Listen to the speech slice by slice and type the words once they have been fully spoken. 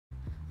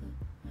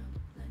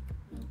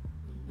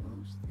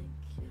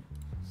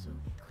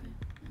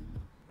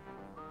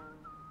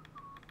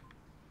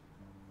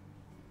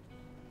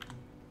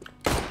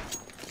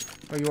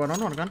Lagi one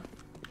on one kan?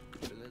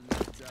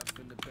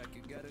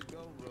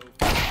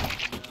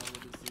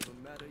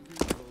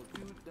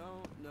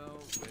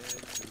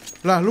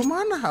 Lah lu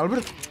mana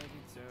Albert?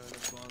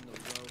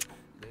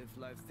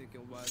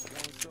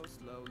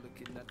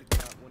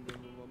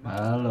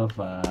 Halo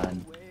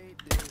Van.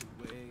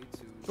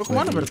 Lu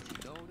kemana Bert?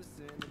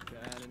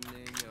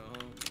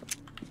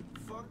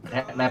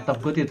 Laptop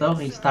gue tau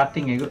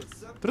restarting ya gue.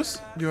 Terus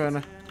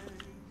gimana?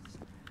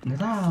 Nggak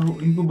tahu,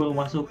 ini gue baru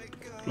masuk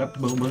lab,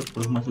 baru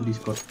masuk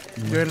Discord.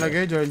 Join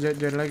lagi, join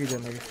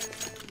lagi.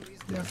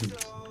 Ya,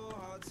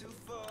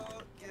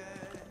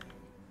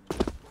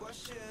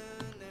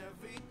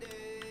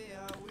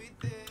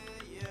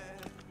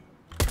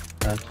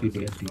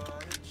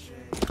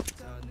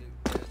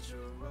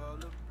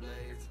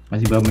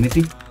 masih berapa menit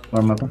sih?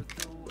 Warm up?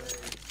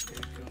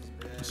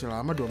 Masih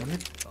lama 2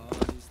 menit.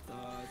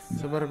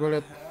 Sabar gue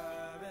liat.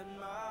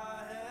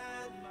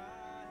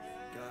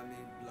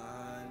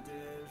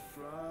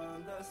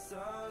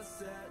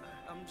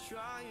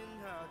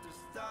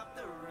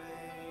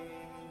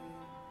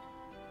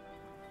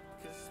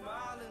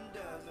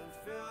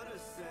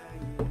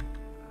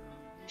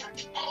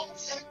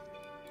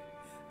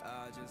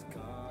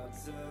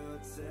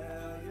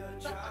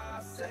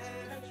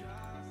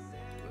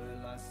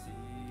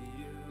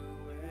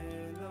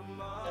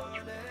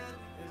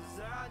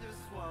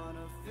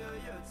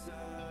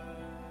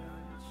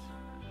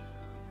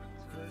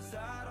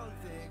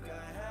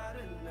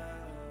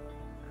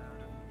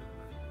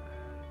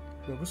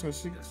 Bagus gak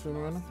sih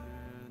semuanya?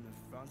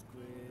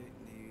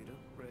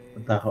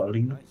 Entah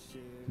calling.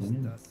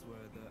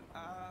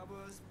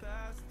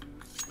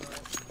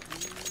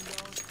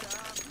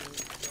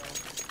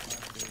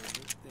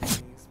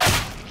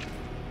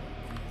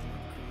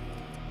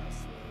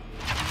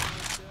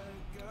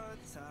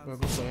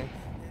 Bagus ya.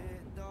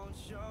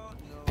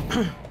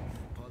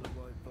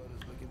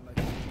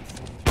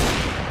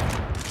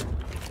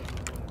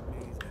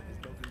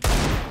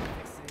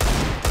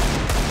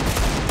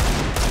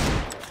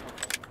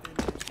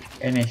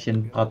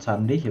 Nation Proud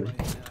Sunday siapa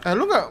sih?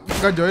 Lu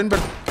nggak join Bert?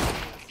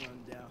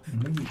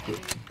 Gitu.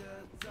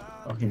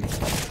 Oke nih.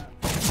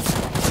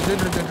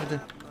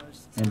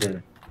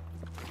 Join.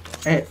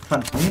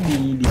 Van, ini di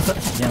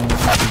Discord yang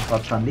Nation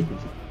Proud Sunday siapa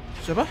sih?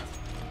 Siapa?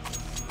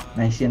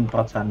 Nation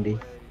Proud Sunday.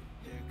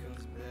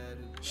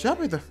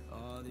 Siapa itu?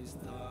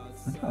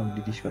 Oh,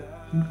 di Discord.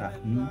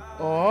 Ini.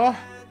 Oh,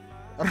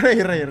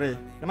 Ray.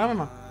 Kenapa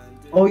emang?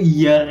 Oh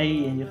iya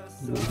Ray, anjir.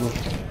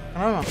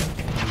 Kenapa emang?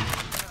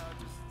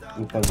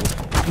 Lupa gue.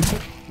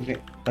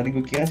 Oke, tadi gue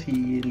kira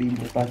si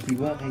Limber pasti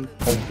gue kayak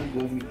tadi tuh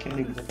gue mikir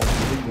Limber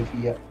pasti gue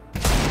via.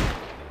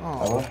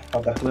 Oh.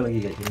 Otak gue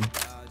lagi kayak gini.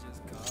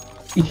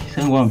 Ih,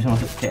 sekarang gue gak bisa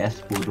masuk CS,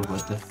 bodoh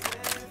banget.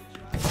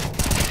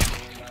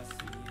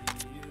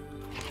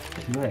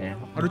 Gue ya.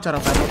 Aduh, cara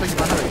timeoutnya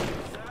gimana Ray?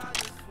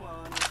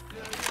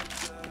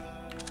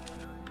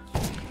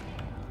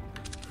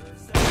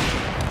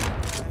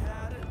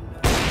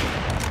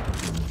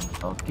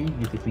 Oke,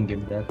 gitu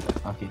game data.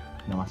 Oke,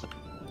 udah masuk.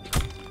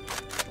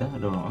 Udah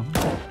dong.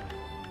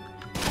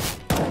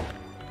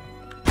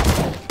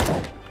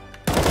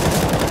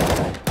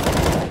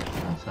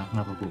 Masa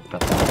kenapa buka?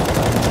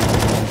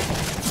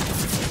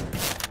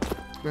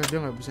 Dia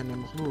nggak bisa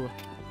nembak gua.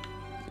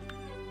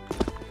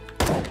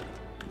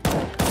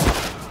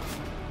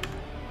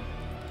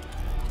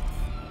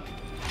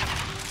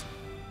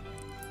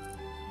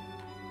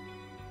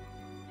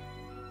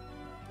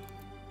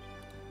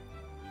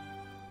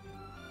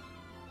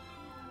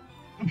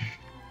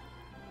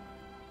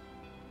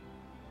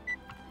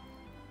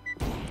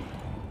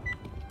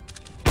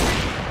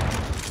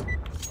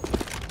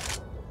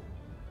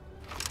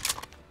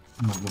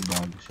 Semoga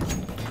bagus ya.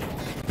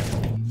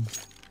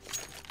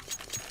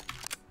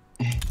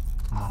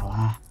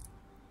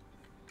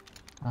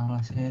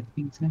 Salah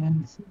setting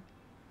sensi.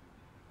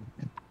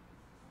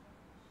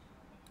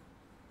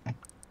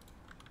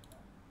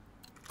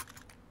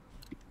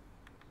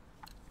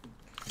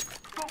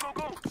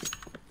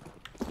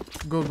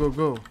 Go.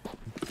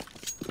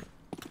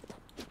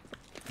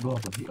 Gua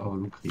apa sih? Oh,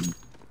 lu krim.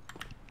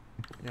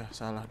 Ya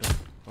salah dong.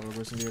 Kalau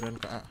gue sendirian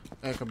ke A,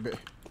 ke B.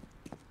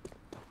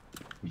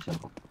 Bisa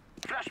kok.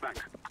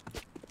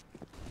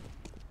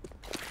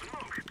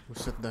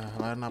 Buset dah,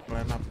 line up.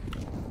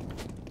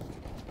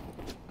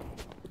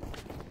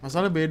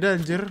 Masalah beda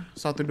anjir,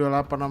 128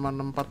 sama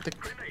 64 tik.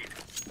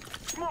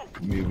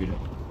 Iya beda.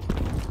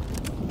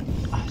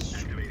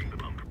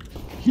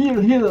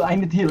 Heal, I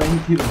need heal.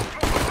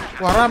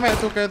 Wah rame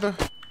tuh kayak tuh.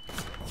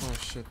 Oh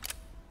shit.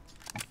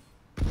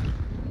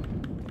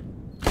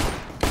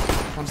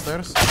 On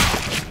stairs.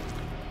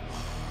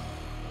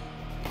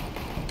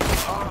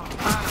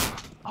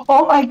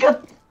 Oh my god.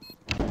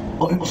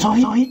 Oh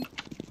sorry.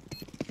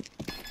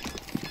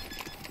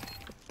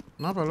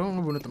 Kenapa lu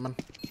ngebunuh teman?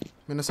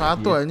 -1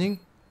 Iya. anjing.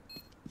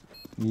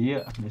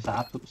 Iya,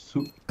 -1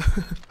 su.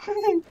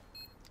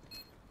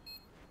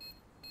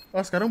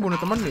 Oh sekarang bunuh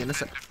teman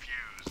minus ya?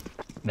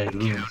 Dari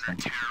dulu minus kan.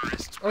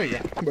 Oh iya,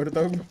 baru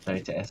tahu gue.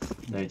 Dari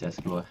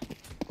CS 2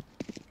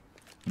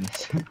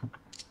 minus.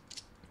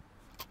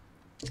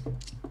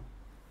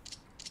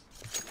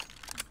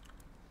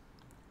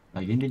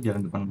 Lagian dia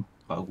jalan depan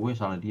pak gue,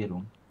 salah dia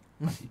dong.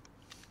 Masih.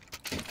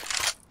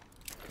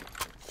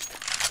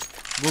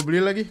 Gue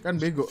beli lagi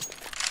kan bego.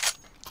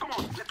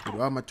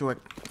 Bodo amat cuek.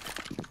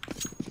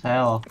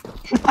 Sel.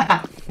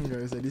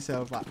 Nggak bisa di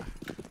sell pak.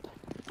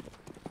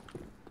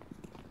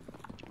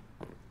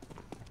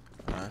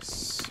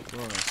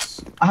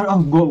 Bos.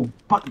 Gue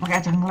pakai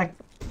acang ngelek.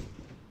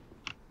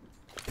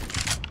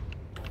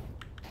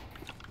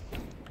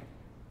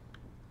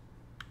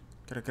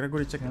 Kira-kira gue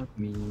dicek. Help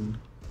me.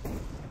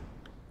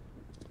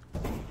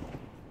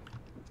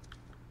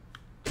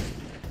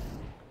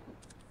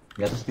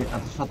 Di atas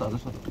satu.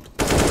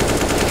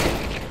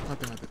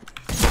 Mati.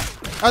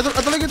 Atau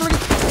lagi. Mati.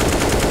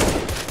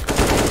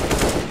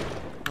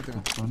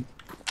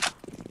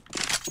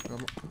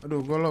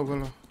 Aduh, gue low.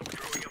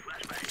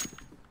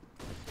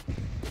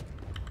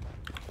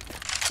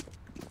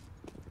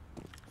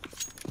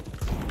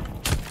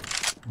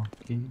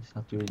 Oke,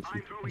 satu di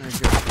situ.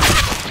 Negev.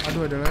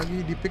 Aduh, ada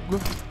lagi di pick gue.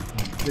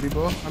 Dari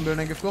bawah ambil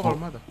negev gue kalau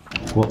mata.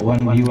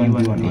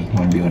 1v1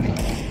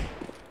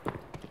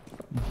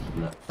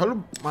 Lalu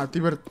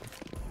mati Bert.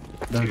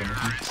 Udah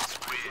mati.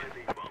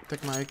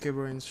 Take my AK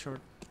bro in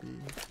short.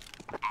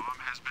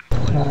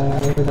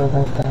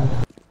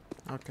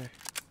 Oke.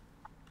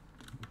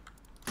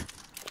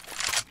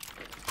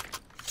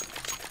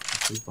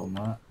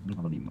 Koma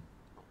 05.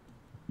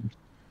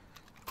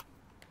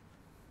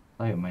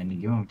 Ayo main di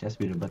game sama CS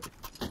beda banget.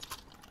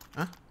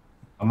 Hah?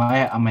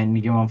 Main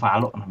di game sama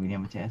Valo namanya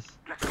sama CS.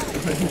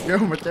 Gue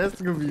sama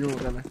CS gue bingung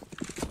karena.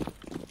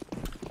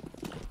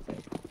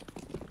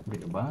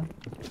 Beda banget.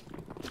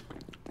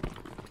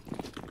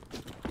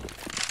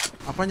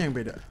 Apanya yang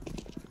beda?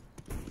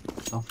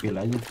 Feel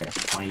aja kayak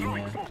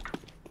mainnya.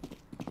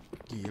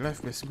 Gila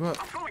FPS gue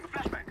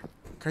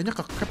kayaknya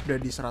kekep dah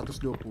di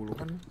 120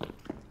 kan.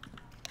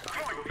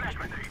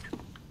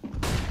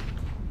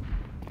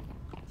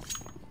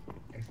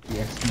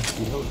 FPS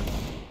mesti lo.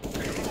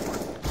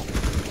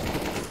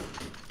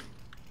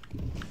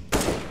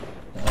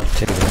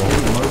 Cek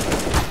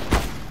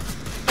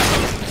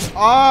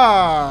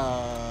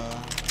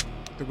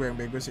Itu gue yang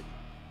bego sih.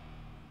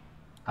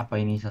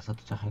 Apa ini salah satu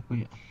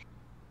cahayaku ya?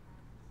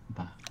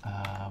 Entah.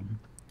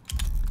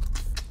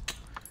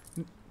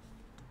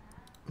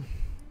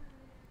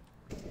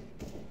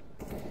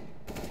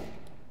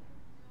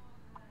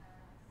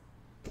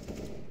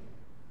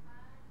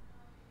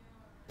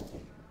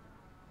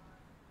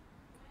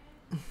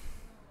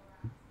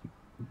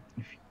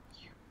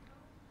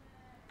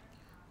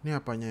 Ini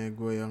apanya ya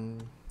gue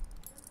yang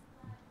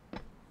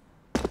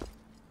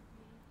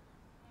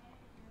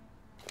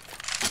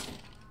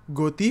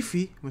Go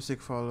TV,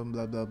 musik volume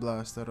bla bla bla,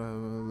 setelah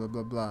bla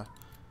bla bla.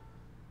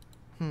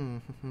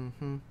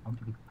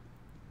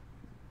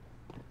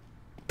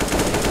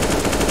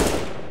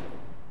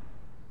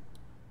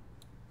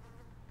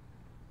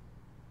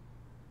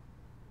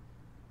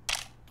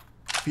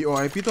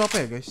 VoIP itu apa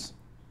ya guys?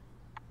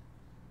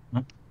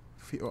 Hah?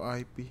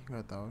 VoIP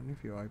nggak tahu nih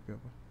VoIP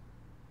apa.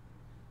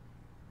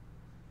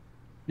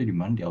 Dia di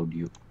mana di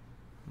audio?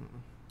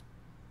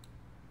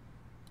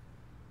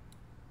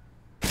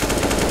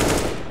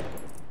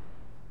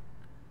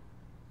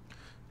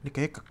 Ini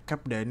kayak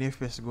kecap dah ini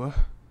FPS gua.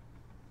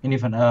 Ini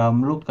Van,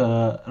 lu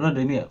ada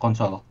ini ya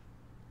konsol?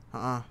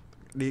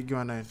 Di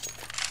gimana ya?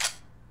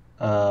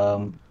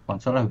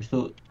 Konsol habis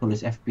itu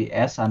tulis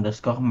FPS _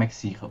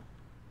 max 0.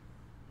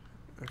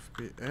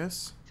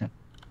 FPS _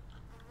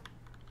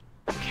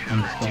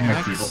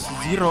 max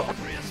 0.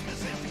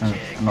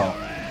 0.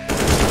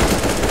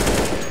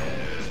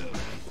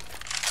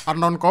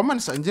 Unknown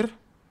comments anjir.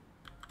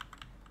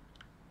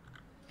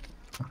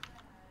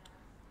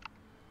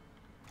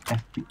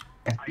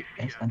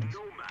 FPS _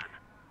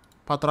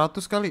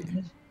 400 kali.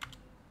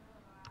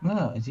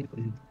 Nggak sih.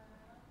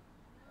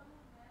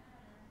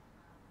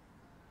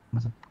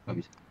 Masa nggak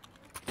bisa?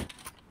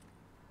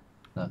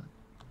 Nah.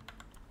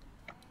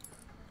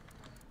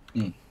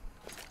 Nih.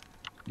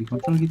 Di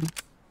konsol gitu.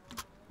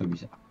 Nggak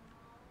bisa.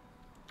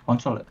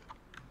 Konsol ya?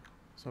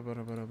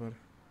 Sabar.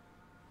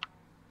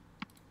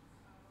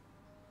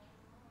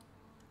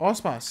 Oh,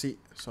 spasi.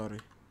 Sorry.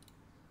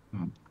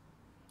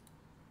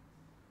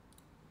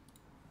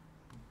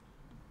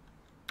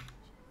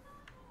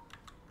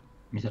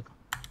 Bisa.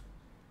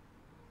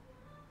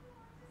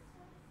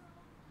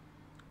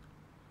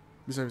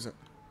 Bisa.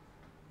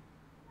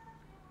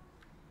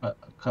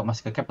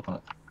 Masih ke cap atau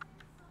enggak?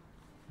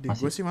 Di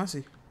gue sih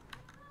masih.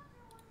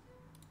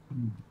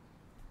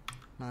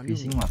 Nah, ini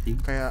Phishing mati.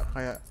 kayak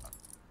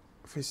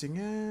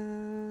phishingnya.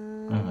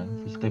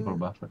 Phishing table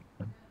buffer.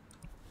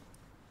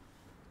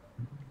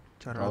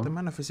 Cara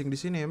mana phishing di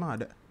sini emang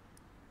ada?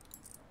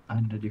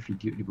 Ada di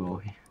video di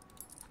bawahnya.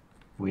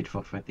 Wait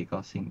for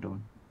vertical sync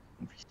down.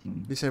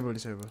 Phishing. Disable.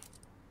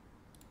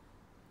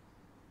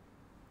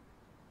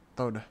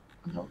 Tahu dah.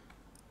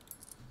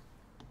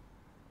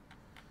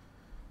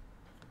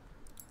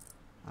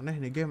 Aneh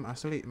nih game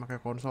asli,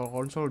 pakai konsol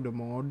udah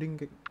mau ngoding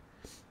kayak.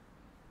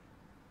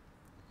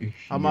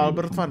 Sama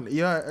Albert Fan,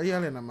 iya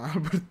lihat nama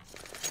Albert.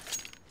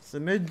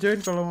 Sini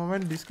join kalau mau main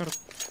Discord.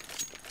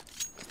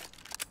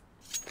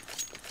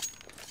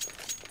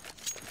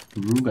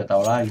 Dulu gak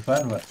tau lah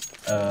Ivan,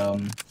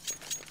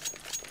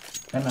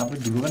 kan apa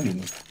dulu kan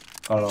ini.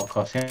 Kalau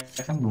crosshair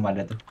kan belum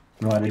ada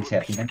di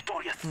setting kan.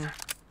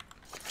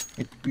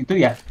 Itu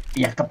ya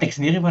ketik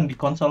sendiri kan di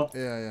konsol.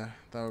 Iya,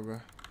 tahu gua.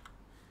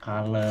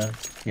 Color,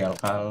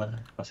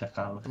 crosshair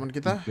color. Teman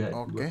kita,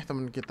 oke,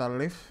 teman kita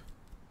live.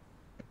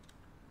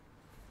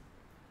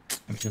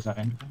 Bisa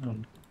sakan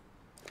kan.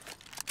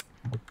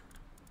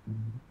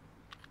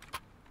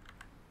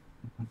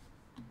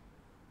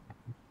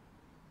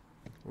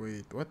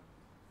 Wait, what?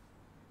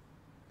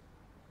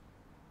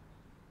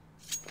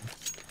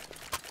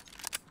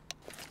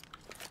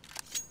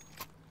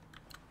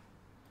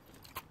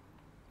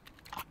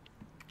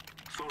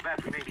 So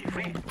that we may be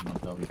free.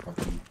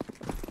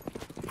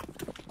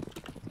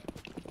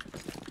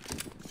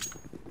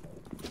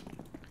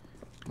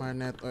 My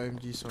net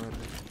OMG sorry.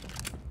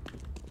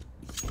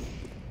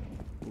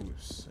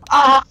 Buset.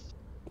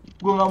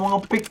 Gue nggak mau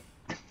ngepick.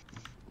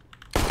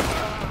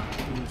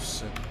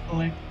 Buset.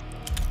 Like.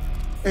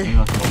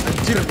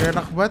 Anjir gak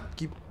enak banget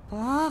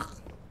kipak.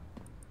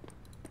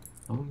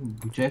 Oh,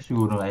 bucah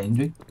juga udah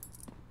enjoy.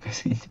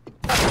 Kasih.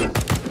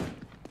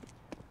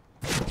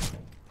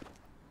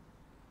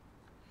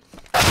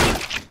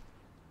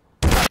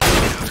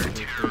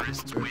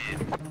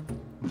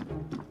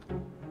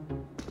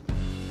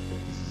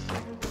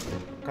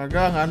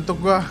 Kagak ngantuk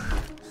gua.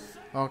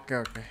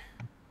 Oke.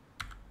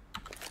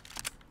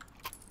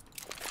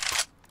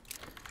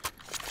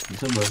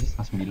 Bisa bagus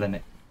setengah 9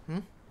 ya?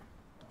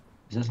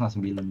 Bisa setengah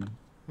 9.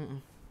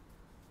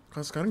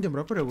 Kalau sekarang jam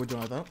berapa udah gua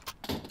juga gak tau.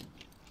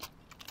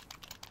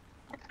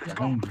 Ya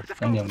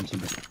kan jam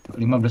 15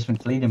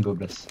 menit lagi jam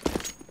 12.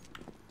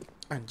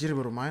 Anjir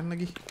baru main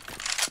lagi.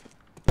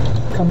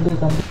 Kambil.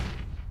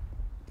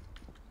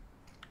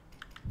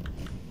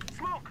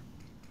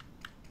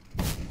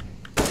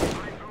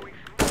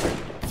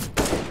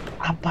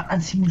 Apaan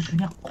sih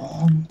musuhnya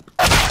kon?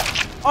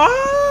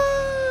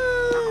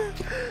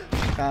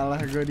 Kalah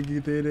gua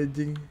digituin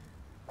anjing.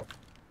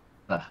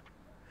 Lah.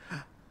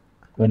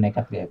 Gue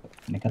nekat ya.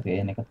 Nekat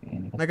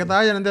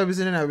aja nanti habis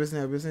ini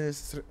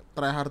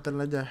try harden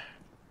aja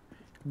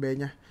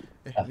B-nya.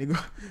 Ini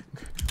gua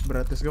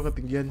beratus gua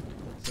ketinggian.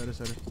 Sorry.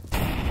 10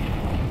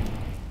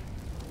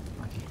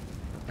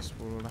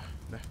 lah,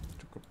 dah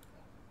cukup.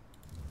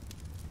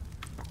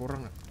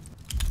 Kurang nggak?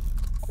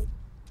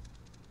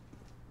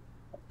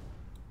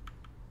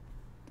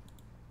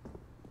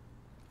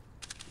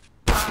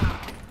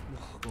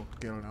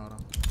 Gokil nih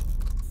orang.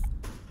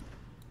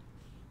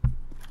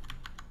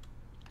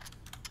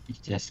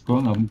 CS gue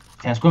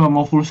nggak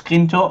mau full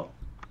screen cok.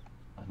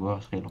 Gue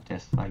harus reload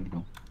CS lagi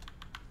dong.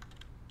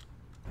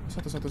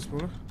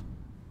 1110.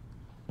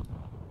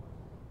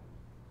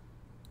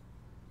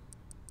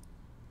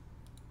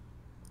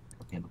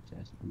 Oke, reload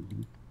CS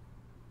dulu.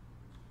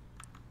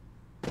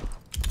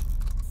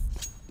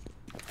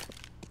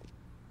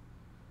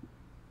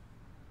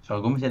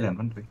 Soal gue masih ada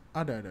handphone tuh.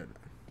 Ada.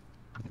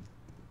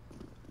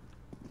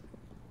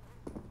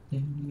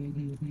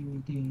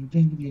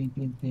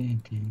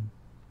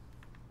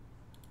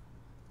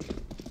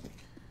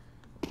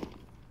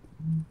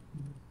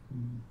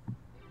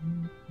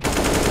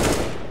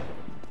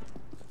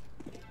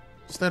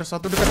 Stair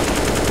satu dekat.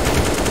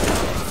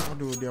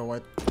 Aduh dia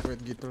white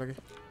gitu lagi.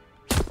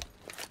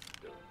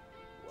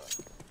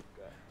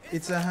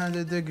 It's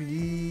 100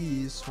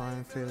 degrees, so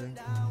I'm feeling.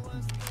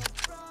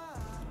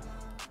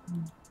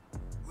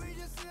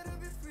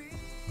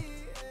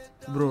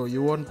 Bro,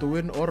 you want to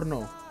win or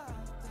no?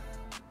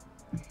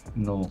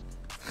 No.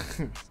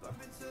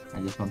 I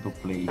just want to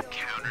play.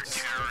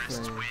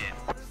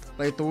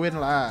 Play to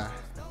win lah.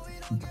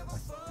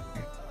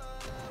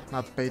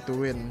 Not pay to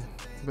win,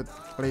 but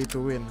play to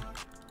win.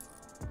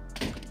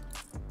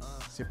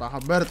 Si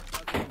Pak Habert.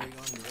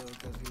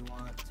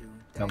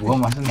 Nah, gue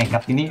maksud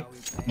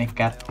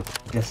nekat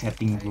dia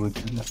setting gue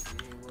gila.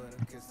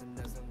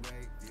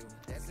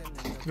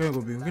 Gue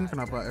bingungin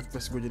kenapa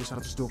FPS gue jadi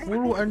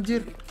 120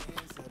 anjir.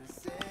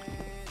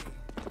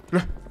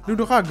 Lah, dia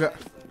udah kagak.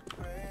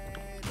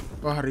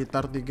 Wah,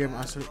 retard di game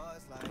asli.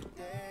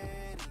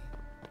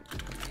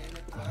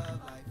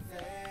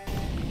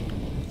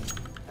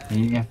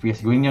 Ini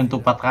FPS gue ini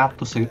untuk 400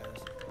 ya.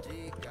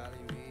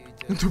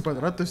 Untuk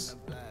 400.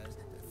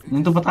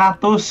 Untuk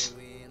 400.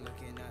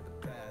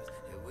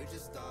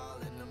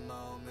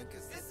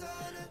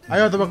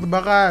 Ayo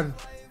tebak-tebakan.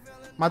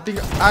 Mati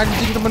gak?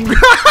 Anjing temen gue.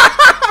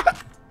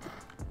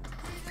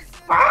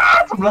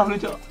 Sebelah lu,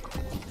 Cok.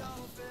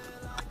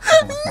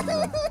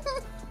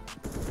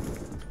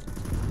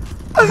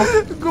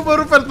 Gue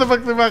baru pengen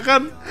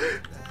tebak-tebakan.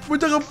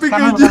 Bocah nge-pick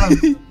aja.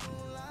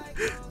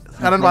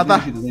 Kanan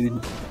patah.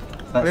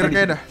 Clear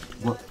kayak dah.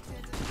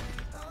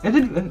 Itu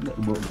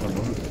bukan.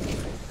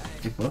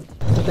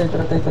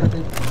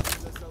 Rotate.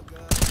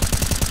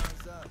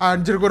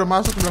 Anjir gue udah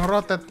masuk bilang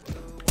rotate.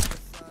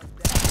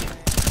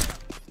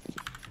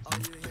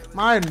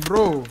 Main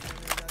bro.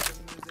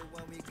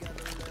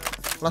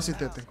 Last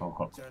itu.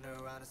 Kok.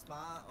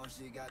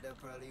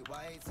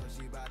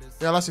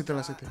 Ya last itu.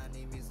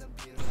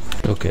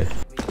 Oke.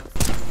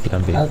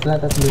 Plan B.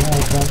 Outlet at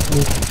behind,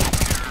 please.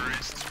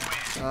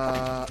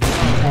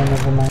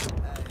 Never mind.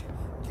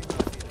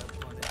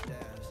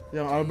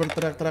 Yang Albert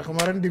teriak-teriak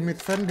kemarin di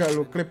mid fan gak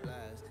lu klip?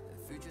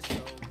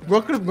 Gua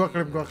klip.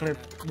 Bentar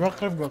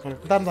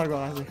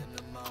gua kasih.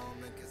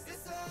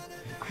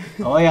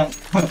 Oh yang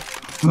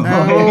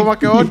Lu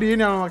pakai Odin,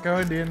 yang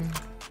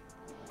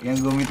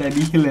gue minta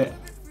deal ya.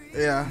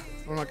 Iya,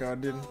 lu pakai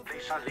Odin.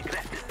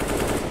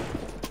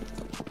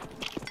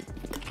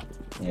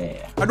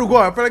 Ya. Aduh,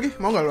 gua AP lagi.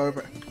 Mau enggak lu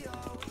AP?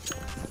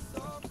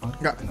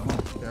 Enggak.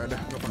 Ya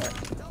udah, gua pakai.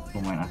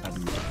 Gue main akar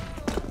dulu.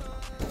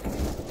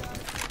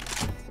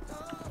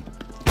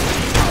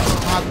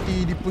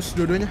 Mati di push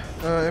dua-duanya.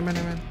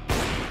 MN.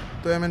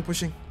 Tuh MN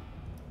pushing.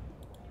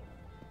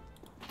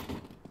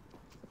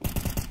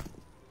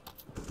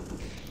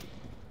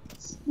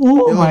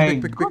 Oh Yellow, my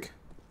pick.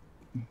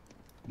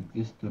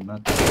 Please do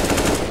not.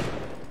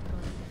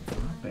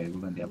 Apa ya, gue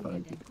ganti apa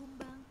lagi?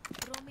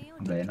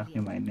 Udah enak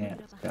nih mainnya.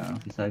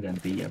 Sekarang bisa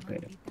ganti apa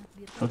ya?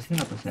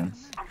 Terusnya apa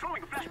sense?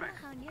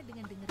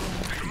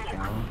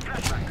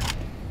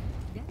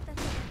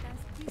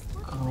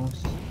 Kaos.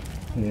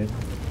 Head.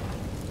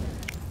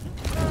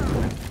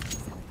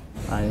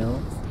 Tile.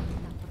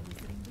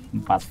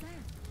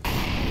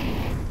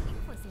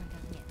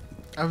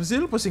 4.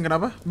 Afzil pusing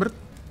kenapa? Bert.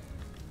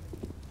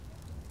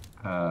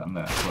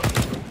 Enggak,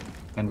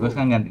 kan gue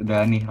sekarang ganti,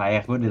 udah nih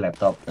layar gue di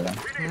laptop kan.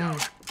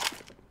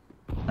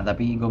 Nah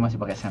tapi gue masih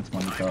pakai sense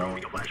monitor,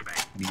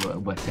 jadi gue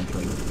buat sense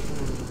lagi.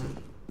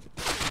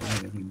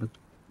 Ribet.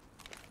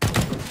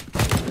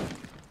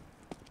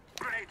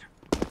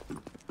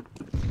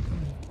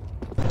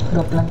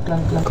 Go plan.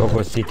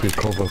 Cover city,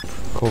 cover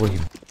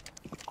him.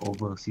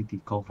 Cover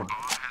city, cover.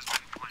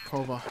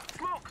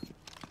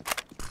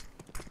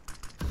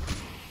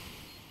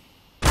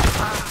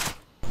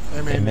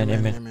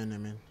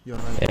 Amen. You're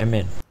right.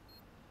 Amen.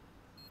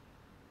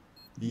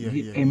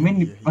 Iya.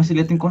 Emen masih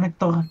liatin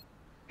konektor.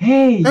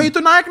 Hey.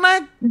 Itu naik.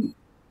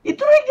 Itu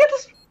naik di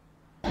atas.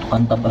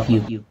 On top of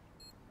you.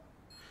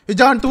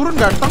 Jangan turun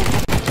ganteng.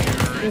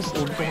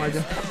 Untung aja.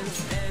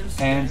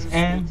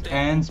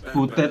 Hands,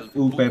 putet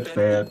uper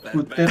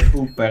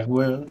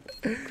well.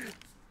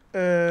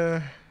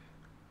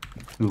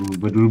 Tuh,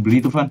 gue dulu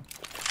beli tuh, Van.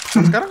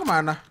 Sekarang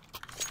kemana?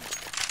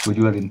 Gue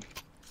jualin.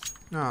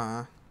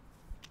 Nah.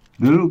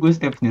 Dulu gue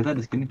setiap senjata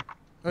ada skin.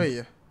 Oh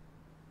iya.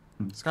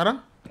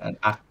 Sekarang?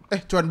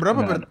 Cuan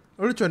berapa, Bert?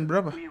 Lu cuan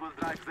berapa?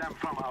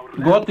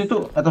 Gue waktu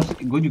itu, atau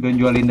gue juga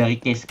jualin dari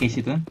case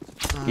itu kan.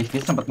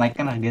 Case sempat naik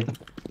kan harga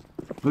tuh.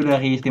 Gue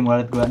dari Steam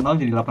Wallet gue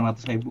 0 jadi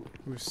 800.000.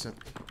 Buset.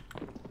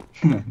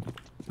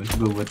 Terus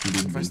gue buat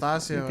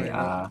investasi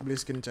ya, beli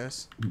skin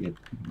chest. Gitu.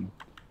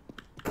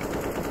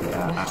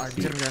 Wah,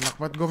 anjir gak enak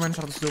banget gue main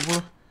 120.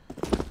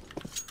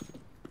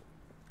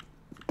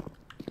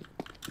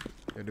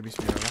 Ya udah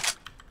bismillah.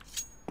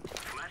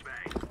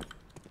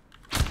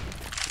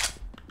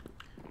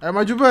 Ayo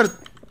maju Bert.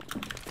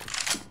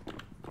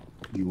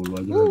 Di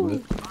wall aja lah gue.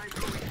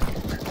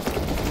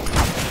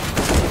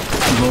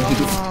 Di bawah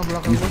situ.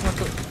 Belakang gue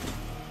satu.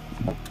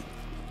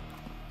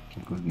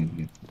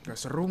 Gitu. Gak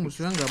seru,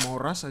 musuhnya gak mau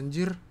ras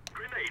anjir.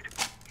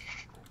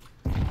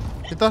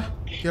 Kita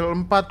kill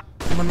 4.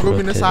 Temen gue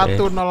minus 1,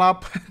 08.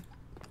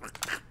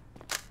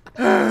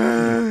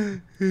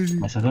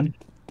 Masa kan?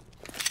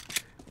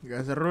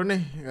 Gak seru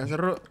nih, gak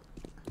seru.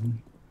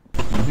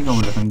 Nanti gak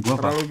mau datang gue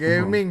apa? Terlalu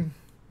gaming.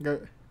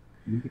 Gak.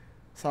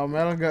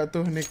 Samuel gak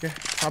tuh nicknya?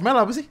 Samuel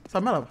apa sih?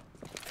 Samuel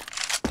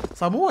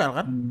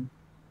kan?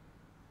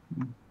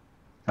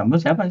 Samuel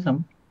siapa sih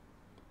Samuel?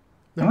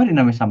 Emang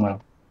dinamanya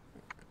Samuel?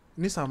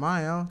 Ini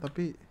Samael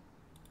tapi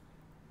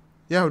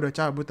ya udah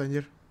cabut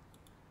anjir.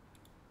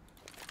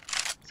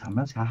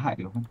 Samuel saha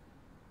ya kan?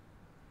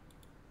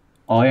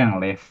 Oh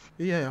yang left.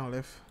 Iya yang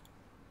left.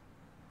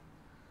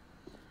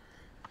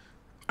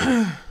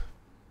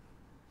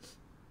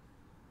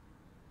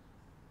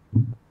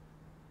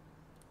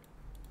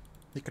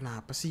 Ini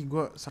kenapa sih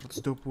gue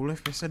 120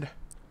 FPS dah?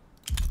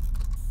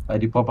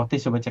 Di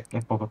properties coba cek ya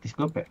properties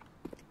gue apa ya?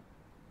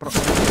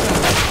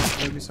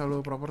 Bisa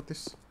lo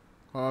properties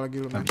kalau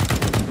lagi lu main.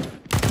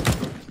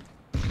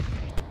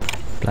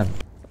 Plan.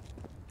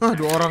 Ah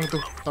 2 orang tuh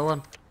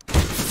ketahuan.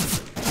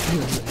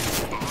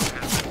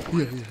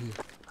 Iya.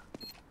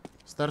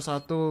 Star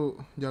 1,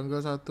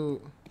 jungle 1.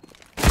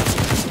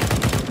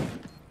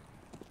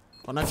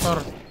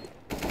 Konektor.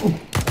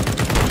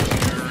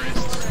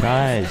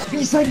 Nice.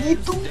 Bisa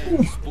gitu.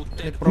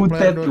 Ini pro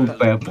player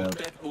Dota.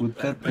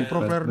 Putet Pro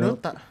player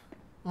Dota.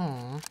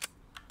 Oh.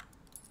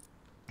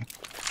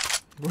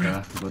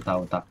 Gue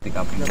tahu taktik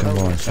apa yang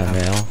Come on,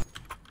 Samuel.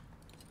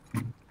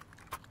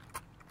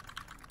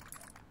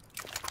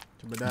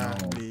 Coba dah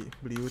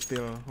beli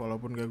util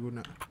walaupun gak guna.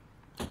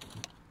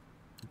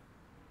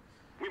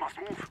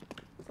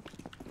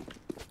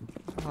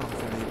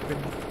 Filipin.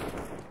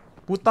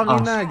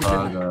 Putangin aja,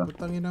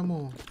 putangin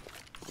amu.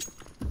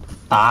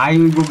 Tai,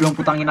 gue bilang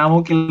putangin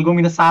ammo, kill gue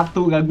 -1,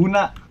 gak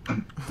guna.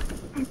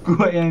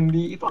 Gue yang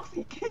di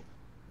toxic.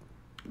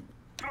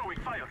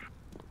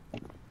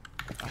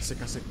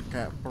 Asik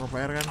kayak pro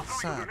player kan.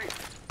 Sat.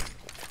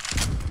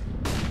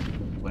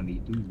 Bukan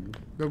di itu.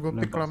 Gue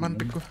pick kelamaan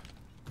pick gue.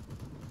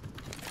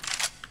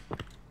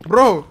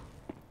 Bro.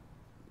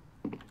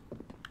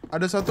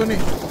 Ada satu nih.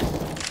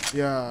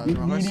 Ya,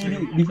 terima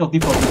kasih.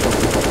 Default.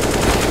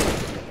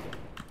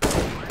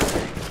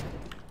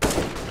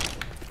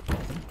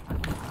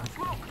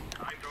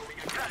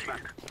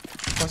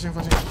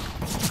 Fasing.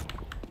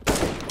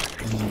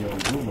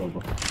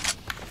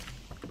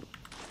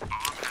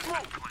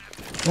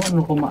 Oh,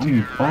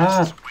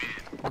 0,4.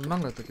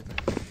 Menang gak tuh kita?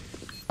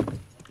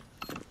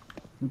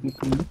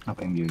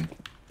 Apa yang dia?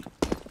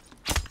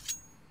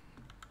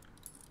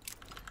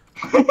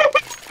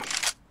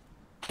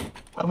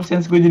 Apa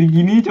sense gue jadi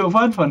gini?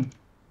 Coba Van.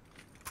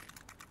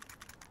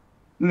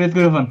 Lu liat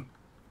gue, Van.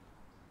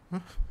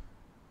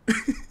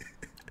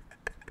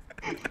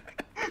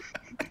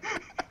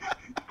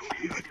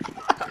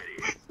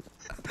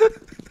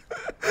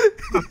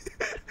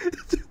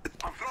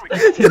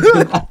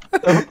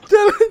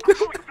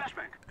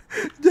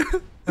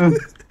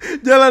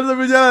 Jalan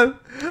sambil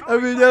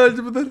jalan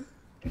cepetan.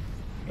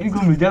 Ini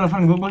gue mau jalan,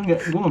 Van. Gue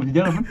nggak bisa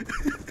jalan, Van.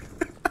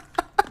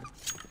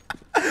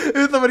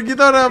 Itu teman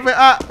kita udah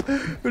PA.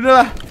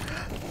 Udahlah.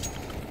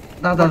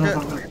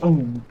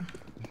 Oh.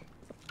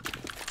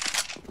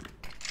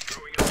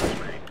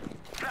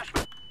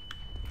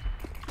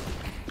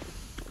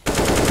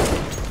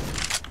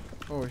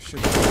 Oh shit.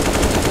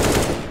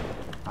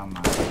 Sama.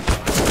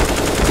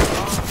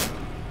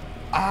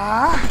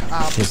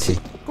 Apa sih?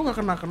 Kok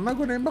gak kena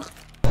gue nembak?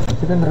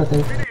 Kita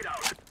ngerotate.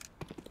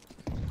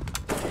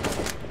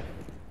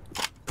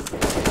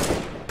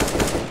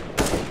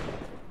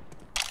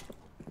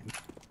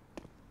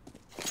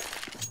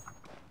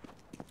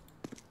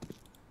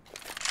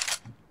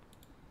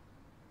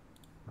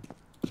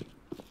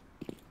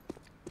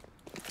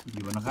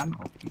 Gimana kan?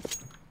 Oke.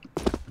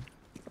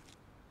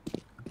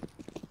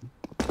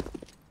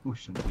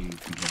 Sampai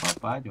 3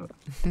 apa aja.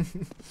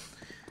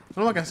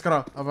 Lu pakai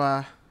scroll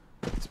apa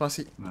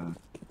spasi? Nah.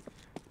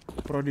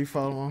 Pro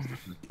default mau.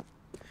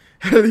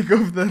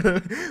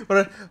 Helikopter.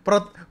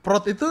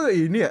 Prot itu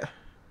ini ya?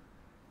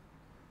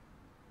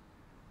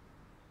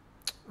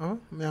 Oh,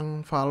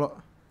 yang Valo.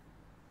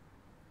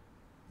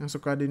 Yang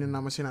suka diinin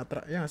nama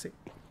Sinatra, ya gak sih?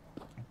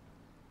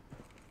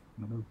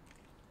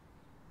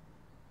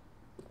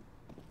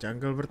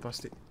 Jungle Bird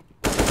pasti.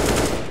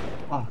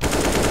 Wah.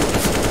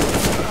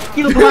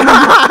 Kill pelan.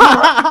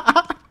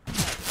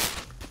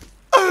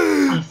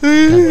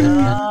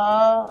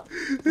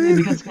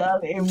 Ini kan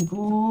sekali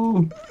aimku.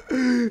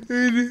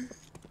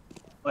 Ini.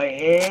 My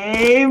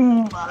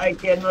aim, I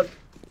cannot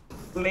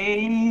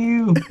play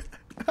you.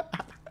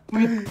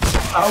 With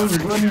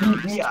 1000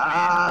 DPI.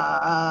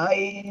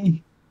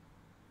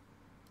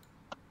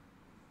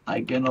 I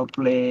cannot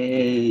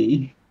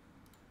play.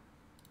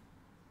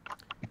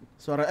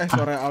 Suara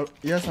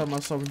ya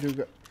sama Som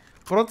juga.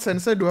 Prot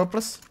sense 2+.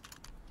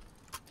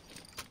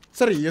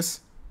 Serius?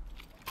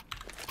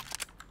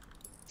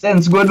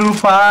 Sense gue dulu,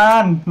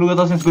 Van. Lu gak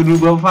tau sense gue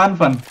dulu berapa,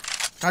 Van?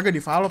 Kagak di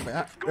follow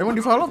ya. Emang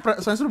di follow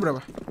sense lu berapa?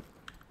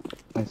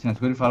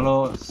 Sense gue di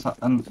follow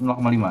 0,5.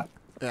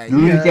 Ya,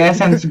 dulu iya. di CS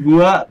sense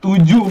gue 7,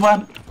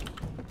 Van.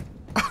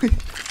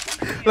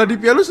 Lah di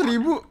PA lu 1000.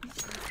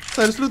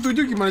 Sense lu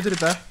 7 gimana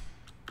cerita?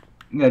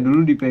 Enggak,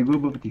 dulu di PA gue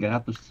berapa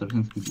 300,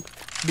 sense 7.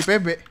 Di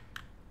PB?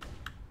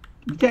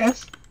 Di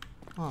CS.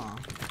 Oh.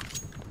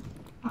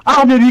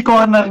 Ada di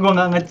corner, gue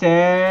nggak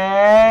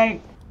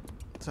ngecek.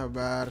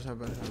 Sabar.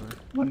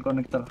 One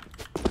connector.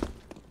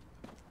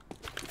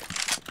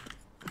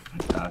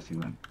 Kasih,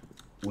 man.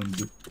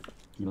 Unjuk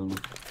kill lu.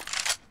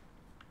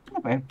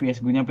 Kenapa FPS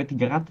gue nyampe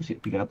 300 ya?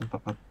 300.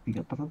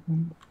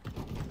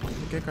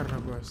 Oke, karena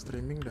gue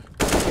streaming dah.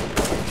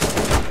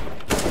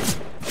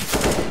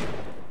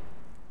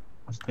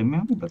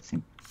 Streamnya apa buat sih?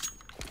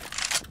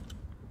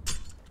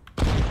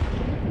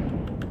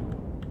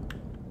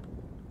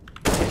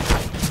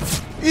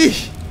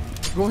 Ih,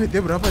 gue hit dia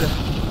berapa dah?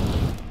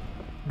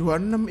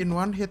 26 in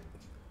one hit.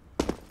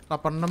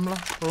 86 lah,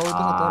 low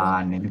itu satu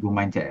orang. Ini gue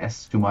main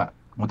CS cuma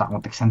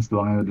ngutak-ngutik sense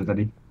doang ya udah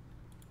tadi.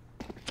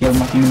 Kill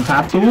makin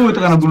 1 itu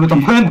karena bunuh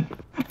teman.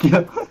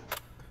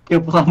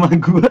 Kill pertama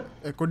gue.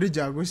 Kok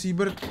dia jago sih,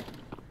 Bert?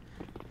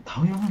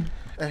 Tahu ya, man.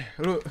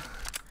 Lu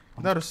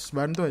kita harus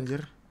bantu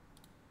anjir.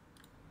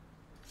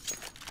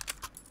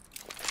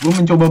 Gue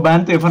mencoba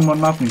bantu Evan, mohon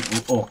maaf nih.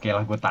 Oke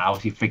lah, gue tahu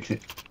sih fix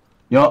it.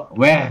 Yo,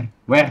 where?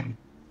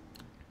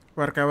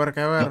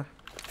 Kewer.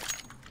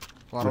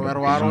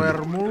 Warwer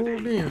mulu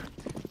nih.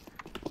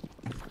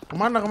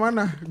 Kemana?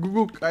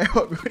 Guguk,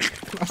 ayo.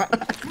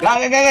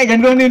 Gak, jangan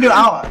gue nih dulu.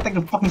 Take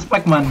the fucking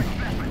spike, man.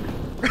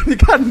 Ini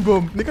kan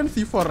bom, ini kan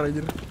C4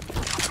 aja.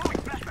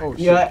 Oh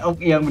shit. Iya,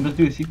 oke, ya bener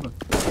juga sih, Pak.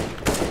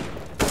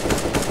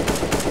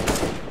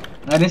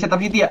 Nggak ada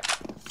setup city ya?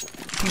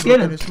 City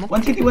ada?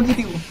 One city.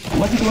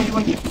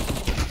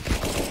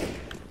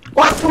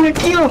 Wah, gue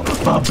kill!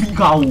 Babi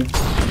kau!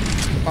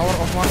 Power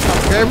of one tap.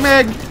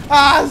 Gaming.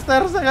 Ah,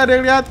 stairs nggak ada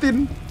yang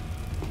liatin.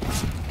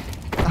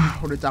 Ah,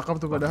 udah cakep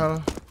tuh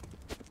padahal.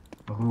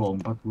 Aku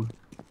lompat gua.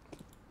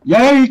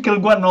 Yay, kill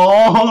gua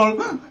 0.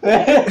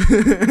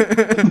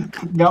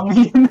 Gak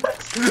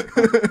minus.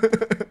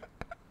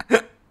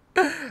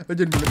 Lo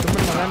jangan dulu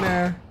temen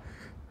makanya.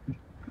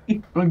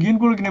 Lagian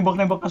gua lagi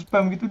nembak-nembak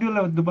spam gitu dia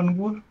lewat depan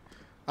gua.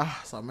 Ah,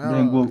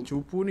 Samel,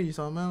 cupu nih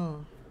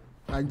Samel.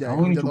 Aja,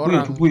 ini cupu orang.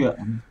 ya, cupu ya.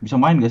 Bisa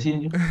main gak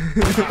sih?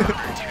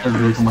 Kita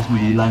cuma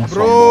 9.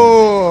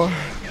 Bro.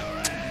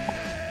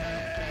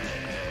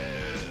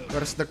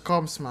 Where's the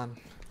comms, man?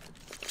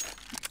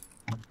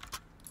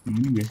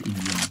 Ini biasa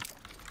Indian.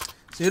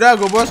 Sudah,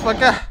 gue bawa spike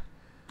ya.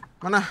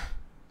 Mana?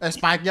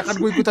 Spike ya kan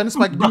gue ikutan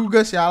spike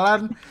juga,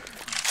 sialan.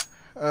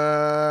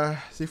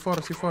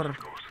 C4.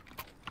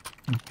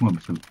 Nggak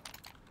bisa.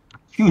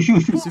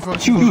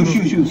 Shoo.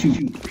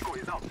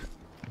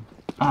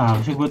 Ah,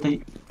 harusnya gue tadi.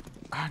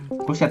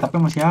 Gue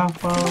setupnya masih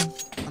apa?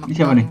 Ini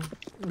siapa nih?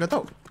 Nggak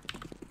tahu.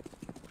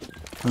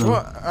 Gue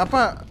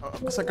apa?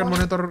 Second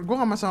monitor gue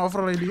nggak masang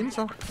overlay di ini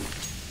so.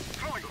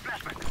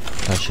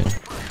 Gotcha.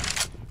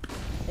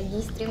 Lagi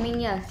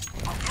streaming ya?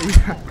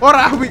 Iya. Oh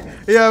Rabi.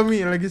 Iya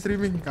Mi lagi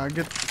streaming.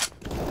 Kaget.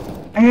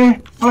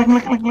 Lag.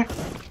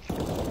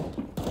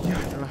 Ya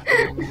elah.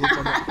 Gue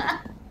coba.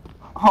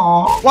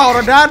 Oh. Wow,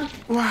 Rodan.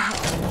 Wah.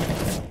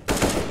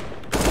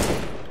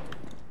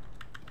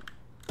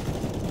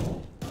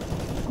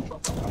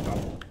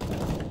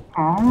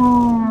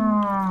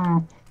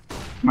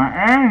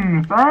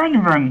 Main,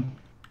 bang.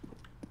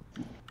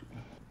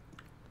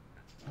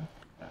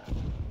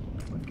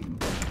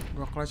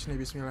 Gua clutch nih,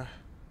 bismillah.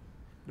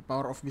 The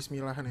power of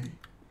bismillah nih.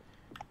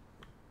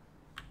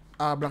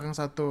 Ah, belakang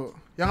satu.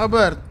 Yang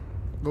ngebert.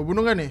 Gua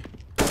bunuh gak nih?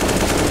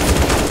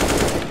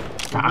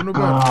 Gua bunuh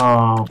Bert.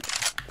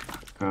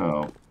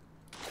 Cakep.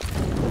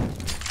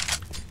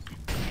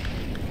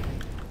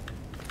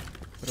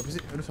 Berapa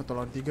sih? Aduh, 1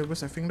 lawan 3 gue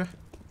saving dah.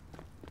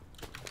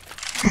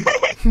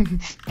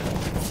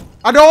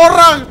 Ada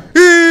orang!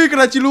 Ih,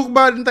 kena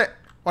cilukban, teh.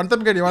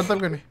 Mantap gak nih?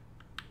 Mantap.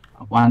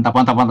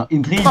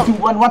 In 3, 2,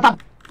 1, mantap.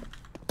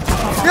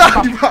 Ya,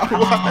 di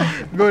bawah.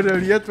 Gue udah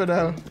lihat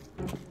padahal.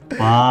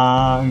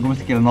 Bang, gue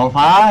masih kill 0,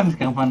 Van.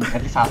 Sekarang Van,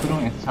 RT1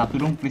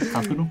 dong, please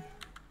 1 dong.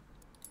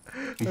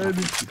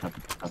 Please 1.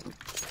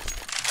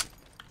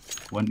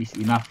 One is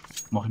enough,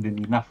 more than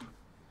enough.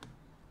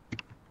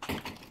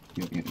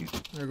 Yuk.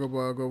 Ya, gue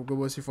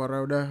bawa si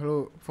Farah udah.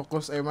 Lu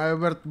fokus aim aja,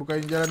 Bert.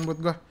 Bukain jalan buat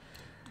gue.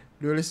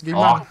 Duelist game.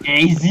 Oke,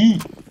 easy.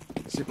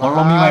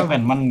 Follow me, my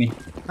friend. Mana nih?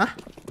 Hah?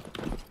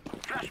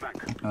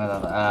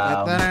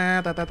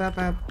 Tetet.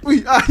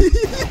 Wih,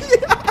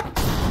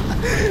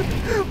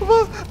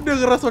 udah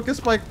ngeras pakai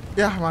spike.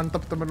 Ya,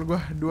 mantap temen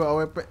gua. 2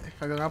 AWP,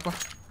 kagak ngapa.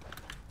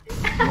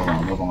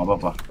 Nggak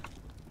apa-apa.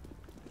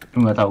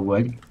 Lu nggak tahu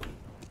gua aja.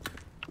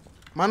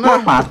 Mana?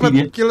 Mati Cepet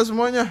dia. kill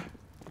semuanya.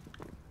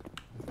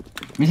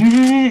 Misi.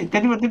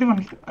 Tadi mana?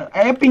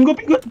 Pinggu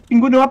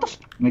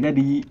 200. Nggak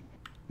jadi.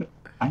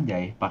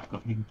 Anjay,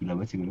 parkournya gila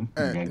banget sih gue.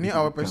 Ini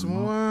AWP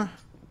semua.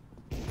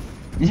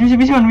 Misi. Ya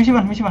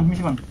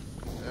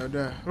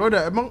udah. Lo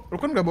udah emang lu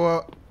kan nggak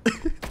bawa.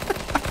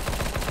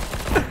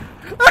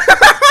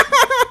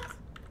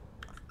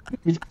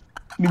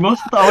 Di bawah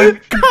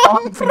setahun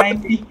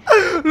P90.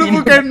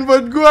 Lu bukain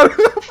buat gua, lu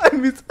ngapain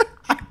bisa?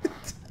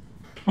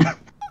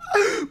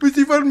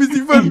 Misi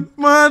Van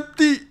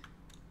mati.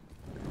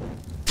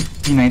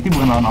 P90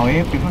 bukan lawan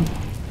AWP kan?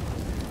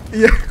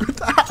 Iya, gua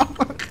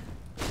tahu.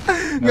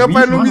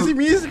 Ngapain lu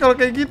misi kalau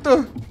kayak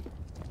gitu?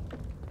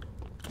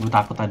 Gue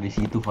takut ada di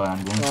situ, Van.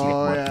 Gue nge-select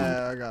Oh buat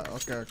ya, lu.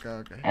 oke.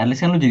 At least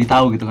kan lu jadi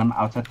tahu gitu kan,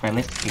 outside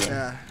palace kayak.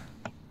 Ya.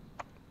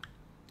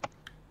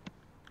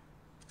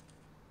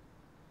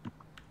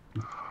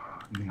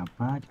 Ini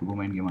apa? Coba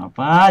main game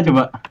apa?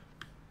 Coba.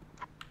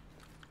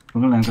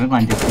 Gue langsung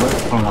lanjut gue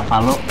kalau nggak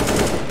follow.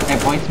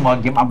 Pokoknya semua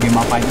game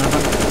apa aja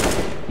kan.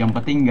 Yang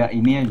penting nggak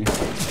ini aja.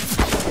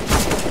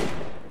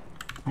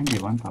 Anjir,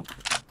 mantap.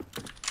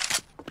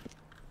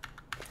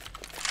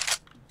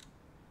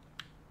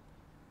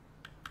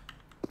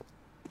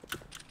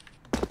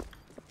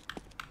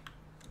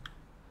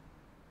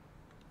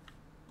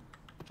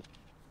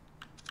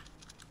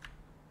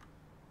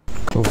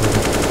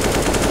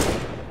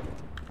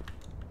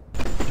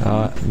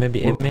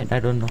 Maybe aiming,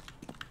 I don't know.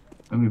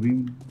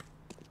 Maybe.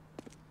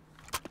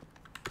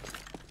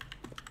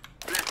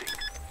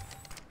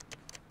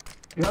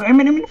 Ya,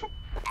 aiming.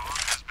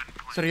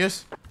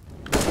 Serius?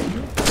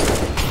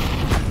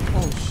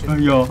 Oh shit.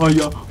 Ayo.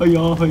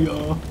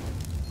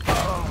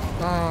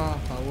 Ah,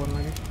 tawon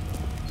lagi.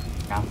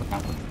 Nyangkut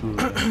tuh.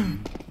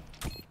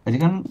 Tadi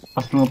kan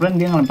pas nge-plan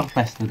dia ngelempar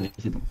flash tuh dari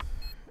situ.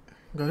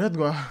 Gak lihat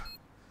gua.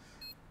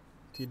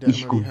 Tidak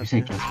Ih, kok melihat.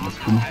 bisa ya kelas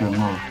 11, gue masih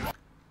nol.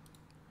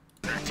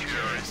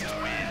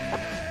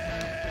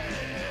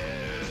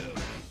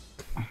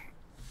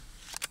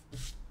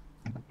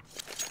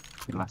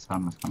 Jelas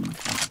sama.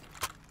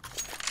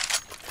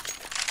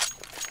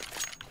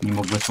 Ini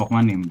mau gue smoke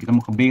mana nih? Kita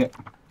mau ke B gak?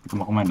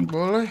 Kita mau kemana nih?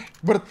 Boleh.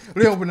 Bert,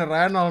 lu yang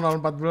beneran 0014.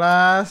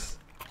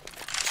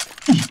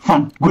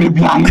 Van, gue udah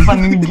bilangin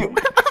Van ini game.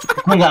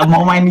 Gue nggak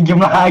mau main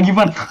game lagi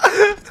Van.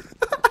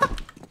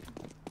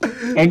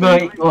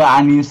 Gue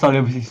uninstall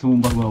ya sih,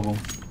 sumpah gue bong.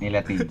 Nih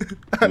lihat nih,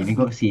 ini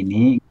gue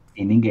sini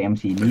GM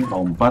sini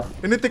lompat.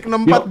 Ini tik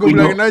 64 gue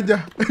bilangin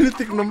aja. Ini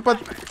tik 64.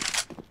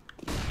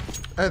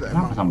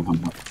 Emang. Sama.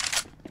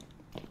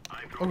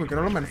 Oh gue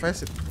kira lo main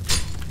face it.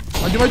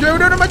 Maju ya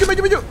udah maju.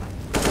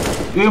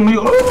 Iya maju.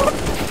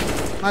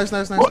 Nice.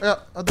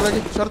 Ayo, satu lagi.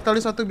 Short kali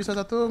satu, bisa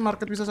satu.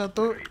 Market bisa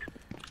satu.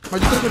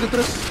 Maju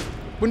terus.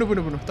 Bunuh.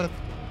 Threat.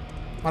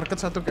 Market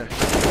satu kayak.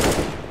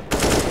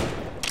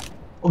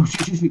 Oh,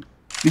 si.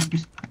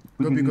 Please.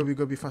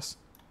 Gobi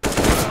fast.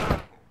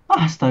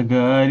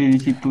 Astaga, dia di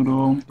situ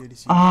dong. Dia di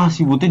situ.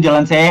 Si botnya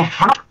jalan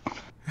sehat.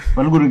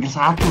 Baru gue udah kill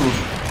 1 loh.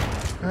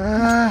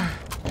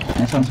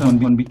 Sound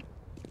B.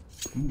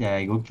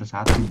 Anjay, gue kill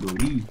 1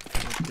 doi.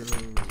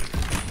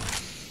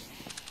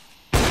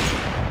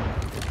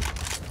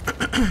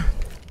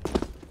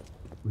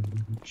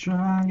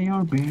 Try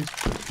your best,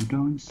 you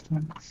don't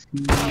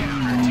succeed.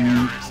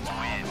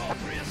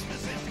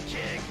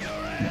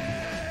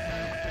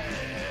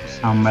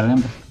 Sambalnya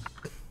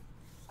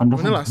aduh,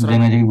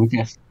 jangan ngajak gue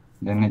CS.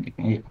 Jangan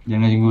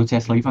ngajak gue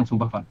CS lagi, Van,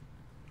 sumpah, Van.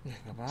 Ya,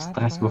 gak apa-apa.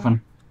 Stres gue, Van.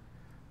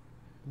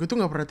 Gue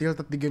tuh gak pernah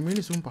tilted di game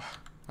ini, sumpah.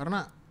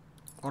 Karena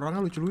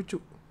orangnya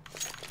lucu-lucu.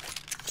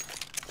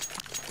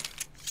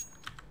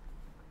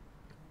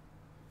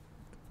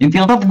 Yang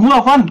tilted gue,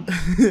 Van.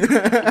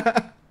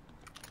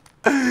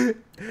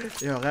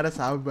 Ya makanya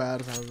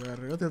sabar.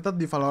 Gue tilted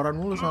di Valorant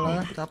mulu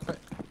soalnya, capek.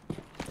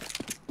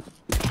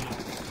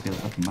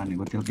 Tilted gimana?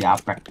 Gue tilted di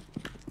Apex.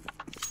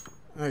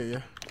 Oh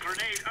iya.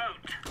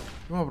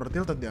 Gue gak pernah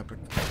tilted di Apex.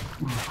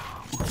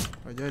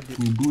 Oh jadi.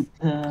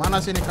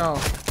 Mana sini kau?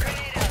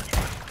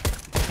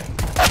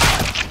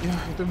 Ya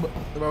itu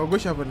bawa gue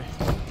siapa nih?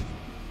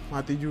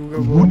 Mati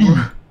juga gue.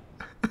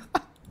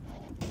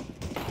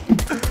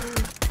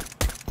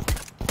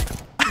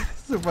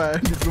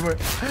 Sumpah di gue.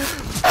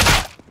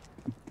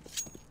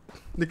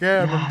 Ini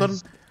kayak nonton.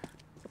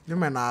 Ini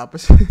main apa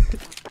sih?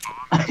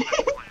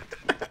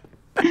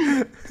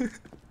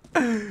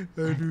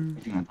 Aduh.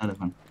 Nggak tahu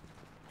Van.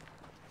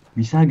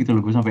 Bisa gitu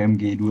loh gue sampai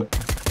MG2.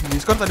 Di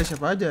Discord ada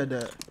siapa aja?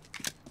 Ada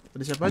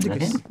siapa aja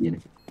guys?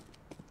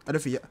 Ada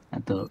Via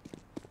atau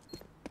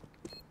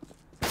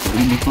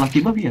ini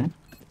laki babi ya?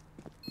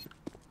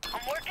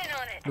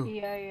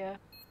 Iya.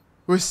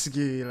 Wes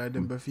gila ada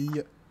Mbak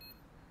Via.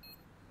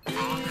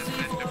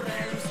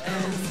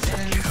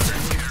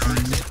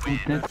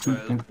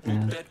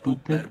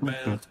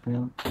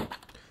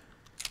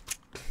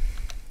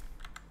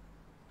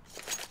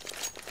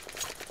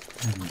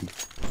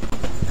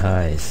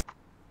 Nice.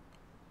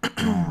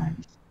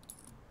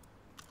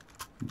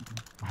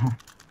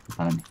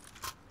 Salah nih.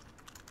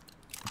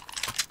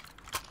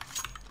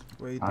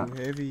 Way too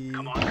heavy.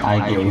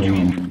 I get what you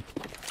mean.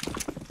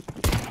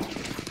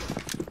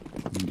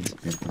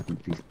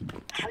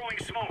 Throwing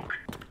smoke.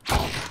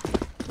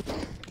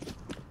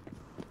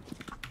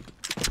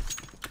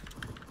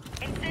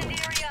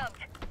 Incendiary out.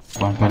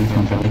 One kali.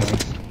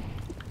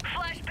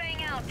 Flashbang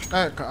out.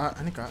 Kak,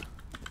 ini Kak.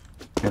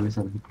 Kali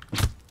satu.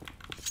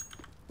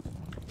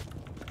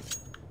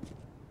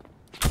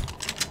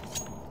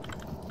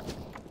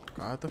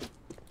 Kak tuh.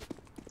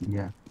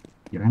 Iya.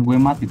 Kirain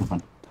gue mati tuh kan.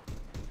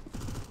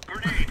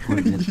 Gue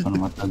lihat depan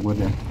mata gue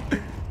dah.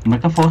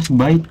 Mereka force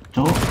buy,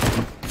 cowok.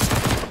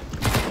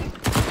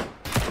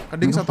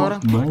 Kading satu orang.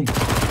 Buy.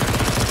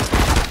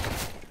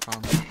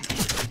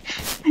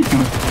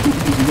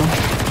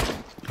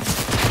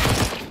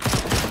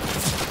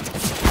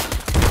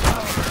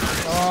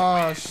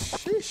 Oh,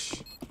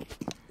 shish.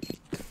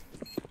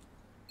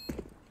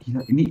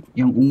 Gila, ini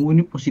yang ungu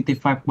ini positif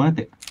vibe banget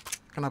ya.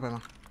 Kenapa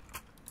emang?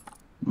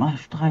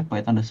 Mas, try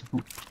pakai tanda seru.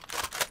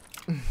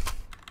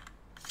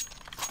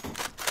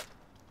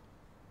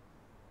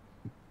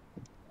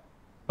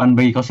 Pan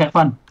bagi crosshair,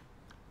 Pan.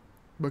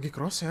 Bagi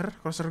crosshair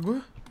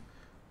gue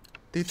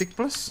titik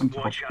plus.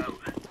 Watch out.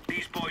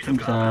 These boys Kan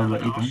have bisa got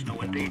buat itu us know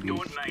what they yang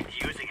don't mind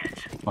using it.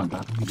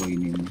 kontrak gue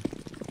ini.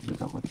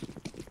 Udah takut.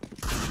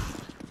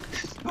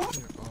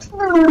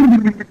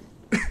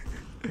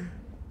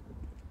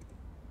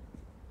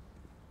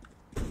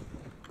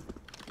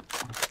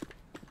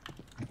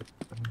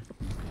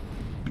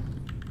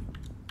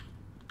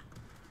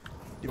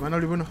 Di mana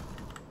dibunuh?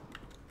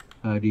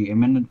 Di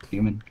Emen.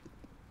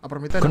 Upper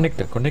mid ada?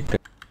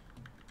 Connected.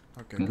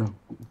 Oke.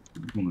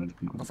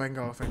 Off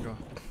angle.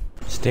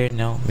 Stay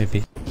now,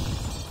 maybe.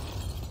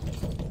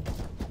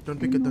 Don't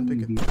pick it.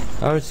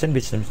 Oh,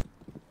 sandwich.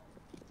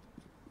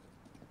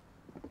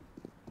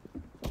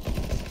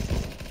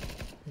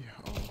 Ya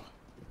Allah.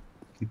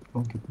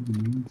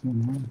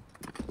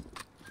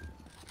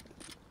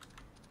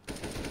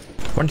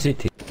 One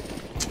city.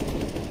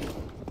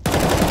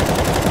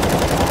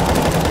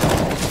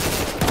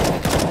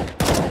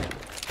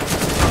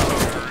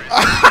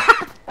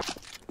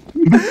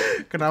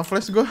 Kena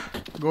flash gue,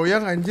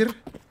 goyang anjir.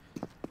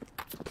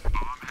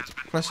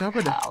 Flash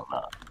apa dah?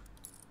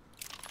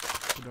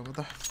 Udah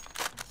mata.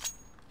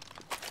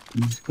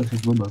 Ini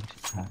gue bagus.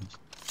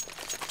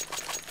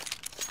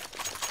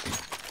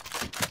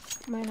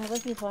 Main apa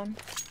sih, Van?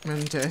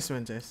 Main CS.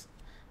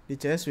 Di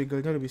CS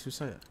wiggle-nya lebih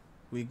susah ya.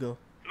 Wiggle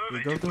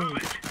tuh.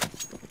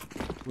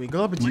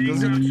 Wiggle apa jiggle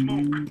sih?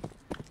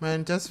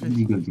 Main CS.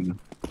 Jiggle.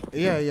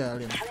 Iya,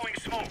 Alin. Throwing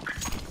smoke.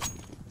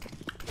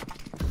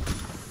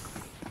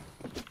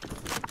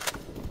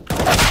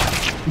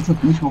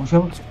 Ini smoke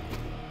siapa?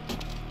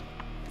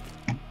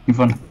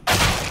 Irfan.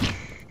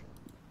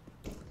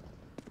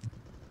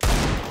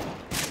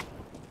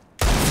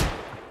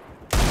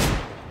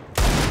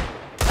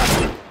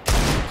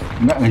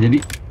 Enggak jadi.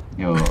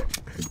 Yo.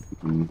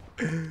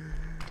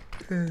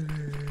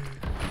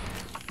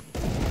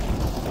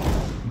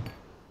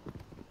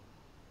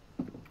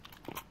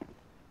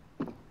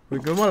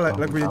 Wiggle mah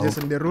lagunya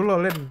Jason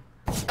Derulo, Len.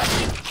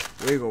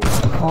 Wiggle.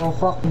 Oh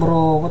fuck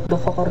bro, what the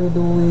fuck are you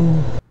doing?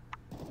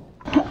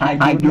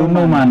 I don't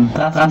know man,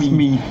 trust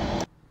me.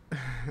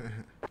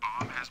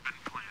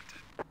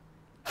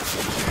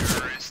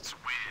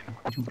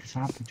 Cuk,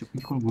 satu cuk,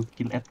 ini kalau gue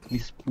kill at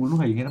least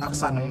 10 aja kira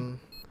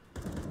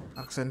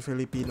Aksen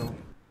Filipino.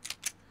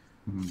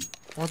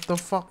 What the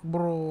fuck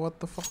bro,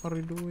 what the fuck are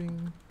you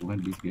doing?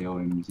 Bukan this guy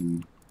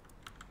OMG.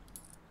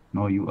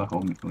 No, you are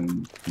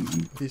OMG.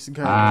 This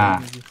guy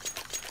OMG.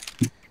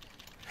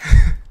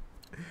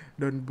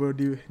 Don't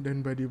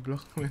body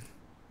block man.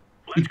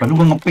 Ih, baru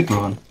gue ngepick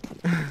loh kan.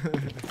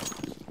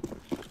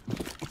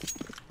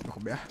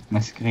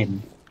 Nge-screen.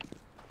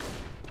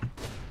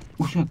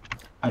 Shit.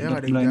 Ya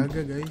nggak ada yang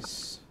jaga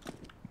guys.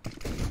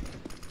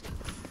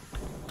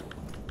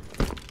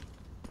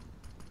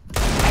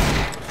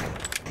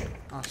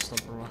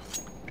 Astagfirullah.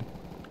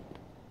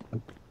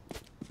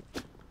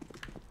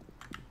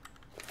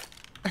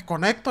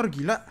 Konektor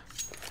gila.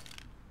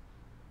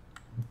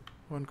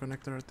 One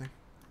connector I think.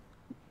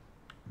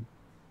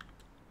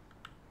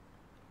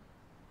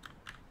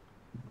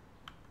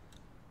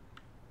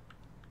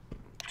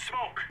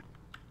 Smoke.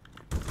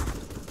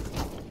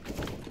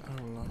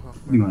 Allah Akbar.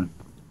 Gimana?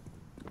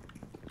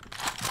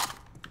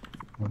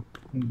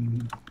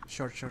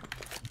 Short.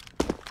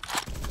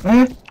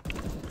 Jangan.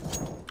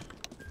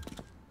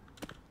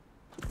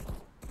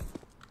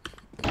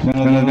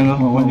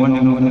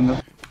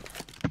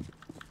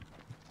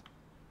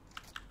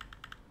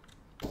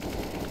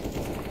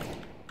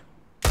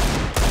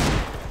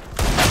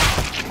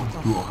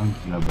 Aduh, orang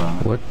gila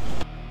banget. What?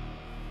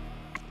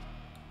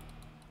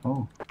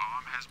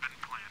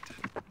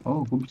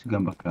 Oh, gue bisa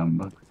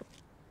gambar-gambar.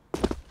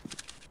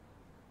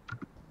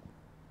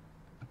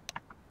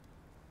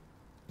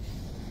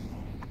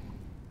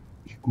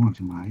 Gue gak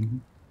bisa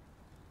main.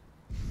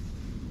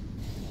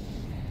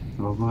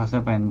 Coba gue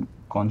rasa pengen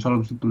konsol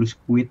bisa tulis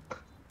quit.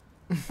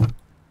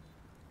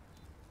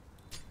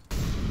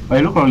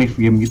 Lu kalau live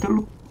game gitu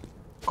lu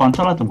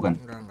konsol atau bukan?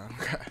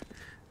 Enggak.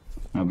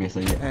 Nah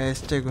biasa aja.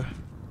 SC gua.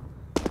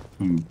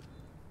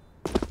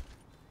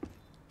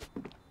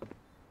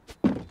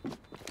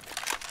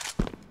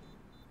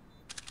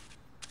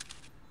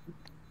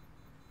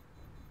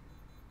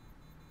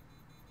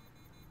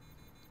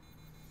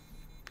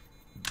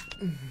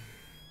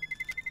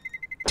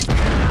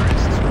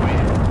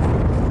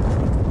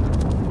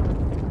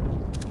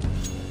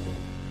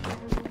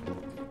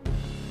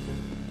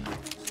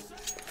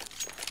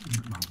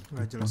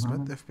 Nggak jelas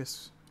banget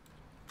FPS.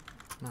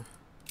 Nah,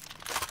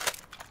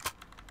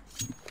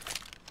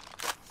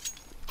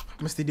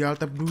 mesti di alt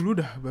tab dulu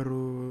dah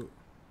baru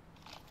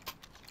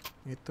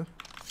itu.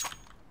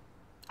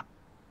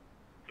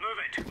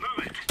 Move it.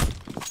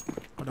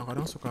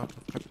 Kadang-kadang suka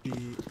keket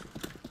di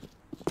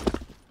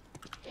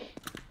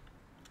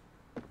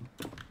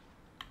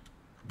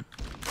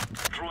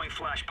Throwing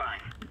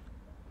flashbang.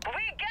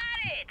 We got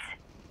it.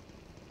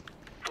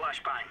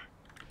 Flashbang.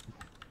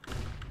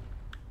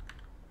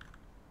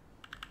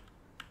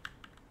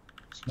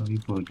 Sorry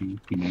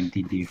body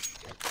P90 div.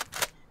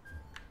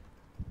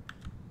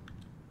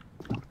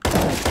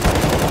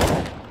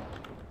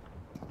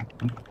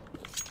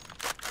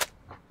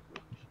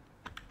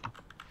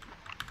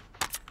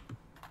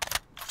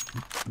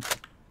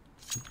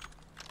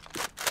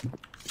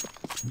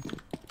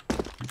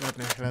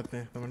 Lihat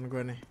nih temen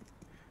gue nih.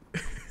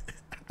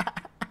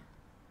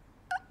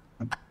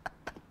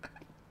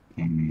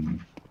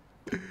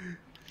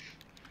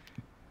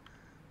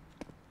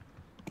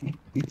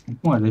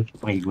 Kok ada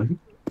spray gue sih?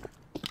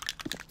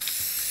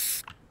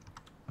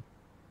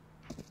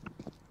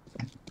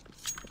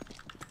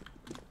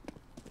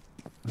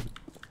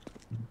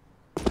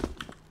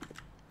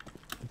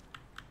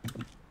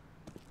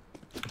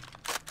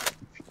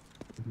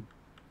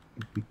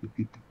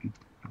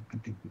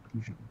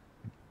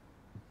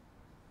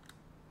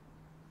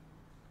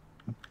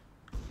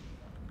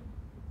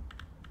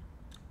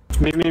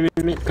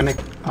 Me, connect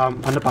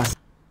underpass.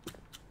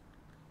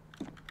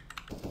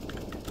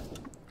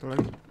 Tuh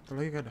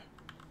lagi gak ada.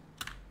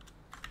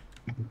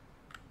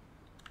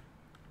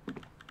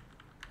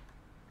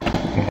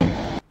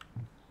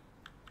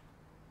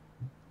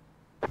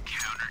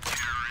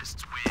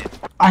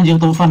 Anjir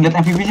tuh Van, liat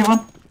MVP sih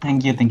Van.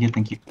 Thank you.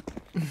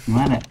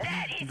 Gimana?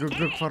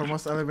 Guguk for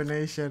most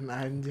elimination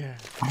anjay.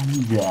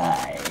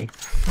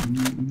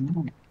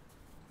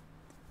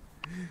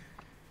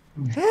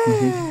 Gue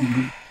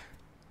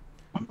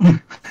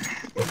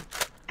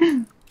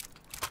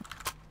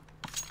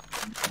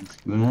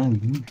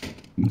lagi.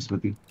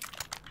 Seperti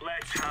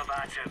Let's have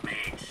at it,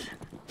 mates.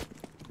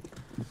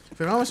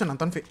 Vi, kamu masih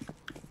nonton, Vi?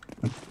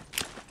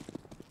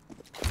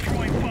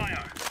 Throwing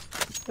fire.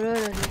 Udah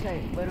selesai,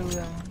 baru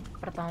yang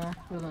pertama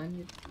belum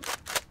lanjut.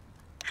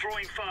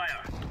 Throwing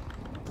fire.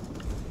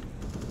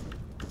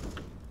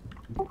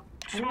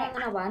 Kamu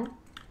nonton apaan?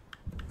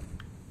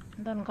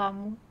 Nonton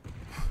kamu.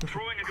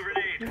 Throwing a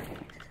grenade.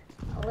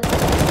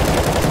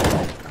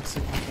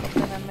 Asik.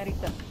 Nonton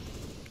Amerika.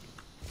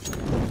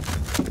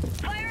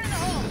 Fire in the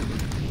hole.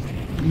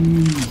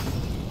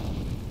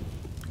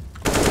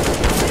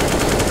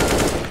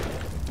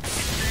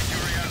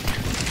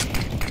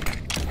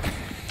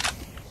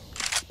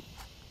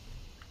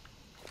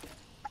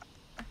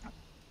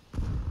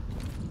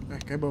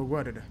 Kayak bau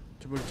gua ada dah.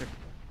 Coba lu cek.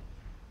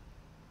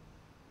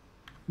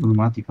 belum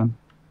mati kan?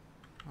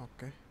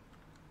 Oke.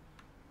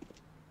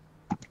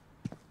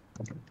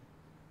 Cakep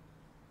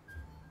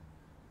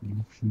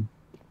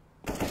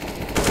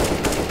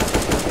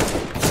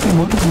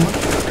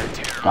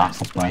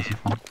banget sih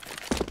kan.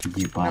 Ini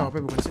Jipa. apa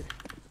bukan sih?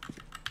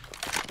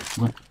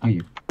 Buat,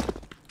 ayo.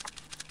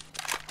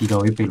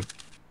 3 WP loh.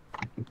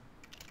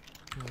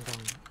 Enggak.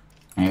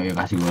 Ayo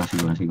kasih gua.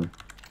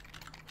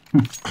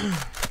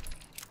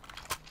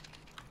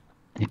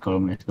 Kalau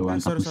melihat tuan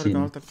Sorry tapusin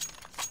kalau tap.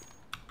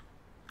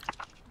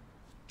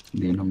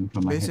 dia nomor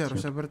sama Base headshot.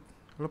 harusnya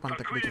lu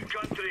pantek deh. Cleared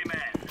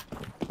countryman.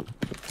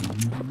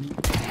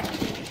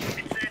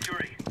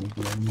 Incendiary.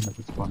 Ini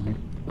dapat spawner.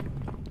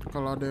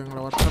 Kalau ada yang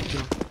lewat trap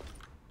gimana?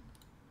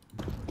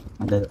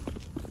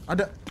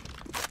 Ada.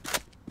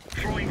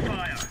 Throwing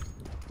fire.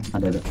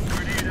 Ada.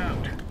 Grenade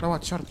out.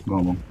 Lewat short.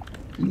 Gua ngomong.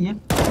 Iya.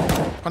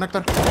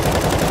 Konektor.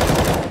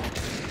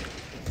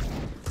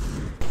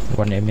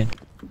 One aim in.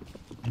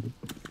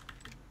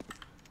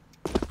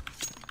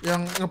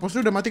 Yang ngepost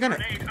lu udah mati kan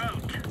ya? Grenade out.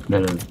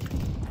 Udah.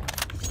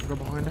 Gua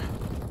bohongin dah.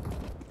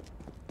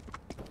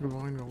 Gua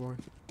bohongin.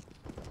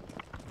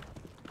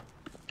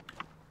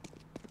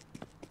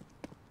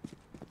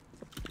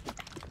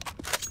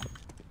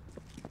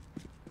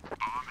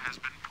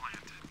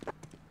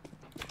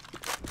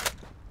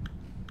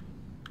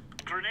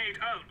 Grenade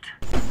out.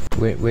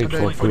 Wait Ada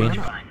for yang green.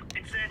 mana?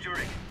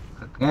 Incendiary.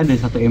 Kayaknya ada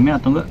satu aimnya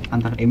atau enggak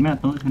antara aimnya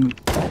atau sandwich.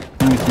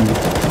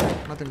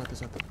 Mati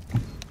satu.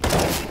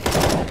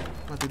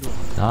 Mati dua.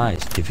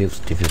 Nice, diffuse.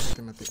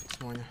 Mati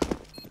semuanya.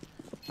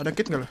 Ada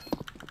kit nggak lo?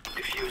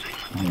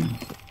 Diffusing.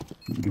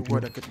 Gua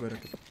ada kit.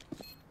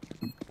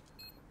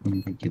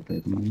 Untuk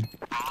kita teman.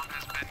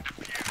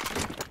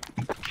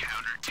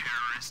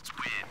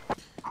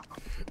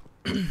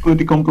 Gue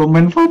di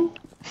komplomen Van.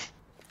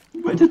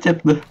 Baca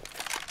chat dah.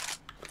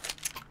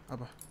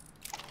 Apa?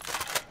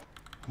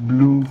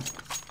 Blue.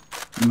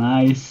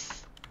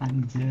 Nice.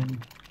 Anjay.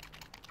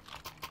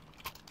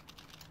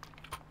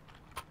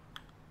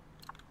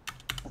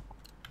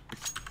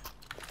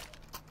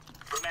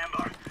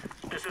 Remember,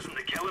 this isn't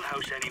the killing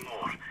house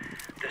anymore.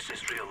 This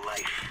is real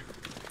life.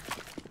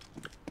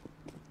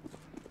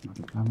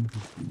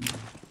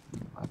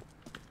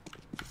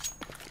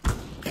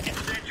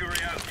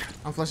 Incendiary out.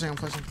 I'm flashing.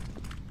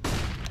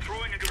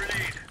 Throwing a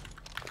grenade.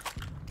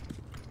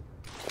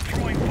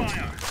 Throwing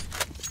fire.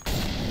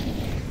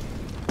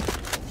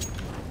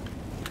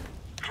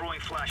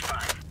 Throwing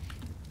flashbang.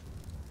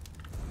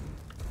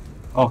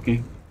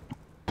 Oke.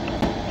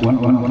 One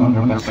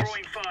Hyperx.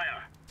 Throwing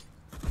fire.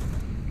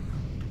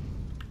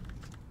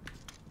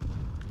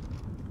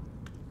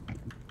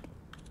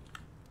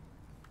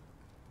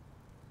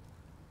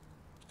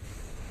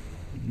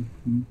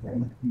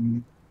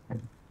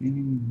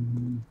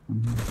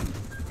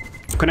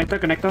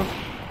 Connector.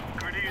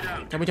 Grenade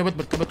out. Cabut.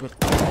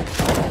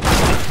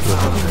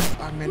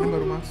 Mainnya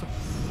baru masuk.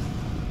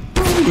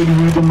 Gue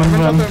dibully teman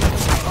Bang.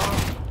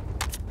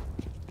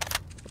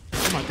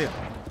 Lu mati ya?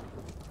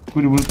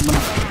 Gue dibully teman.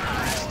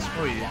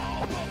 Oh iya.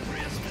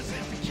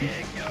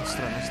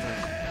 Extra.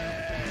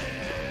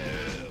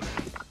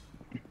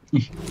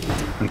 Ih,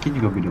 mereka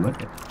juga beda banget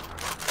ya.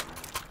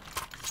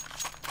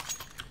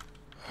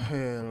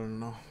 Hell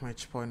no,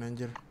 match point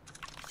anjir.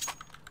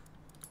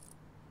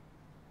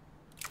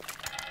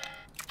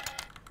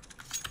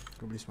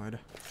 Gue beli semua dah.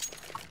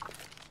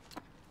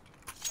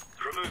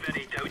 Remove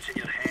any doubts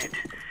in your head.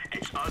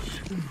 It's us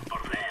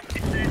or them.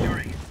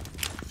 Incendiary.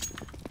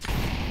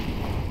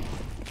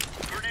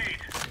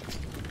 Grenade.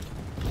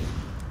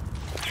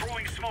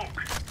 Throwing smoke.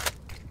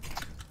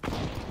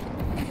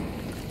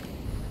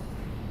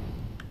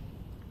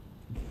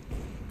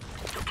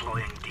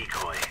 Deploying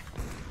decoy.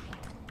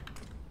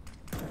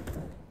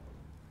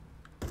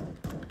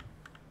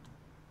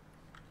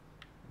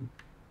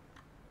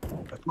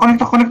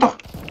 Konektor.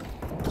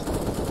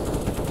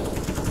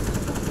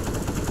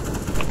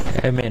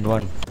 Aim in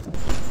one.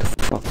 The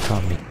fuck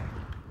coming?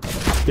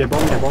 Yeah,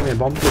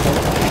 bomb.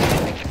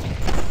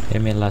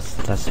 Aim in last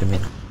aim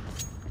in.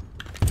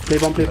 Play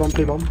bomb.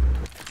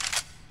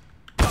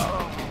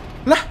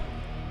 Lah.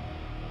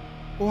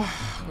 Wah,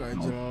 gak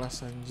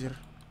jelas anjir.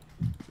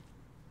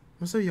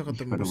 Masa ya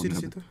ketemu sih di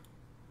situ?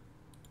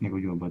 Ini gue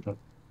juga botol.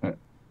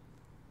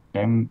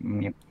 Kayak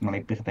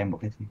ngelipis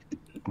temboknya sih.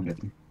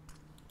 Budatnya.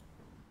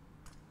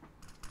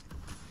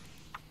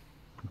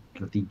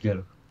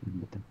 Ketiga loh.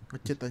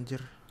 Ngecit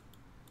anjir.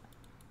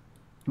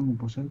 Tuh,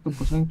 bos saya tuh.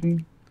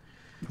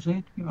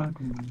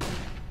 Aduh.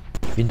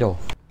 Window.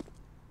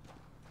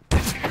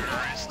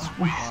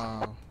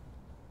 Wow.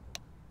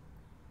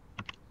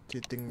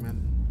 Cheating man.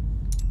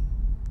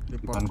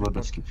 Bukan gue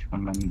udah skip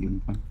kan lagi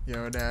game kan.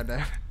 Ya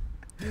udah.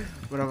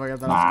 Berapa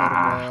kita lihat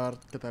scoreboard?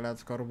 Kita lihat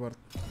scoreboard.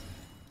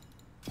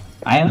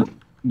 Ayo,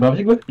 berapa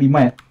sih gue? 5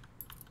 ya?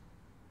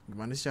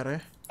 Gimana sih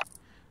caranya?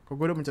 Kok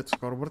gue udah mencet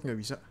scoreboard nggak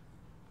bisa?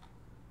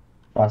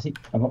 Pasti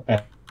apa?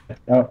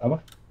 Apa?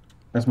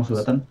 Red mouse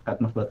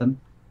button.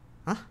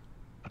 Hah?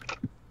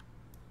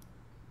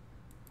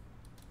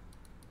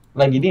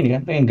 Lagi ini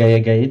kan, yang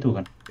gaya-gaya itu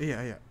kan?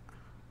 Iya.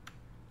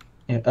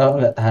 Ya,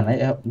 nggak tahan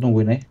aja,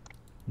 tungguin aja.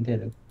 Nanti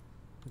ada.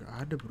 Nggak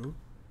ada bro.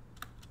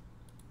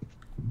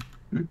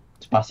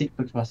 Spasi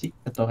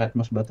atau red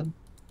mouse button.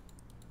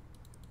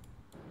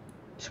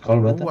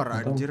 Scroll button. Keluar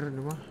anjir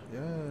ini mah.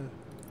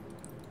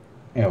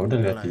 Ya udah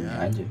lihat Udah lah ini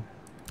ya. aja.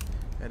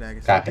 Ya udah,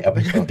 Kakek apa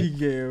kita ganti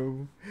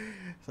game.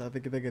 Saatnya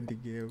kita ganti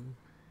game.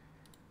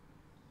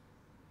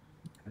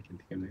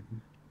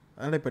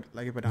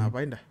 Lagi pada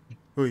ngapain dah?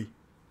 Hui.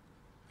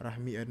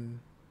 Rahmi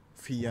and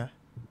Via.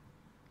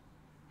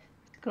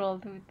 Scroll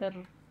Twitter.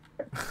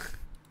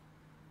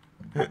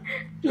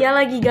 Dia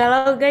lagi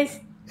galau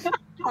guys.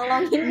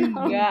 Tolongin.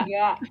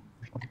 Enggak.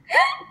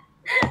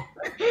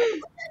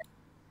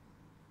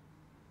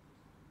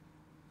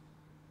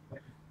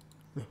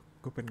 Loh,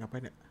 gue pengen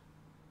ngapain ya?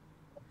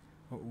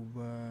 Oh,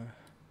 ubah.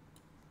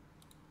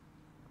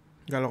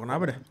 Galau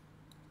kenapa dah?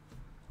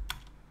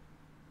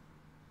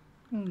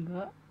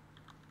 Enggak.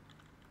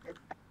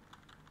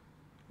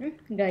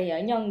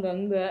 Gayanya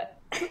enggak.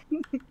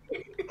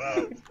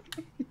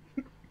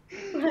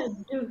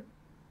 Waduh.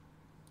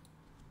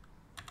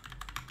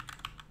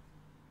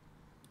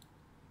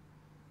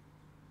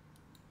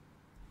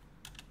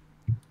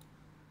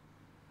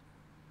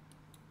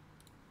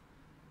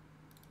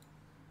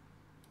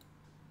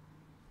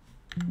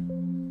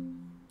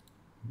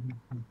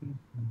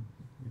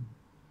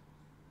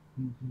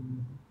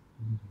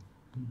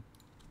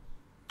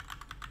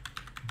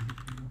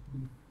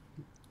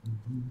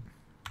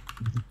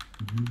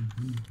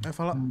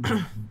 Follow.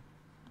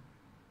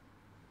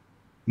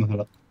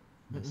 Masalah.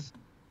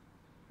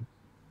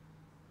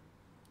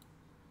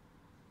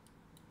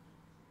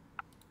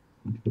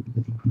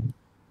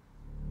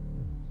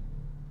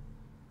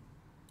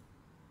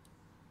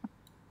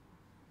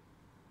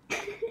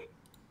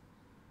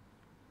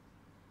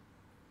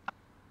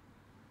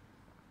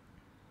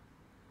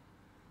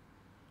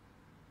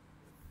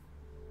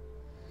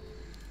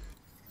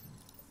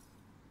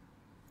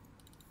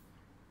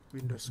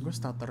 Windows gue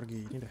starter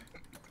gini dah.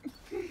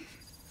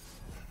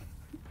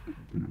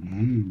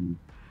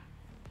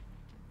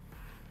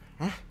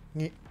 Hah?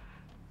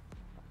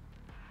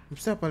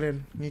 Bisa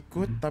kalian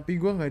ngikut tapi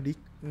gue nggak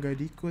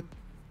diikut.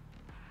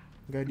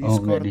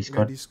 Nggak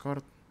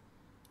Discord.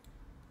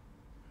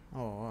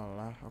 Oh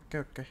alah,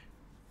 oke.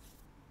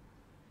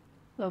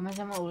 Lo main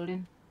sama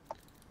Ulin.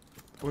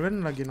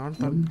 Ulin lagi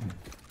nonton.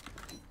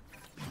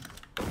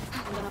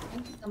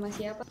 Sama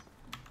siapa?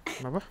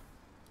 Kenapa?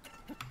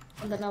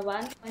 Nonton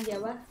apaan? Sama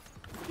siapa?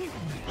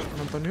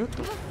 Nonton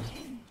YouTube.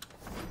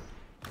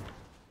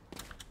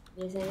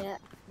 Biasanya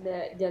ada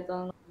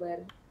jadwal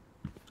nobar.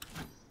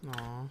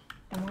 No.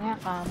 Emangnya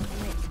kamu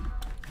nih?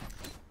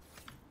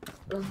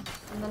 Loh,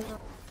 temen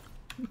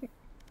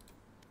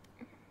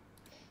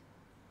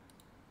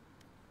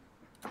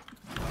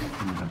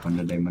Kapan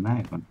ada diamond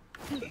aja kan?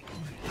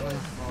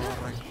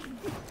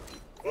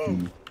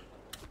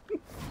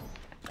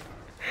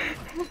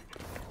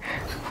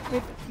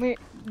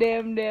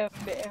 DM.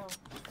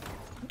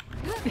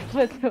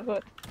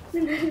 Cepet.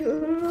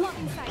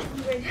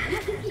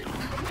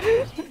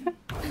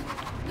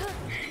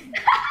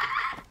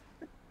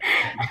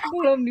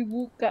 Belum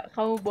dibuka,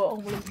 kamu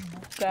bohong belum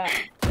dibuka.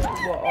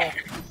 Bohong.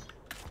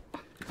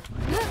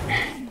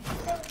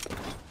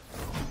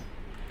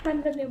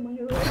 pantat yang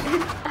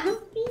mengeluarkan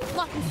api.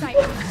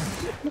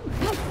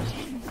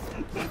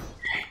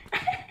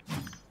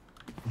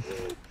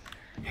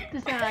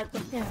 Terus yang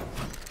atasnya.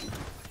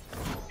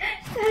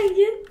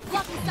 Kaget.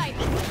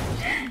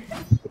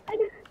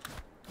 Aduh.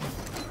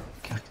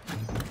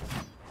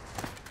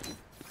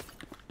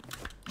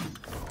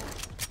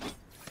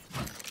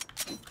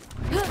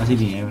 Masih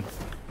di ya,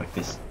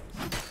 praktis.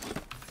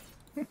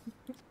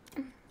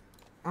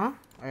 Hah?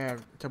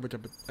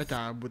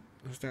 Cabut.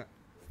 Maksudnya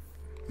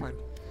fine.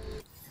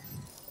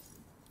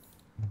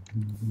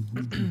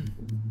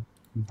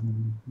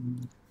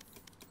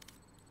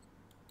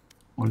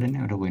 Ulin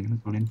ya udah gue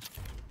ini Ulin.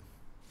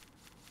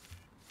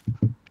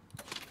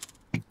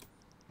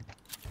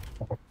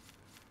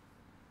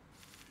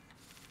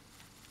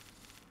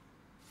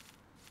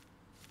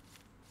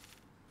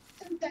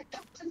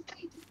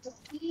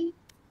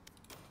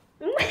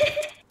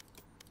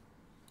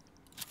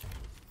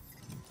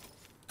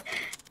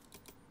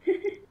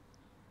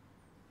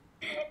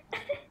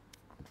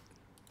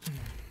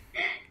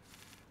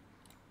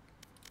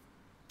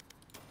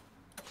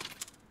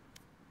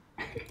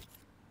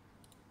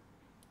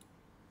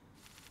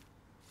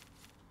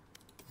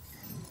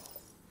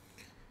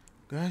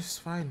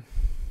 Guys, fine.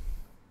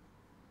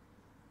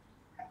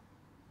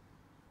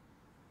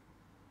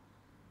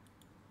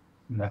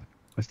 Udah,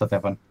 gue start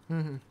telepon.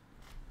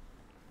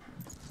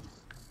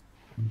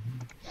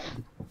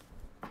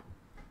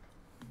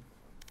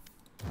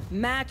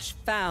 Match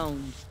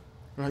found.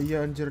 Lah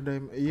iya anjir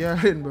iya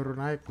Rin baru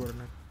naik.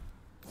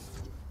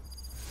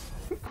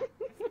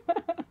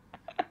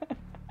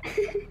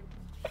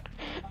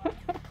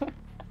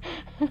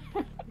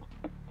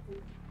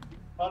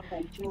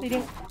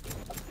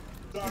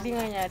 Jadi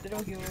nggak nyadar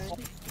mau gimana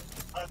sih?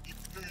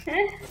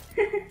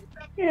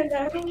 Ya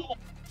tahu.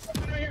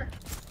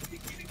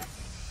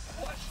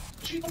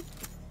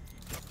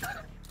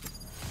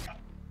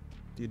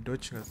 Di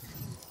dodge nggak?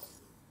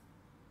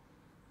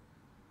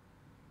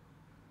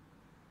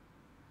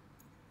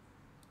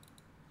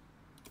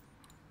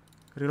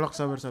 Relock,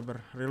 sabar.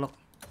 Relock.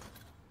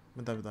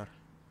 Bentar.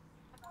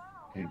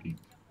 Oke.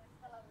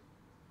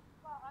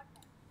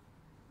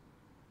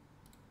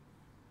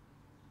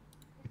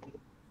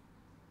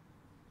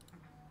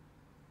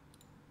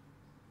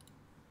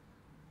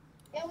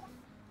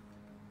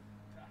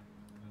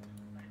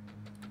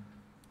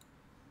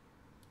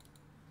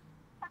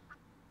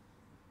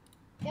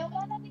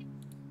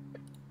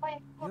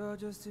 You're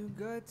just too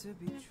good to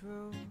be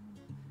true.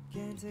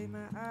 Can't take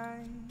my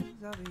eyes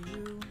off of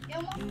you.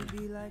 You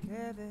be like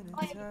heaven and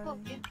touch.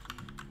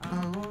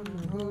 I wanna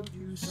hold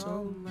you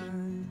so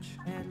much.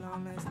 At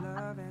long last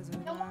love has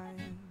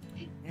arrived,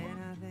 and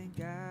I thank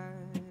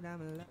God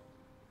I'm alive.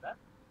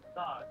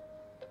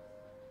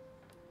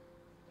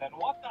 Then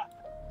what the?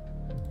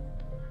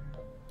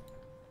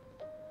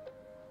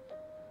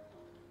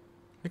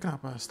 Ini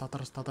kenapa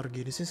starter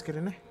gini sih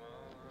screen-nya?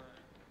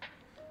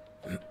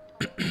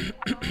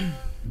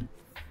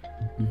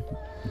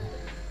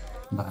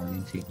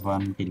 Bahalin si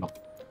Irfan pilok.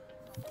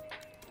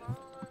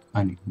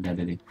 Ah nih, udah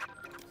ada deh.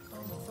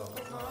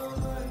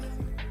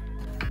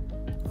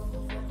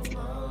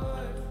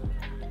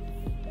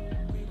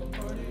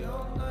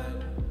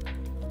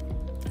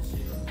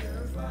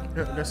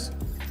 Yuk guys.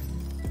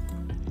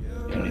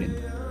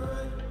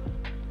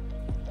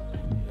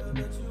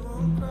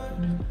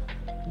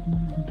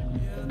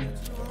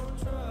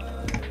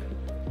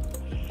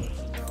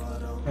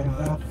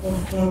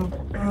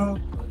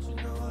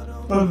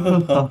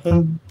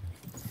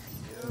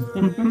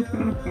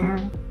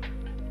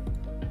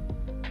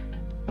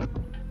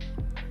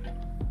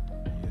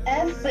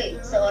 Efri,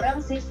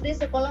 seorang siswi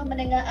sekolah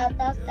menengah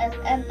atas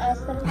SMA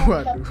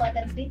Serpong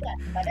Kabupaten Blitar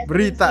pada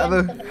berita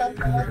tuh.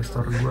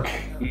 Store gua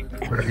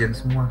berdiam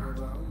semua.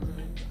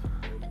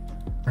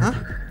 Hah?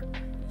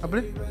 Apa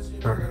nih?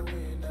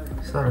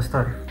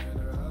 Store.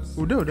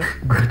 Udah.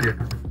 Berdiam.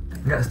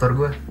 Enggak, store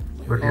gua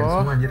berdiam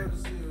semua anjir.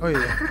 Oh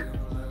iya.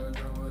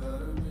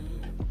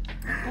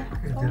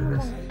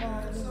 Jelas.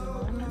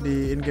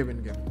 Di in-game.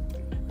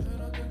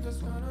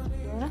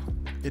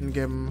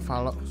 In-game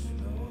Valo.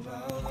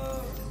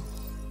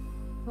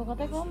 Lo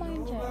katanya kau main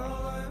cewek.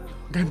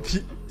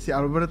 Ganti si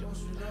Albert.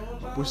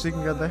 Pusing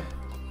katanya.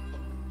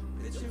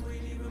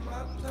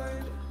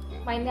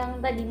 Main yang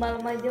tadi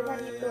malam aja kan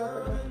itu apa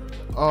tuh?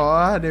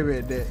 Oh,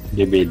 DBD.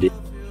 DBD.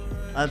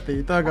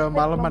 Hati itu agak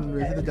maleman,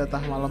 biasa itu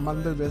jatah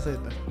maleman tuh biasa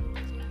itu.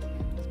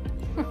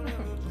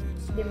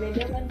 DBD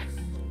kan?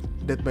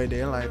 Dead by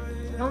Daylight.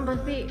 Kamu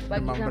pasti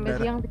pagi Demam sampai berdarah.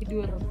 siang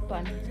tidur,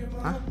 Pan.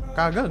 Hah?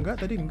 Kagak, enggak.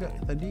 Tadi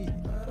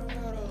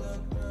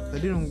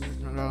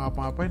nggak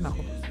ngapa-ngapain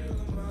aku.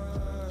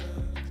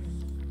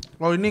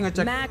 Oh ini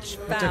ngecek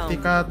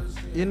tiket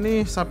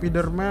ini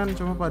Spiderman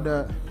cuma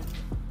pada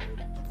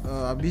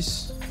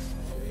habis.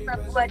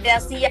 Gua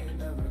dasi ya.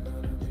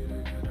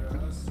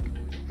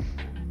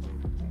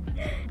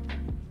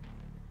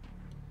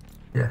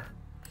 Ya,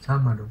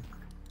 sama dong.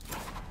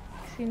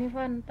 Sini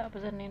Van, tak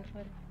pesanin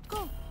Van.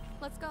 Go,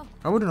 let's go.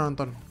 Kamu udah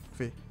nonton,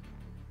 V?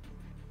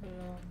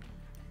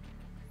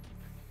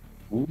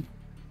 Belum.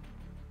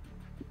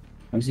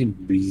 Masih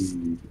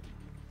busy.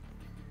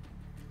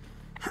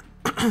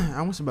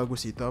 Kamu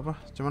sebagus itu apa?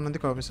 Cuman nanti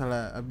kalau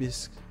misalnya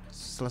abis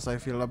selesai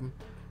film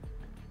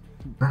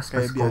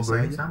kayak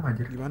biasa aja. Sama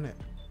aja. Gimana ya?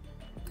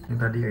 Yang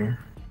tadi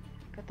kayaknya.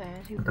 Katanya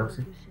sih Nggak tahu bagus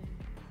sih. sih.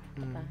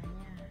 Katanya.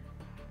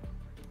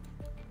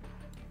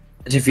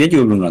 Si Via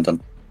juga belum nonton.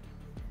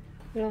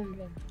 Belum.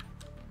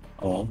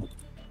 Oh.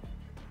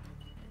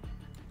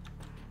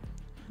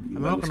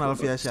 Emang lo kenal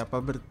Via siapa,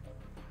 Bert?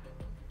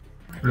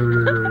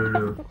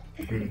 Lu.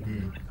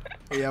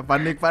 Iya,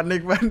 panik.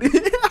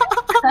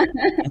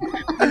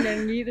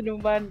 Jangan gitu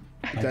dong, Pan.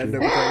 Bercanda,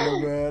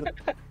 Bert.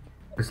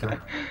 Terus lah.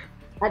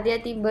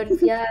 Hati-hati Bert,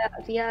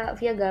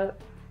 via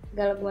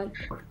galak banget.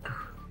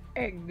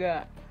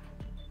 Enggak.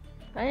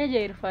 Tanya aja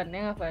Irfan, ya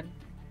nggak Van?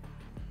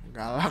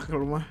 Galak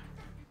lu mah.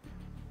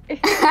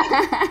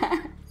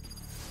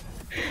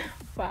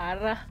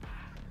 Parah.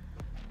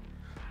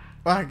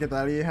 Wah,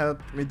 kita lihat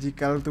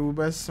magical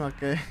tubas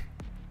pakai.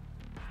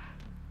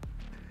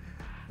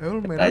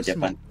 Lu main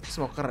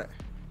smoker ya?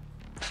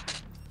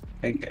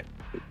 Enggak,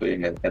 gue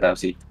nggak tahu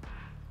sih.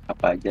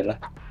 Apa aja lah,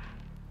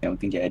 yang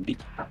penting jadi.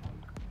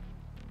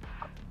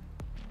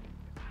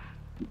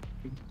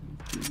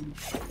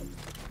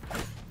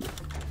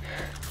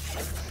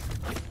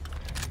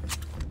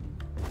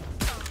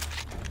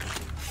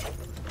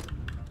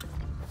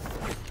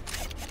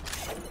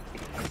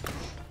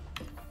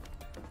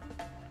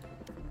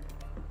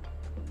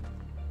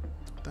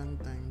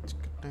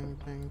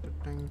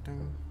 teng.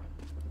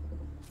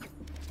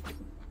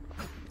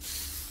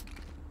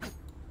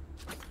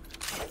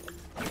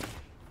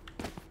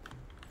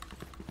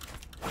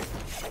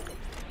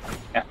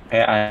 Ya,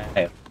 kayak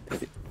air.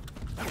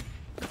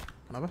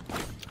 Kenapa?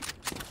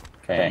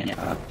 Kayaknya.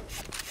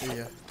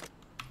 Iya.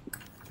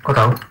 Kok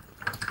tahu?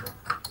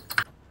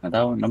 Nggak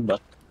tahu,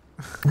 nebak.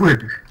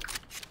 Waduh.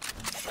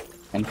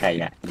 Kan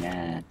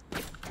kayaknya.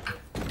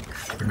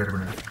 Bener.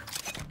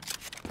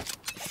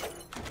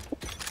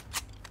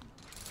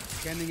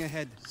 Scanning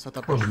ahead.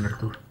 Setup. Oh bener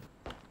tuh.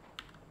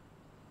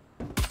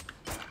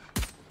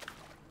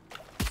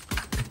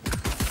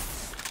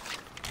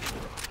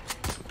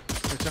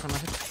 Cek kan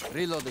ahead.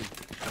 Reloading.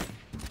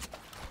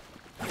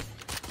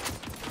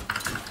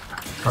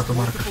 Satu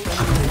market.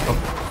 Top.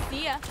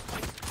 Iya.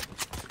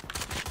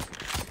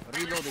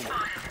 Reloading.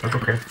 Satu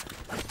cave.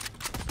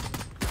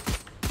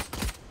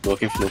 Go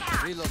keep loop.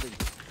 Reloading.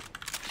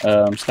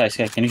 Sky,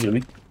 can you hear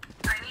me?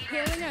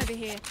 Healing over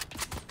here.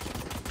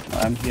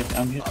 I'm here.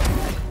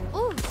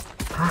 Ooh.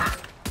 Hah?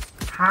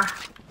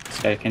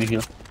 Sky, can you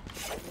heal?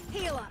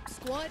 Heal up,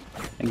 squad.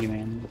 Thank you,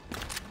 man.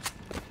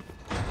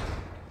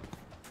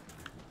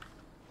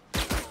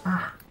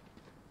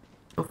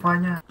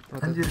 Sofanya.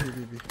 Anjir.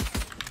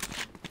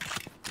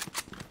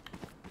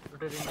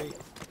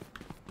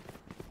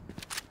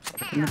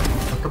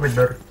 Satu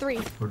bener.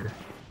 3. Udah.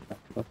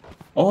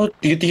 Oh,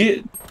 3.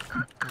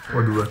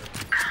 Oh 2.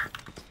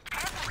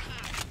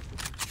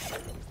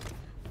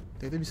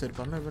 Itu bisa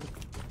depan lebar.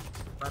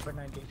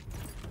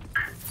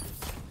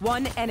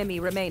 One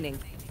enemy remaining.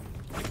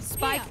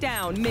 Spike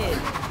down mid.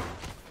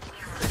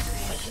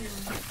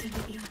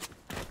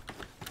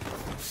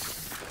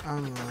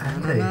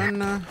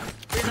 Aman.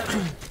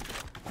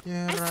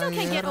 I still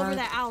can't get over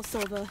that owl,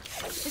 Silva.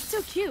 It's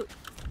so cute.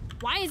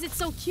 Why is it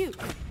so cute?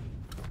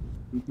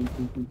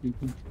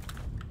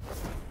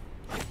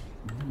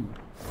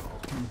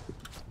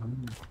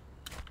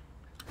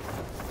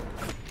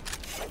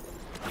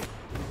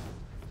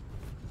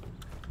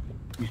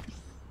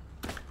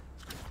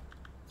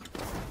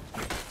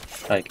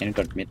 Hi, can you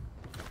cut mid?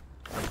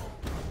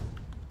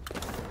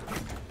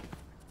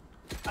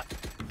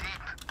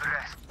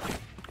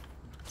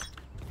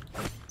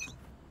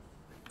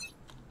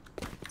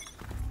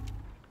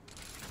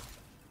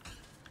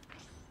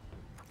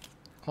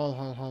 Hal.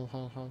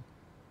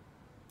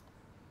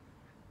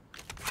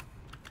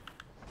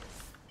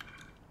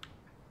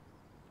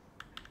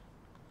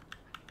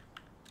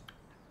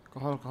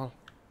 Hal.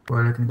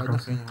 Boleh liatin Banyak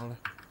cross. kayaknya halnya.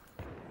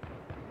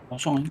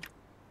 Kosong ini.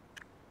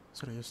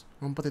 Serius,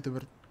 ngumpet itu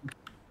Bert.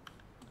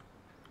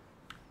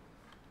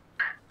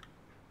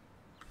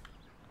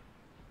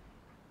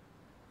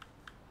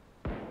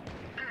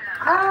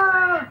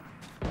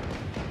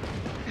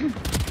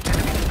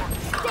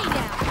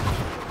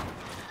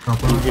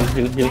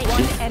 Heal.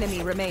 One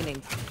enemy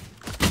remaining.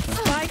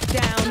 Spike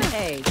down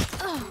A.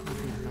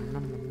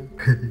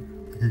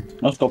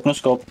 No scope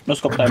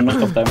time.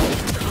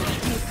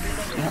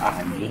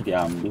 Anjir,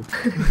 diambil.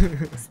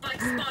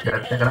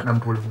 Jaraknya kena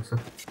 60 musuh.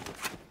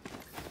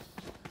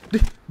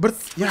 Dih, Bert.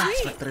 Ya,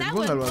 Spectre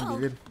gue gak lu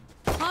ambilin.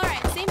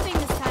 Alright, same thing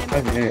this time.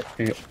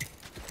 Ayo.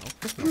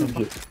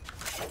 Oke.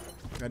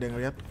 Gak ada yang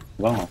ngeliat.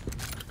 Gua nggak.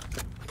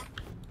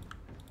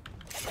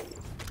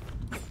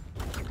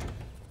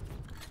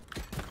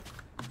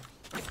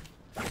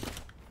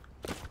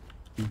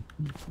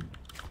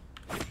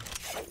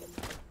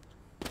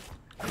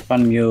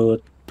 Pan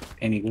mute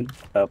ini gue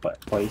apa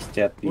voice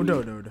chat di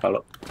udah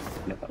kalau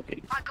udah oke.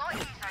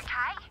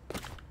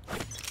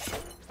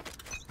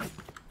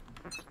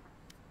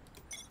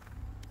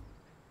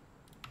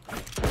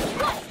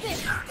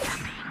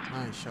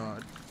 Nice shot.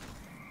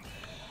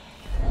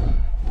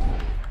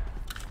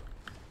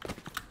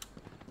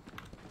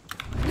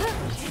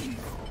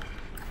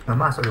 Nggak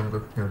masuk dong tuh.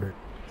 Ya udah.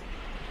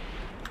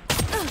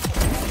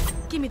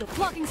 Give me the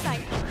blocking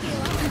sight.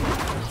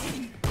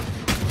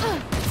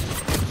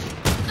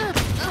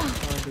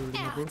 Aduh,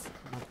 50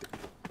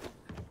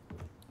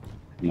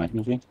 Mati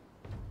sih.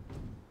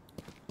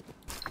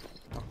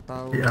 Tak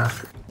tahu. Iya.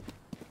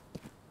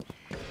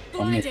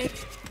 Blinded.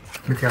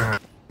 Bicara.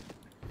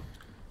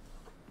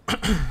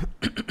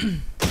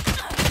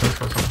 Terus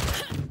kosong.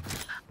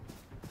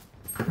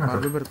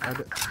 Ada Bert,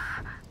 ada.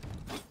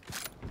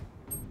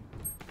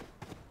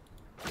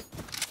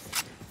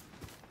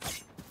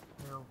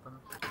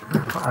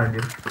 Apa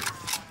ada?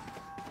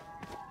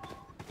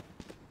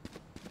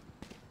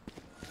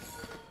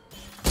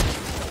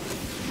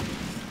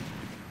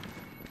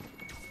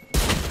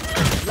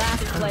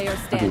 Last player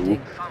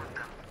standing.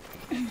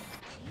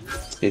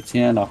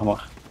 Stage-nya normal.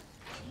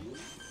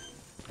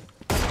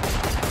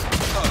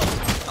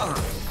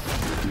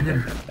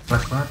 Anjir,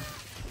 pas banget.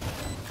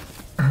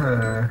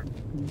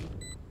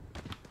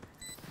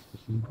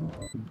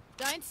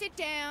 Don't sit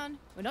down.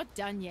 We're not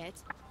done yet.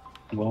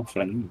 Gua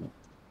flank.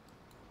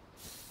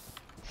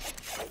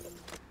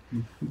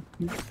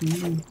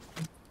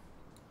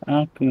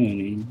 Aku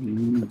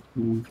ini.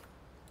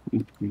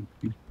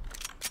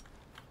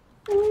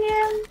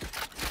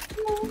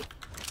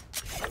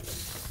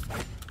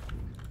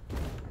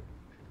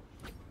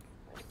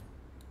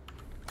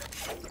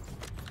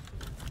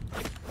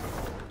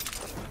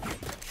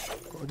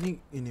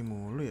 ini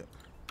mulu ya.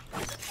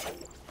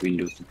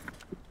 Windows.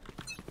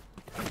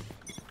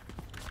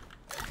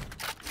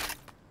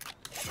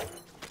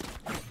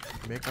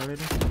 Baik kali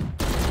nih.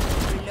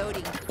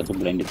 Reloading. Satu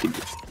blended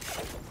itu.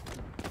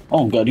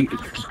 Oh enggak di.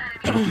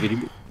 Ada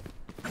 3.000.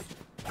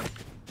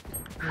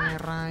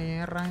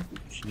 Merah.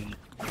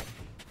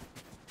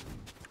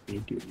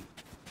 Video.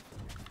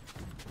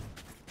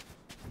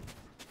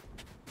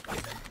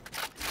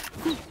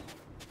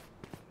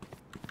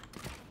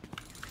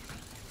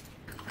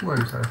 Wah,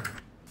 bisa.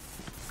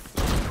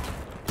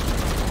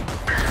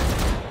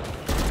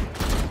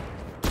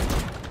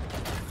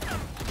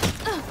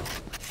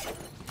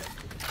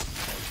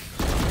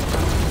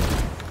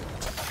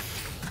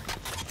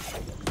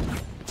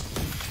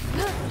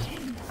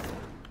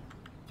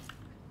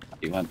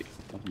 Mati.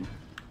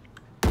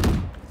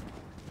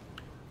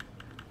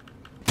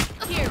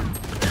 Here.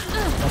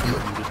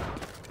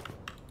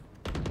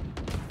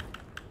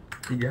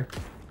 3.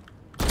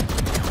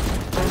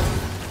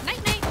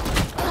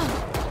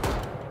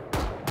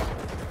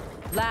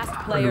 Last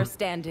player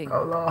standing.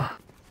 Allah.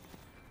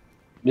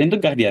 Dan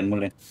itu Guardian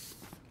mulai.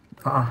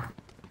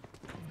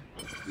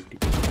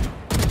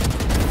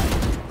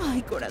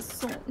 Ay,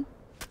 corazón.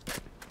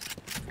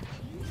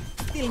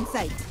 Feeling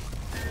sight.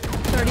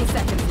 30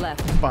 seconds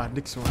left.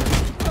 Panik semua.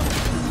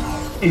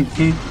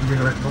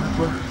 Jelek banget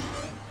gua.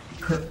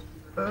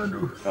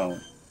 Aduh. Oh.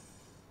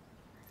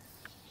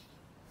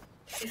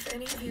 If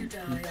any of you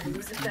die, I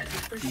was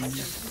affected for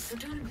Easter, so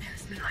don't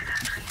embarrass me like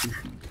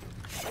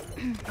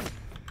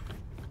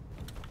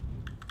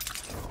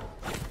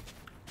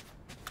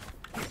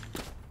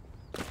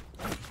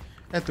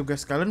that.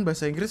 Tugas kalian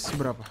bahasa Inggris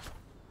berapa?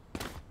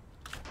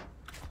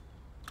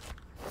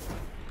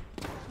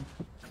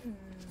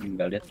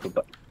 Enggak lihat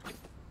coba.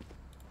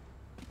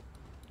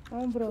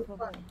 Oh, berapa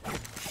Bang?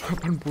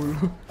 80.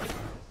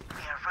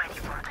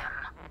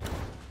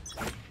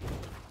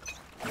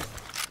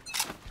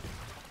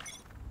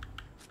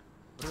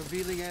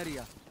 Revealing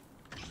area.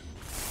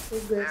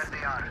 Tugas.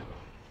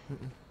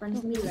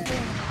 89.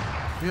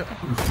 Yuk.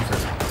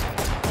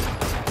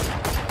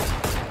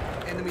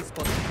 Enemy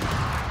spotted.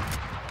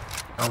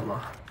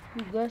 Allah.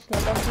 Tugas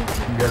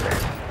 87. 3 deh.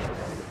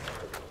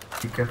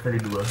 Tiket tadi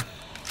 2.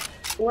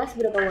 UAS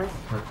berapa UAS?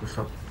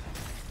 Microsoft.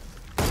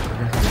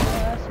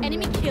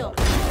 Enemy kill.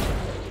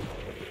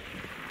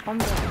 One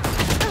enemy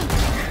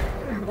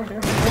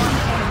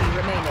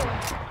remaining.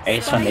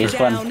 Ace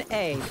one.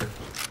 A.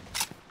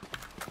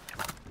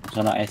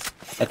 Sana S.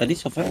 Tadi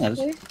software nggak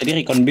tuh? Tadi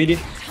recon B dia.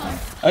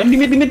 Ayo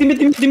dimit.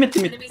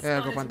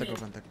 Gue pantek.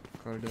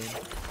 Kalau dia.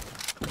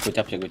 Gue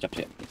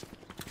capek.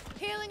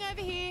 Healing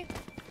over here.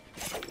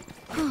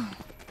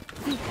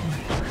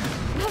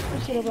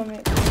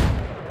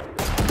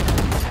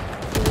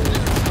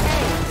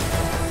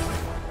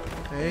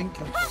 Thank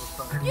you.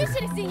 You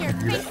should have seen your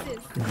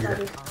faces.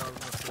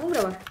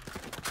 Berapa?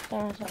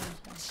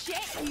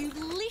 Shit, you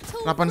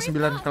little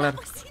 89 kalian.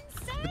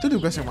 Itu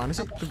tugas yang mana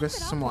sih? Tugas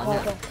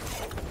semuanya.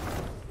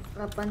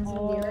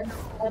 89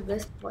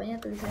 tugas, pokoknya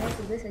tulisannya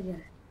tugas aja.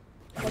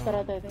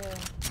 Rata-rata itu ya.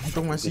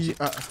 Untung masih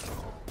A.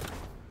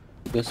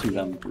 Tugas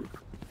 90.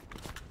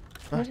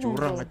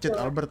 Curang, nge-cheat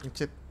Albert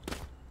nge-cheat.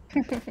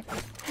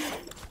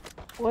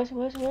 Was.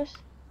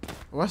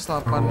 Was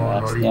 8.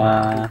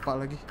 Wasnya. Lupa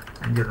lagi.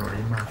 Anjir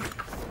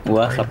 05.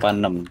 Was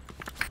 86.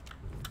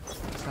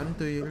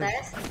 Santuy.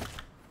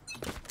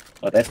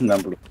 UTS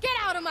 90. Get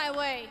out of my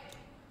way.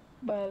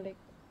 Balik.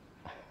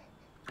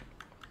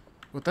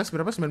 UTS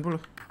berapa? 90?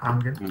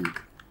 Mungkin.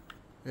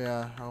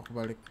 Ya, aku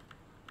kebalik.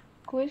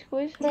 Kuis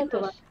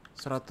 100.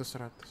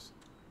 100.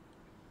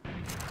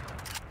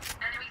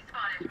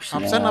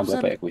 Absen.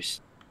 Berapa ya kuis?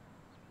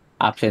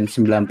 Absen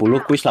 90,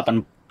 kuis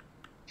 8.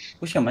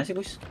 Kuis yang mana sih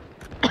kuis?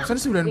 Absen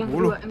 90.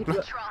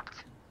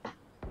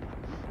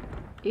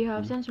 Iya,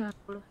 absen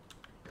 90.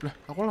 Lah,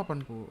 aku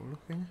 80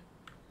 kayaknya.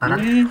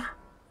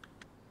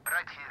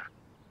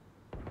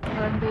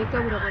 Kalian BK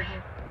berapa sih?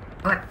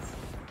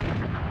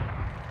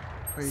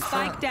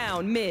 Spike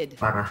down mid.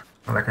 Parah,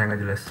 mereka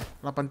nggak jelas.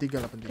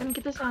 83. Kan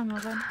kita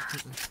sama kan?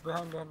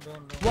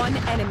 One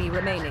enemy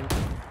remaining.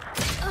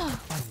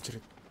 Anjir.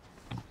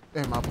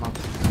 Maaf.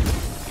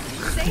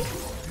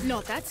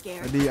 Not that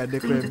scared. Tadi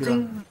adekku yang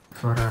bilang.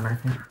 Suara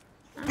anaknya.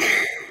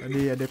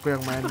 Tadi adekku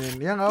yang mainin.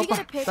 Ya nggak apa.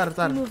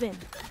 Tar.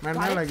 Main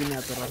lagi nih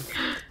aturan.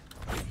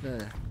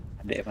 Ya.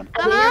 Adek kan.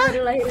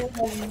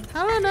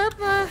 Halo, ada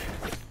apa?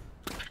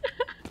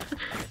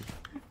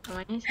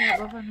 Namanya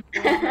siapa Van?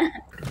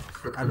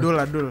 Adul.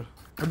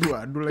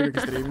 Adul lagi ke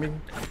streaming.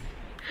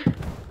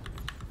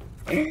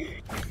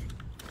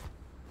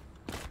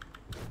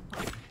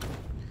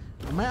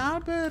 Namanya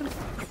Albert.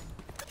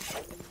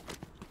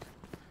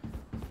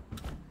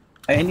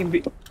 Ini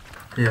B.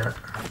 Iya.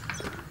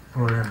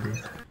 Boleh B.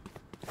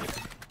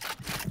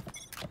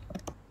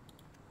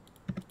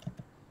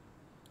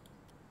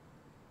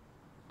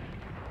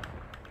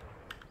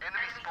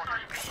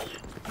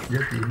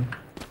 Jadi.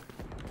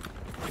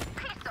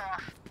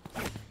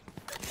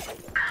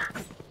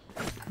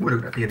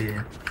 Udah kiri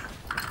ya.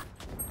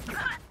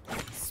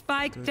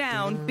 Spike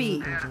down B.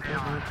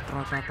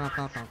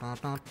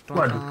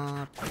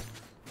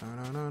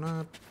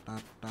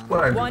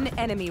 One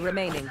enemy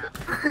remaining.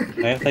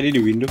 Kayak tadi di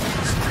window.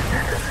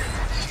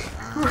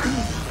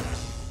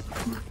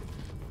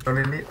 Tahun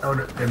ini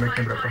udah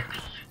damage-nya berapa?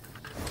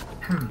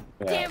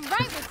 Damn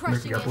right we're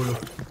crushing 30.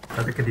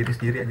 Tapi ke diri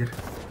sendiri aja.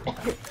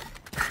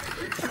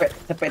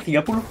 Sampai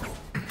 30.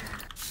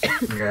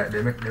 Enggak,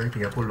 damage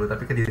 30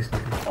 tapi ke diri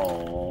sendiri.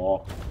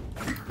 Oh.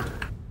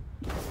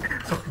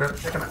 Sok dan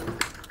saya kena.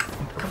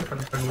 Apa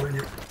depan gue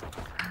aja.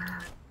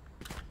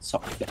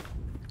 Sok ya.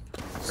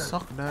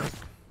 Sok dar.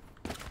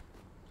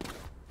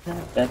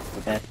 Dat.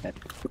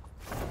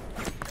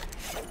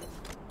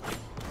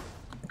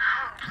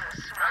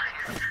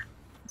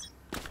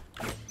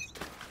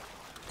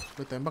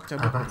 Gue tembak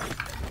cabut.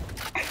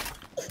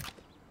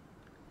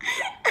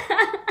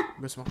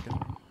 Gue smokein.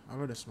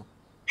 Lo udah smoke.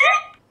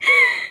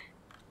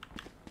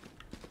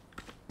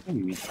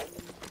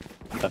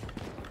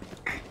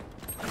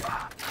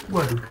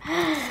 Waduh.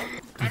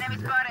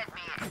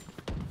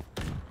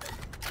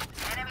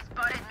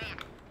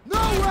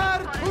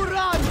 Nowhere to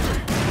run.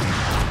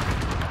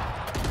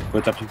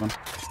 Gue cap sih kan.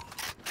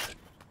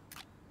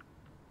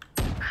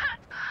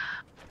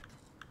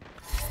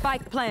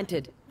 Spike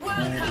planted.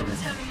 Welcome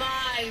to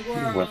my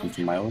world. Welcome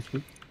to my world.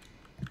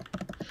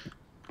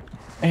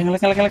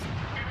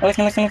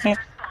 Ngelek.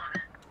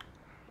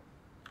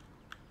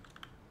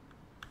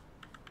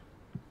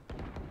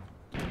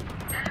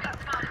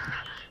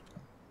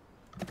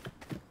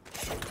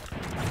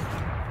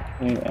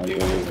 Ayo.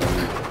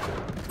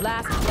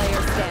 Last player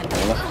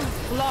standing.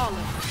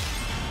 Flawless.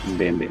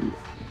 Bam.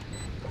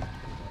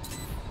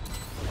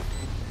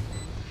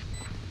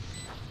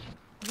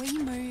 We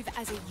move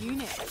as a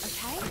unit,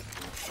 okay?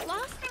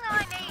 Last thing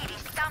I need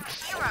is some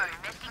hero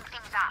messing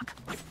things up.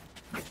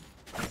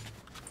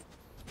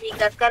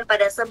 Diikatkan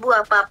pada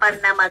sebuah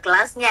papan nama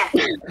kelasnya.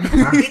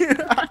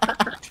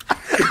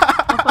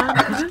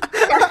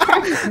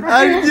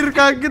 Anjir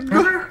kaget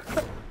gue.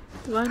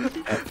 Gak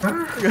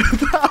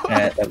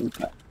tahu.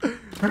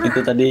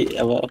 Itu tadi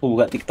aku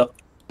buka TikTok.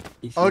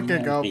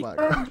 Oke, kau Pak.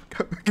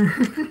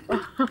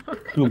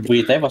 Lu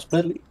beritanya pas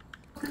banget.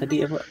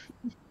 Tadi apa?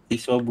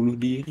 Siswa bunuh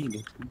diri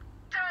deh.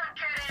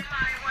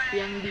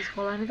 Yang di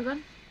sekolahan itu kan?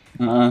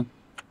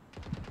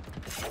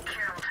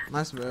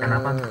 Mas,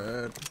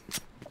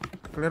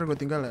 clear gue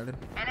tinggal ya, Len.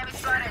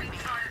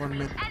 One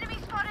mid.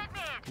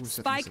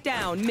 Spike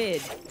down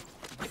mid.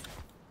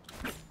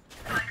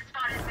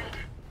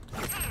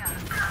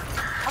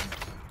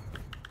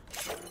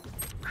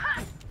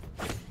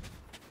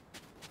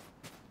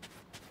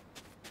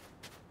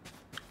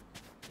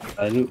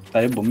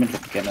 Tadi bomnya ke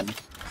kanan.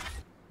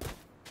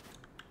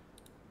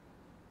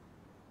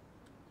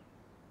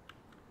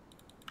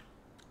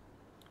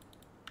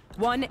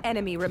 One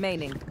enemy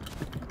remaining.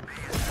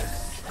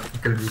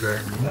 Kill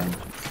juga ini.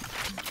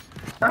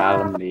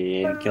 Kalem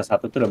Din, kill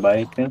 1 tuh udah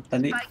baik kan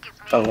tadi.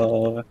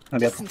 Kalau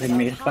ngeliat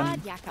Muhammad Irfan.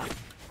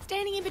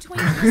 Standing in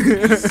between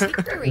us.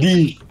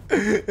 Di.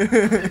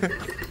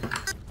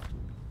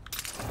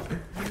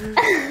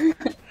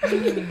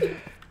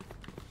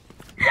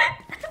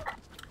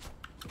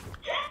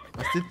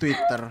 Pasti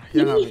Twitter,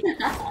 ya nggak?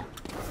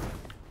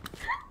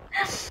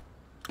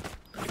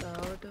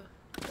 Tahu tuh,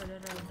 ada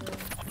rada.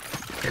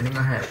 Ini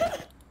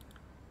nge-hack.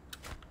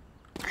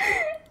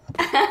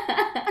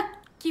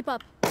 Keep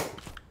up.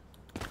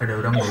 Ada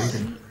orang baru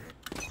kan?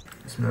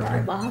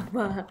 Bismillah.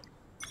 Apa?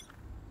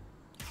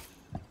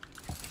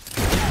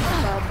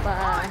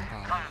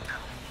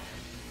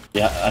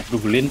 Ya,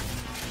 aduh Lin.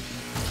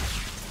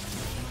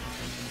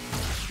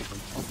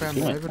 Apa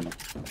yang driver?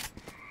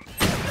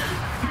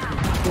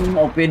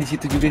 OP di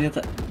situ juga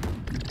nyata.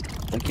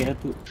 Tak kira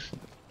tuh.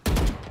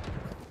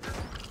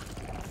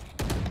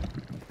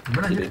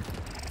 Gimana aja?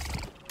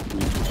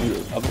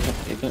 Apa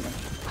itu?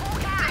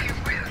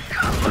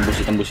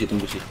 Tembusi.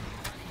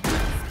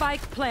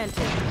 Spike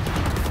planted.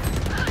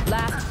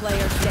 Last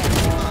player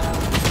standing.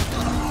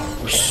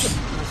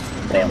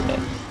 Damn.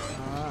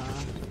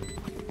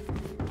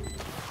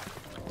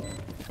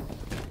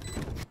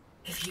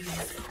 If you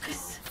lose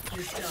focus,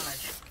 you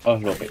die.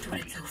 Oh, lo oke.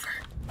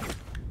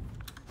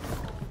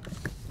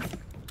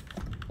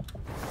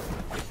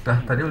 Lah,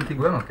 tadi ulti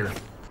gue nggak kira.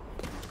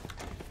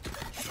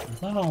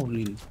 Tahu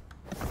Lin.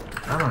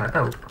 Nggak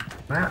tahu.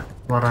 Kayak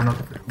suara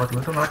notifikasi buat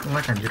gue tuh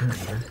ngelak anjir nggak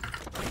jelas.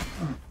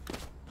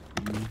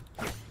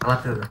 Alat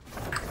tuh.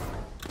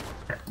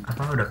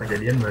 Apa udah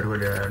kejadian baru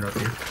ada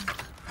notif.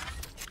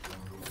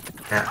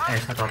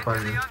 Kayak atau apa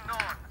gitu.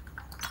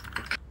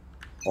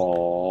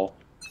 Oh.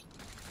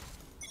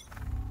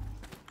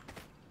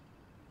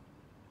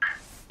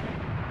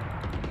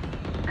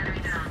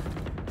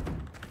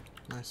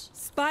 Nice.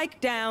 Spike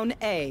down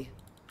A.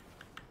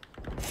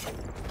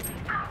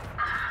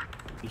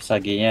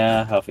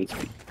 Sage-nya half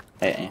HP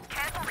kayaknya.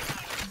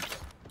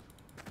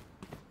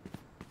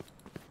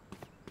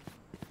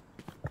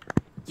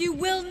 You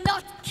will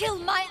not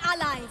kill my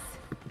allies.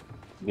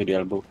 Gue di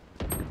elbow.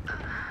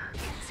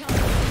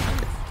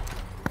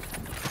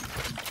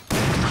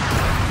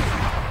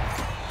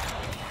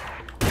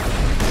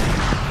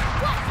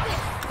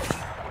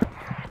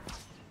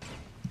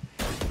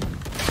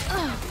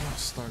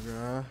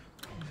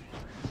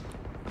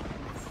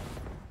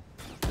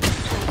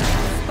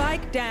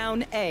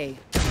 down A.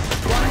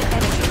 One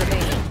enemy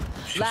remaining.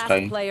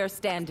 Last player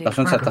standing. Last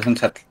one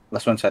set.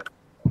 Last one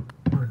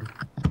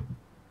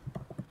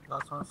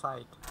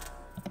side.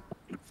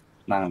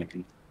 Nah,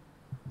 lagi.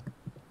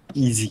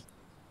 Easy.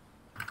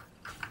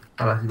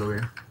 Salah sih gue.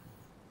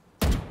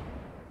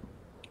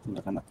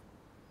 Anak-anak.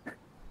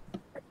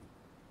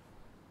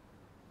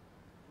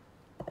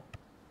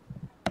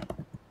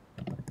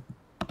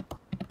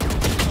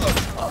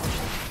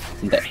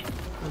 Bentar.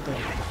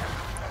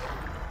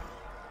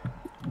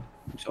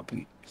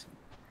 Shopping.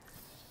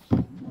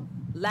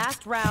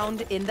 Last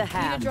round in the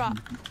half.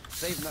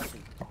 Save nothing.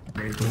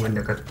 Dari tungguin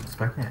dekat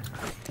spike-nya.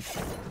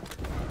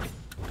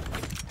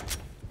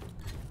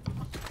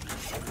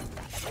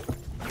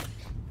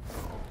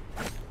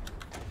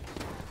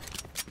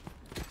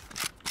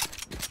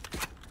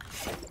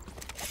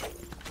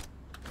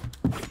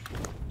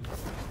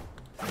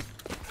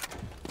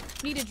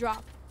 Need a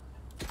drop.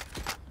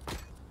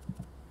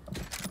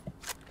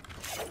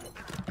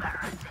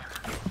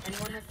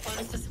 Anyone have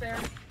funds to spare?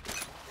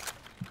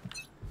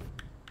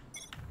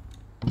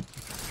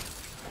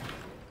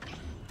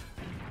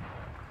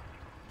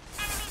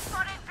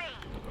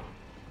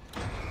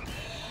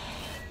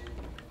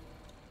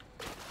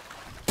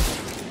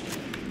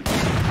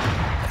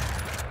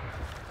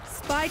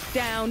 Spike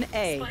down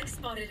A. Spike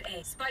spotted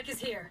A. Spike is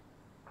here.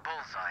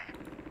 Bullseye.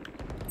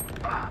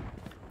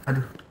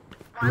 Aduh.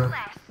 Dua.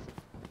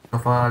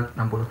 Nova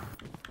 60.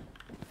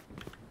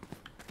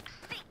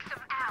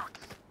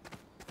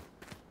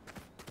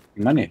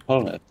 Gimana ya?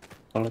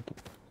 Kalau tuh.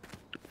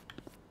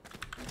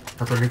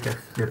 Satu dikit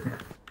liatnya.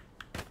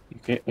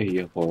 Oke,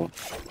 iya kok.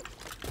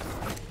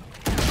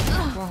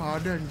 Wah,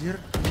 ada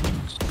anjir.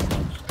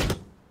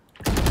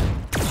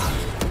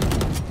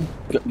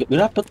 Gak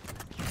dapet.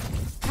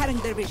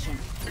 Cutting their vision.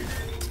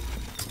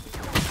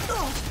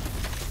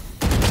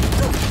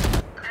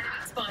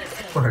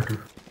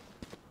 Waduh.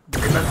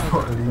 Kena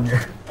volley-nya.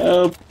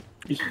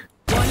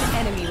 One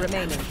enemy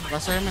remaining.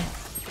 Rasanya.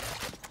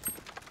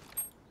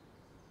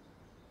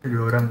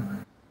 Dua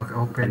orang pakai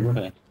OP.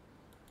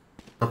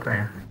 Top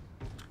ya.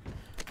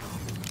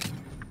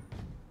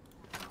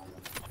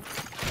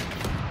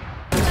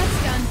 That's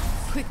done.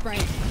 Quick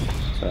break.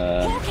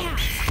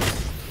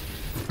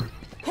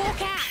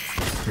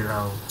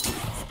 Silau.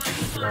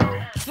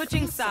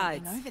 Switching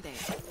sides.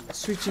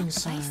 Switching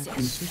sides.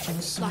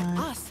 Like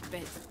us,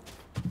 but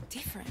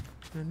different.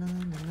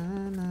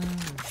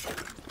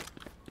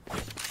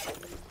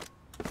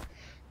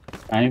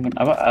 Nah, ini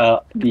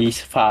apa di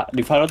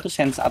Valo tuh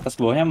sense atas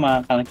bawahnya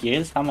sama kanan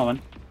kiri sama kan?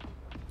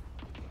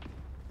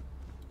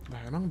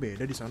 Nah, emang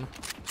beda di sana.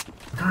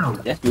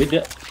 Tahu. Ya,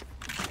 beda.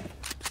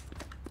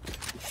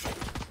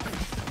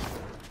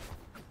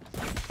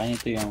 Makanya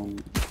itu yang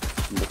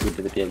beda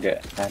tapi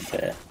agak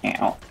ada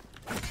ngeok.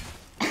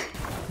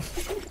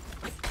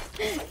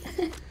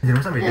 Jadi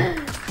masa beda?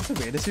 Masa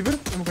beda sih, Ber?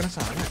 Emang karena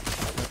sana?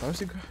 Gak tau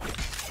sih gua.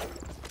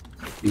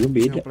 Iya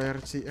beda. Yang player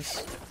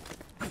CS.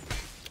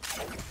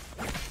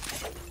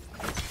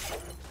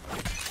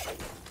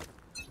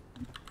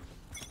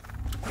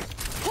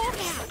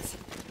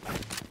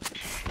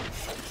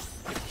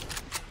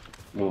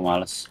 Gue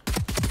males.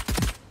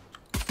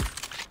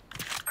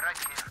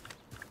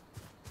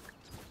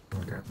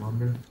 Lihat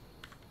mobil.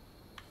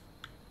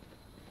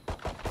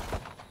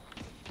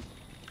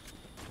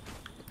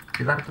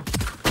 Pilar tuh.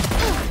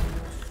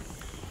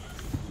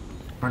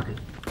 Mati.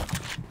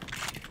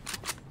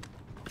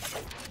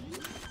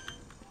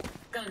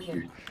 Gun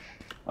here.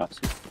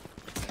 Asik.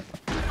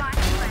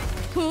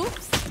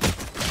 Oops.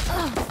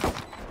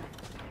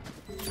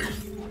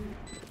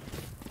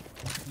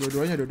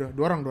 Dua-duanya,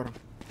 dua orang.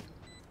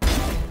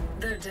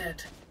 They're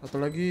dead.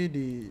 Satu lagi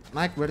di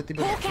naik berarti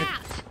tiba.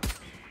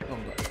 Oh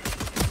enggak.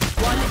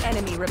 One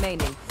enemy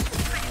remaining.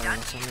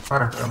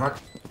 Parah, kagak mat.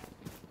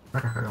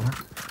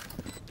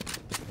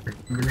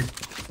 Gini.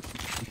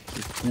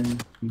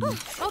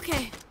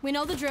 Okay, we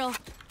know the drill.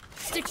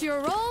 Stick to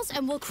your roles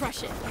and we'll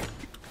crush it.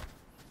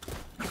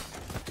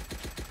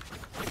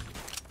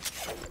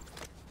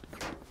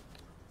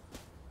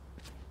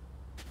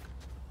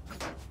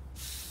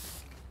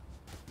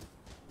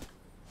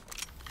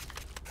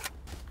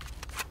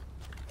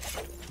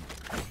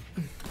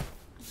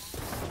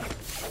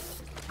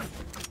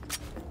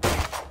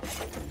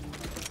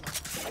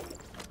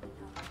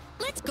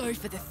 Let's go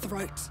for the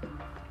throat.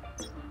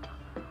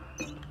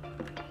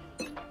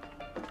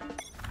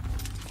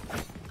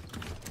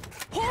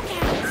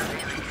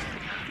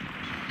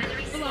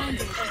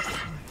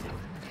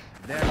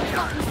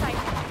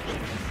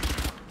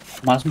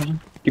 Mas.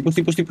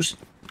 Tipus.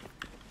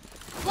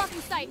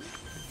 Blocking sight.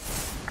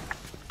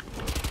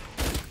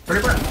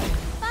 Balik, Pak.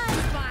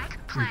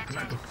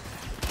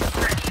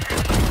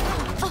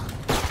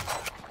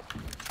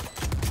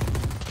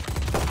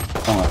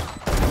 Oh enggak.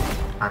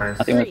 Ares.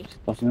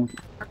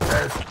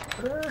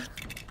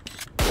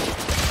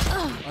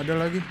 Ada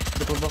lagi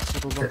triple box.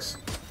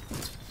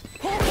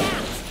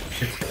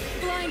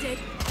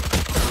 Blinded.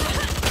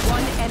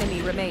 One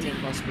enemy remaining.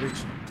 Last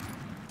bridge.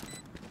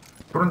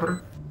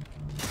 Turun.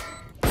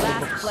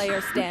 Last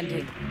player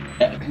standing.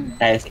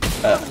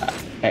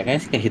 Kayaknya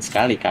sih hit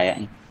sekali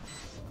kayaknya.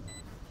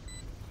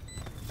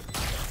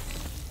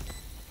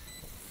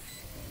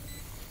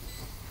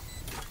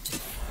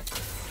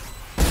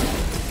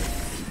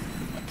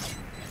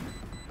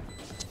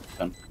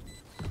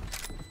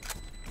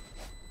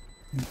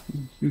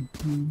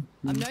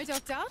 I'm no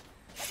doctor,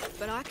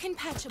 but I can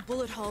patch a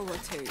bullet hole or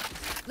two.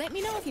 Let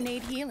me know if you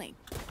need healing.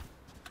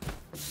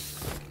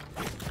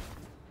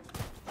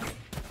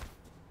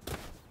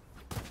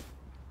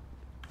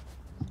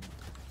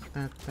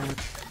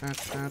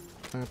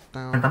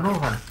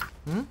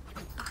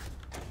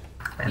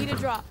 Need a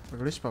drop.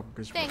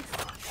 Thanks.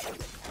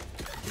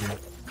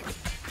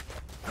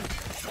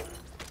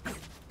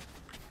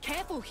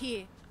 Careful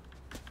here.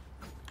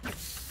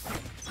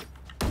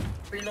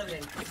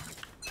 Reloading.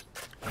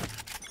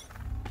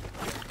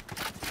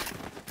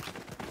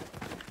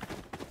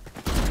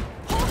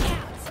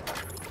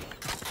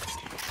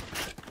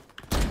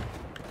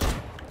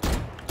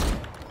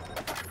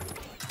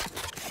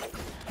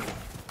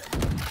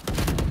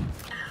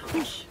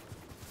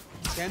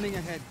 Scanning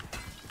ahead.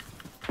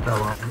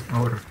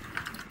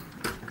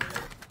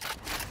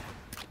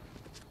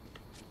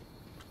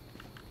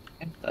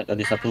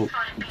 Tadi satu.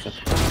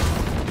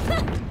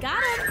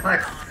 Got him.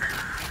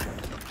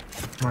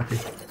 Mati.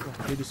 Wah,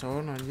 dia di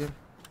sono anjir.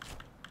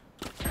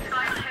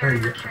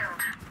 Iya.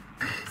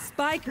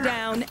 Spike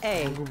down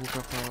A. Gue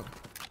buka kalau.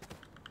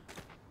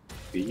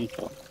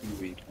 Bisa.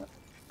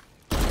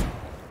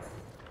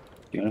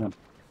 Gimana?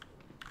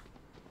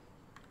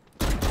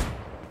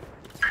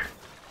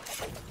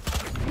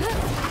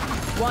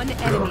 One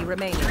enemy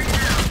remaining.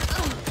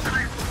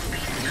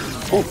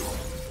 Oh.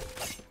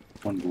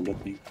 One bullet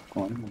nih.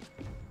 Kemana?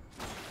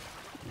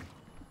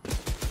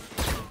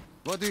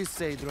 What do you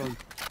say, drone?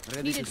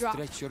 Ready Need a to drop.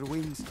 stretch your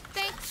wings?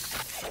 Thanks.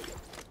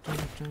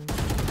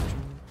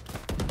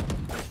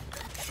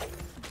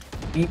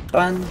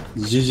 Ipan,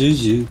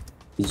 Zuzuzu.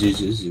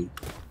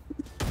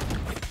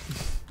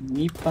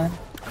 Ipan.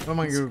 Lo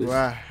manggil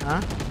gua,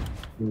 hah?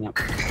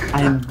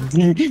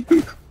 Anjing.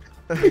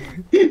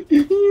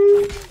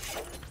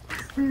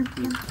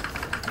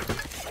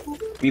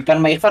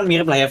 Ipan sama Irfan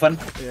mirip lah ya, Van?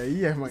 Ya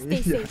iya, emang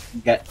iya.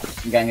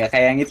 Enggak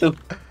kayak yang itu.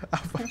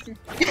 Apa?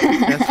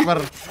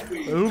 Casper.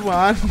 Lu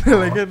mana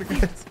lagi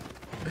kan?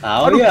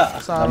 Tahu ya.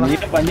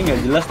 Namanya anjing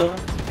enggak jelas tuh.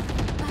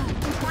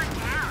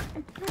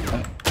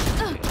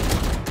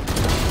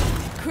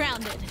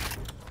 Grounded.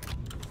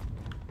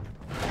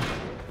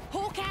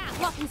 Hawk out.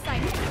 Blocking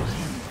sight.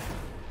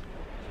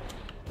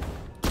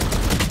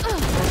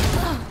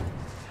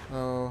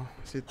 Oh,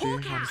 City,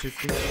 on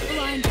City.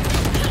 Blind.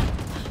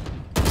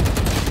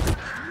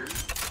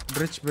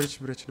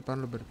 Bridge depan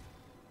lu ber.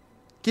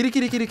 Kiri.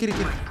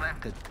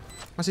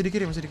 Masih di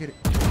kiri.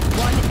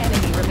 One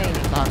enemy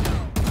remaining. Tahan.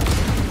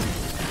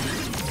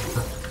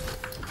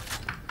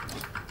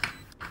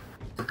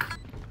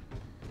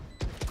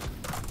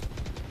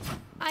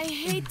 I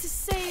hate to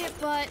say it,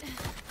 but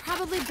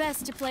probably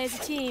best to play as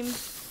a team.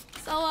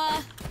 So,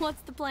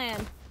 what's the plan?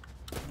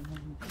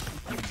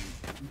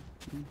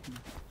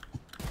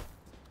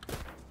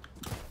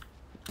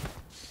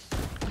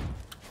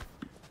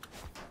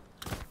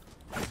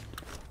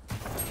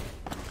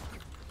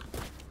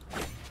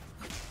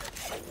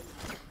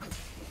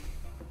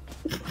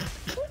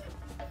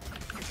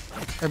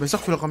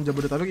 Besok Welcome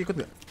Jabodetabek ikut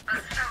nggak?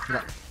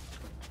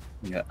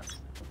 Enggak.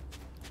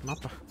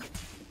 Kenapa?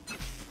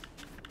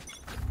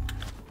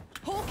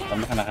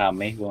 Karena kena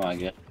rame gue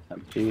ngagak.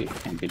 Tapi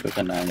yang itu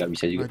karena nggak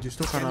bisa juga. Nah,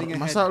 justru karena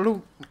masa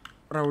lu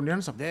roundian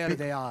sepi.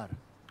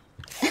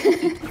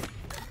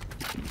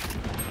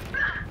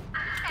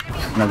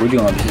 Nah gue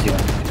juga nggak bisa sih.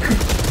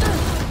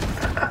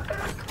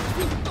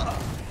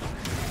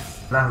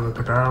 Lah lu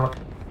ketawa.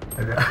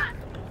 Ada.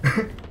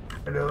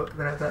 Aduh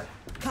ternyata.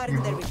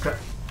 Buka.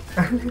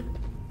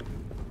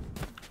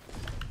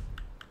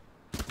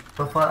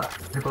 Sofa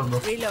di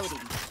kelompok.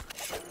 Reloading.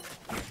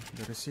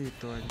 Dari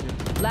situ aja.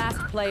 Last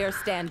player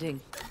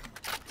standing.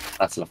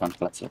 Kelas 8.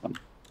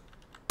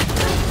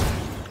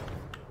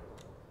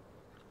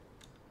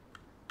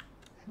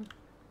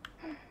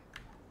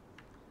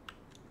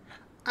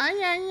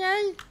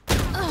 Ay.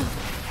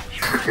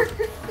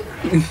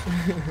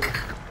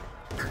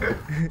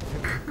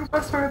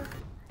 Password.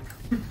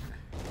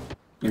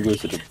 Gue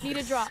sudah. Need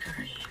a drop.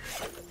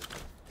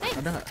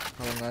 Ada nggak?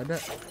 Kalau nggak ada,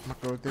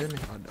 pakai ulti nih.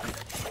 Ada.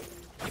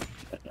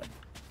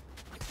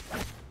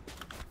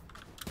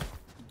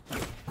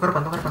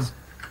 Tukar.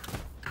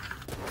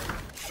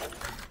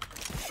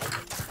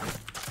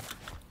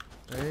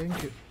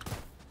 Thank you.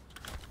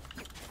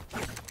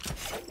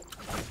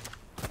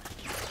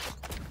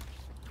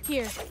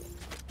 Here.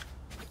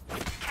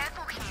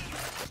 Careful here.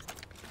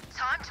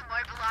 Time to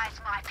mobilize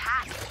my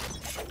pack.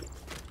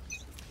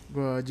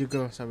 Gua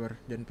jiggle,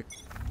 sabar, jangan pick.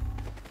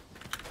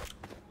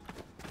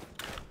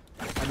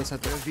 Ada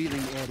satu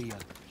revealing area.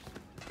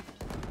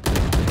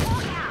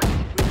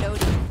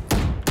 Reloading.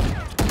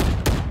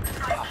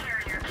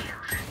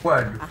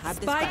 Waduh.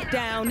 Spike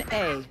down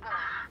A.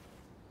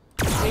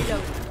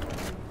 Reloading.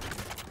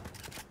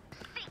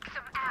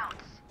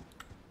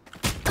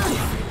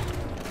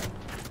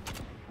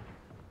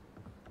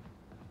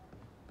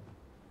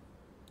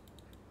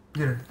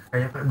 Anjir,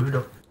 kayaknya kayak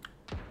bulldog.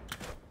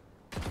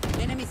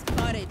 Enemy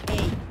spotted A.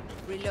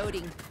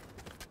 Reloading.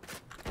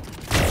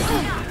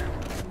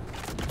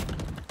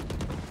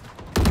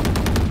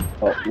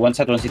 Oh, one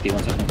side, one city,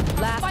 one side.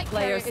 Last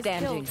player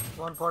standing.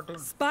 114.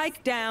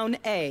 Spike down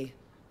A.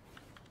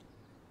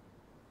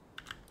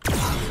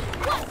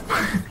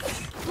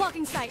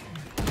 Blocking sight.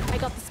 I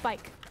got the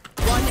spike.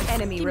 One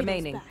enemy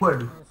remaining.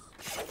 Waduh.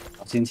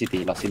 Last in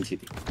city, last in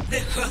city. The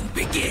hunt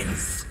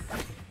begins.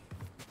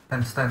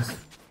 Stance.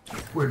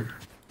 Waduh.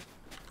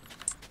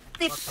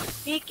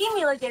 Speaking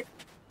nih lagi.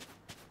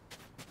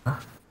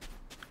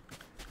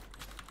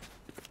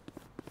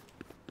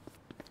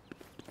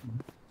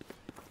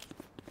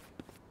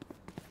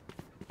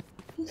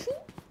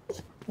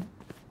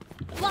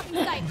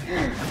 Blocking sight.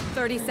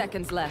 30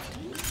 seconds left.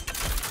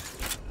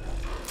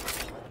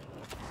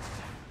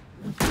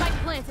 Spike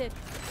planted.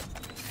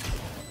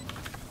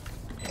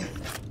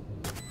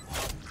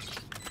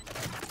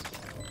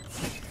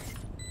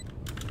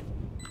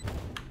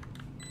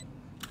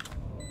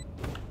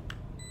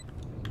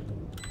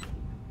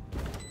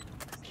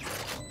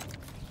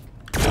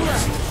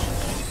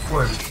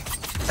 Waduh.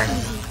 Tank.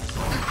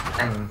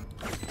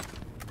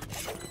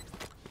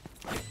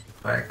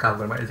 Baik,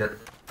 kabar Mak Izat.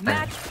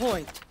 Match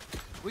point.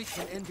 We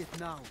can end it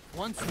now.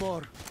 Once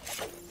more.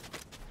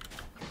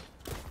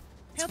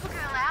 Help a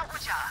girl out,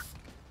 would ya?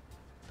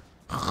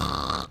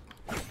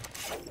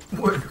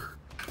 Waduh.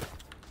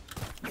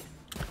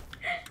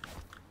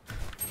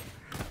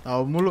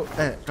 Tahu mulu.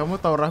 Kamu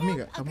tahu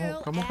Rahmi gak?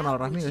 Kamu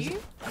kenal Rahmi gak sih?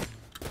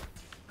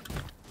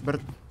 Bert.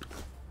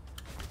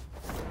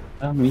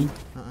 Rahmi.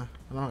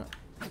 Kenal gak?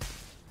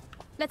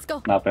 Let's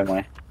go. Kenapa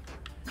emangnya?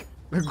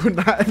 Gue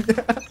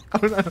nanya.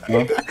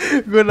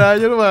 Gue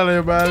nanya lu malah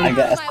ya balik.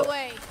 Agak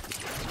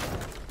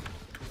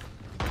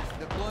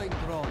Deploying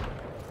drone.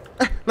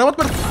 Lewat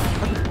Bert.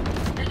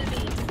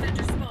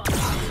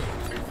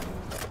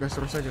 Gas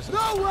terus aja.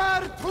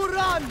 Nowhere to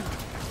run.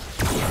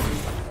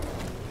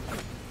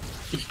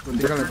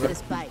 Tinggal ya Bert.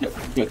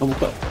 Ya kamu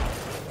buka.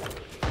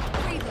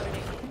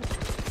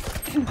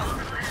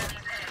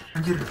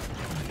 Anjir.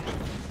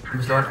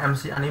 Habis lawan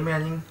MC anime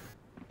anjing.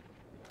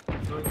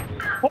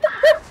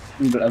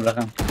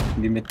 Belakang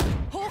di mid.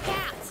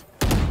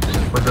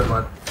 Bodoh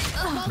banget.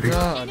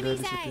 Ya, ada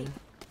di situ.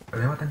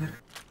 Lewat anjir.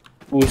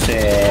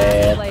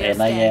 Buset,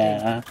 enak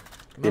ya.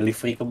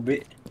 Delivery ke B.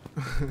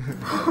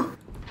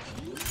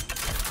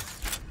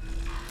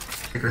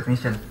 Secret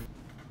mission.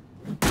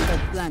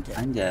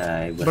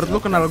 Anjay. Bert,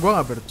 lu kenal gua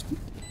gak Bert?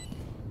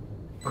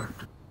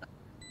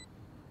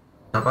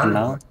 Apa?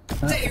 Kenal.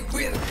 They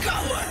will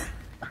cover.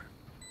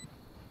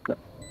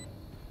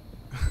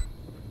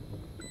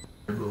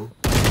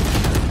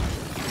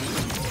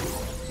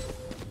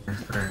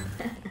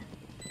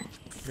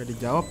 Gak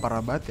dijawab,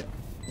 parah banget ya.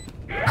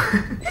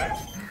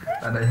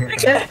 Ada yang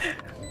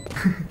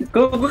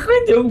Gue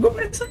kan jawab, gue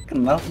merasa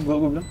kenal, gue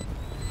bilang.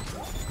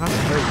 Hah?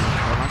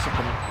 Gak masuk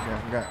kan?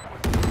 Gak.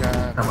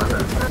 Sama.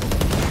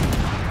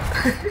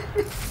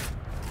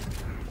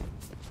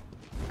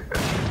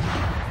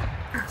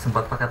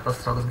 Sempat pakai tos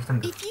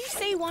 100%. If you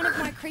see one of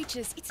my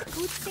creatures, it's a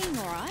good thing,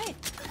 alright?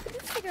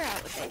 We'll figure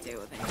out what they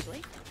do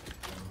eventually.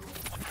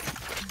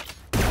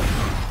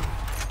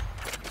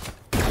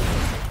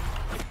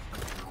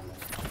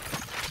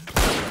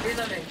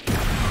 Reloading.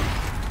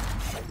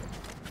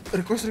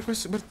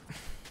 Request Bert.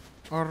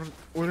 Or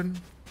Ulin.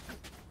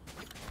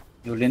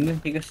 Ulin nih,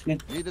 tigas nih.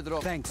 Need a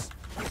drop. Thanks.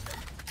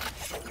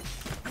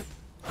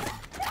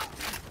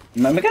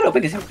 Mereka ada OP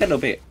di sini, ada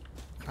OP.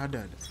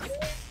 Ada.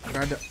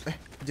 Gak ada.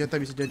 Jata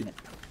bisa jadi.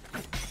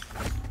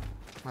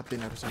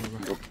 Matiin harusnya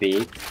gua. OP.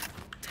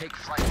 Take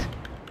flight.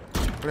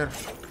 Clear.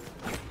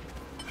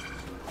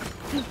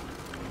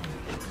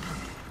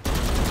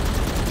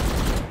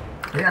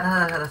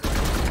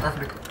 Atas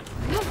break.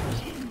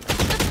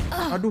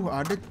 Aduh,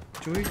 ada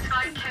cuy.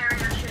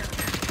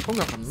 Kok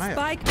nggak kena ya?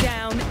 Spike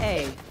down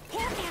A.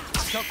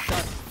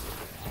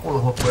 Oh,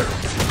 hopper.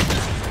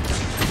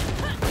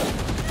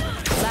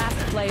 Last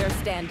player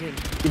standing.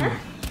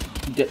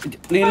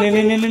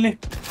 Nih.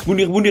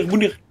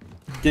 Bundir.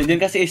 Jangan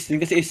kasih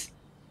is.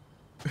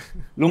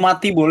 Lu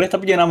mati boleh,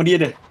 tapi jangan sama dia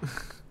dah.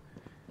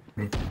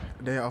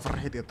 Dia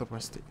overheat itu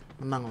pasti.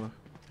 Menang loh.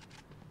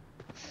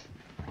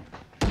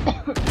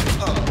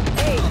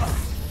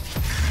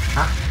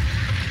 Hah?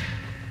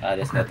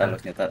 Ada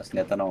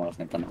senjata nongol.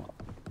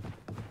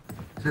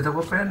 Senjata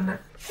gua pendek.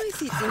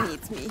 Lucy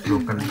needs me.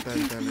 Bukan.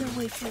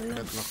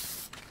 Deadlock.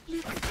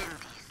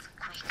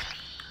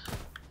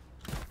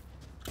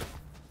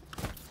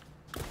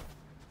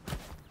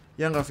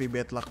 Ya nggak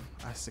V-Bedlock,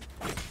 asik.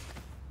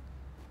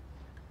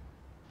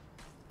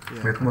 Ya.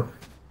 Bedmood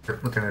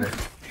yang ada.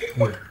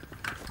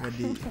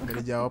 Gak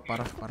dijawab,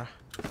 parah.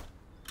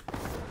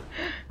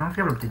 Emang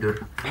dia belum tidur?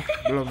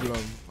 Belum.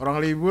 Orang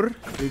libur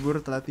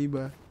telah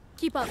tiba.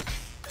 Keep up.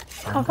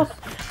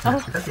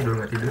 Kita tidur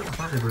nggak tidur?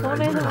 Apa libur Kau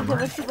lagi nanya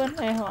lama? coba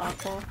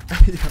aku.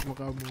 Iya, mau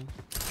kamu.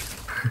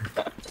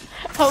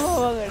 Kamu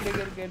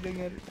gak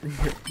denger.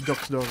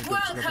 Jokes dong.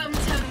 Welcome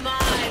to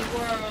my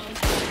world.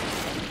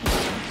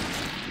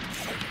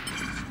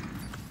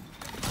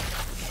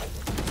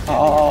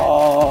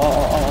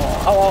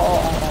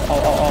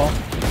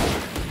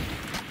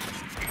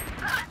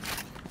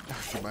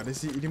 Gimana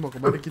sih? Ini mau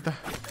kemana kita?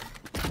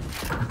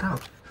 Nggak tahu.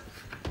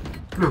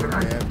 Belum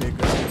aja.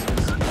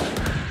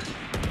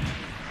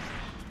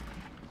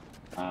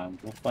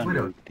 Gue pan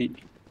ulti.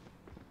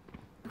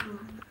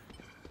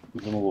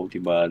 Gue mau ulti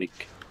balik.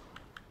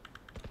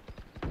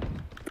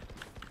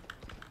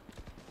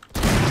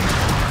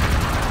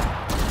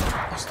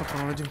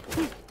 Astagfirullahaladzim.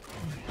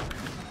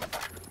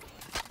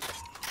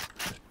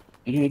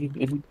 Ini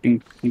ping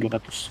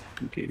 200.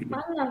 Oke.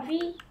 Mana,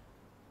 Vi?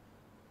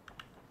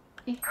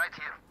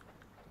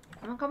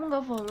 Emang kamu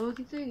nggak follow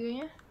gitu ya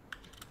kayaknya?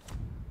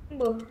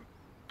 Boh.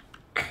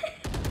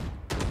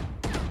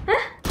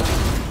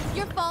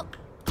 Your fault.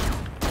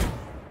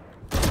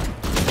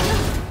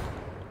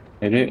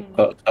 Ini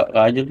kak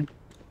aja nih.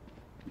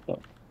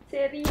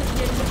 Serius,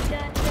 jangan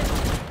bercanda.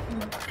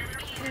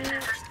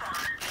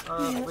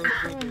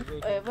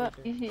 Pak,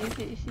 isi.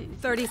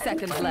 30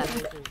 seconds left.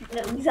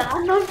 Nggak bisa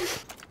anon.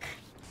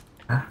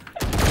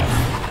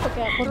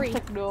 Oke, aku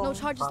cek dong. No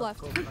charges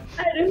left.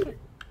 Aduh.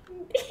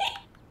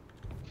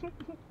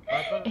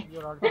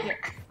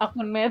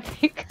 Akun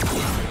Matic.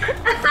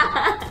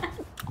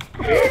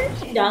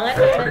 Jangan.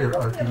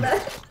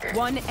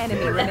 One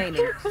enemy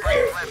remaining.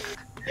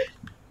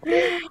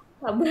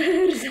 Sabar.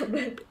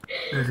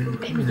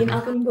 Bikin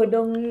akun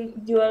bodong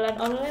jualan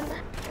online.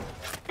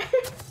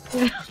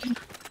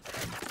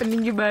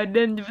 Peninggi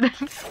badan cepetan.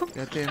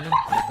 Hati-hati emang,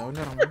 nggak tahu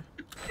nih orang mana.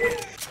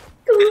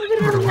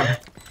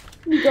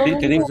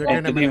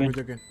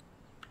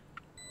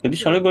 Tadi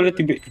soalnya gue liat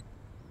tibe.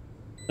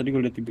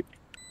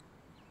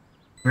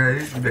 Nah,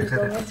 ini di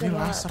backside. Ini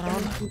laser lah.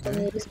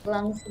 Pengurus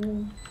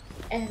pelangsing.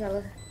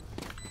 Salah.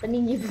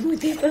 Peninggi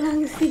pemutih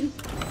pelangsing.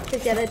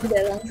 Secara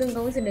tidak langsung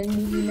kamu sedang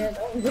dihina.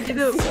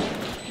 Itu.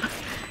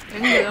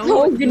 Enggak,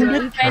 kamu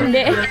gendut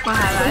pendek.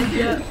 Pahala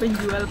aja,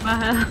 penjual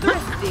pahala.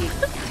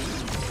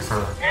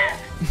 Salah.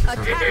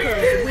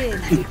 Attackers win.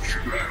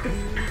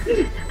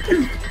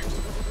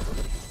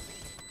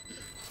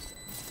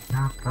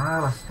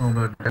 Kenapa pas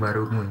ngobrol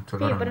baru muncul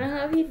Iya, orang? pernah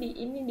nggak Vi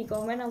di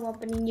komen sama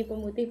peninggi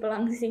pemutih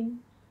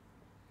pelangsing?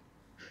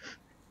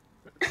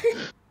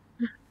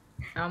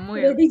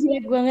 Kamu ya? Berarti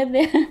jelek banget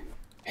ya.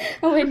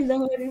 Sampai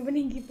ditawarin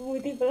peninggi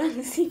pemutih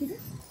pelangsing.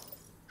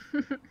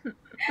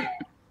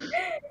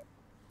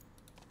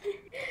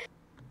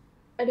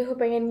 Aduh,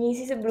 pengen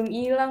ngisi sebelum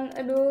hilang.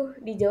 Aduh,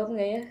 dijawab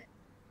nggak ya?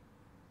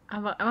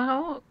 Apa?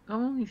 Emang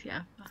kamu ngisi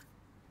apa?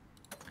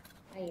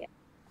 Kayak.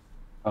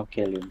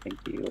 Oke, Lin, thank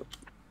you.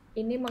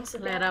 Ini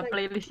maksudnya selera apa?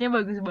 playlistnya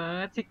bagus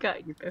banget sih kak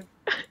gitu.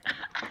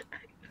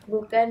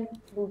 Bukan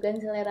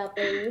selera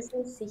playlist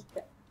sih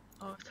kak.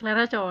 Oh,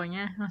 selera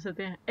cowoknya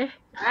maksudnya.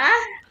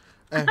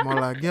 Mau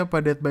lagi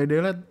apa Dead by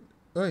Daylight?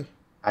 Oi.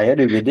 Ayo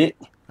DBD.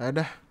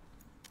 Ada.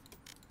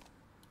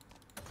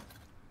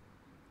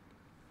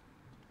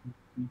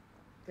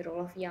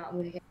 Firullah yang nggak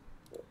boleh.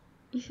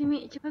 Isi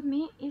Mi, cepet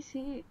Mi,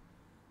 isi.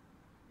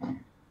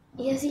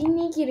 Iya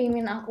sini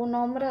kirimin aku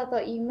nomor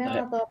atau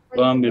email atau apa.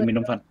 Gua ambil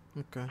minum Van.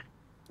 Oke.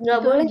 Nggak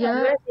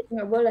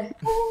boleh.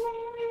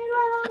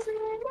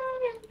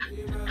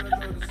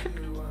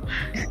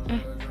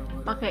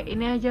 Pakai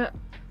ini aja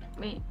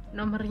Mi,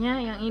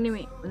 nomornya yang ini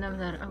Mi.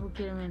 Bentar, aku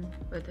kirimin.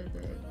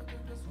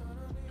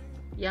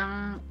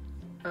 Yang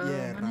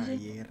mana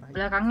sih?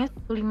 Belakangnya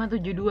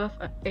 572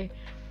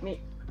 Mi.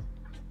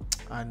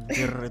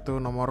 Anjir, itu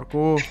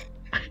nomorku.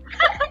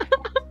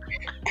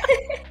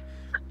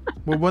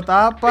 Mau buat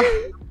apa?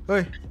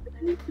 Woi.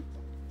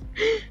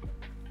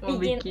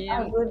 Mau bikin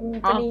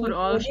akun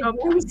all shop.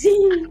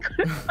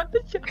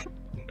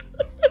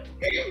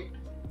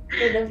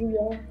 Udah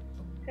via.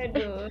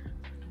 Aduh.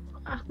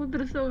 Aku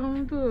terus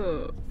kamu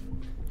tuh.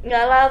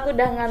 Enggak lah, aku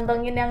udah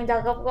ngantongin yang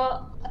cakep kok.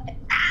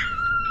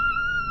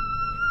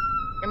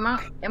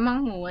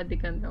 Emang muat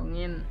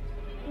dikantongin?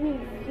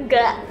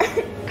 Enggak.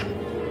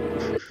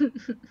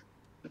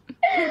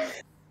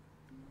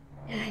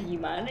 Ya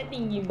gimana,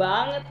 tinggi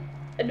banget.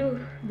 Aduh,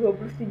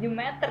 27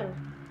 meter.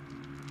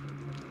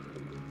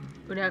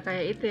 Udah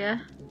kayak itu ya,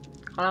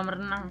 kolam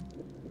renang.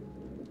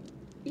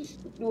 Ih,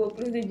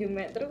 27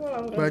 meter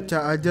kolam renang. Baca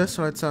aja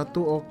slide 1,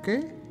 oke?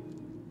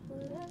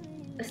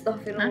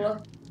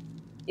 Astagfirullah.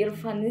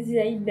 Irfan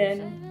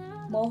Zaidan,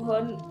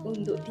 mohon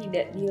untuk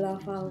tidak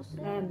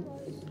dilafalkan.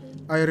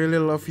 I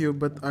really love you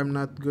but I'm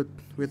not good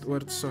with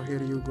words, so here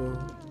you go.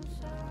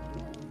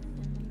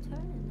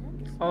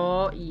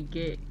 Oh,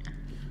 IG.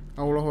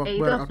 Allahu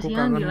Akbar, aku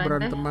kangen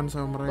beranteman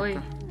sama mereka.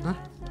 Hah?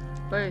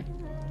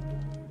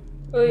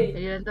 Woi.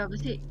 Jalan tuh apa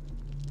sih?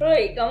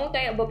 Woi, kamu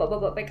kayak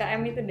bapak-bapak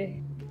PKM itu deh.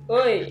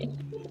 Woi.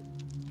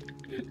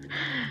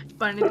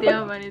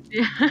 Panitia.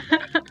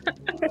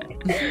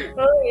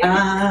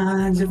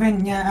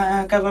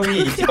 Sebenarnya kamu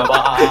biji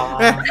bapak.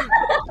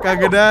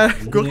 Kagak dah,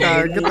 gue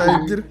kaget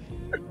anjir.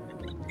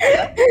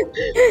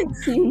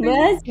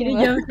 Simba. Ini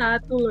jam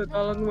 1 loh,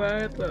 tolong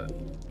banget loh.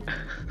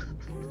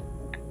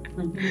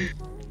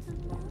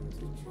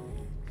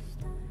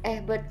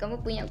 Buat kamu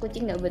punya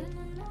kucing nggak, Bud?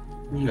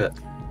 Enggak.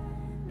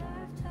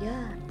 Ya.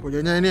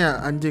 Punyanya ini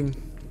ya, anjing.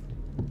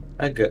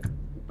 Agak.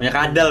 Banyak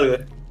kadal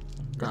gue.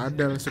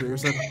 Kadal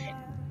seriusan.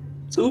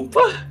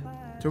 Sumpah.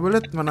 Coba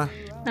lihat mana.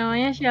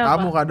 Namanya siapa?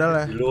 Kamu kadal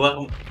ya? Di luar.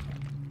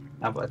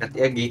 Apa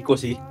katanya gecko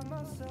sih?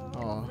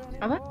 Oh.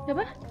 Apa?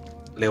 Siapa?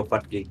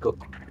 Leopard gecko.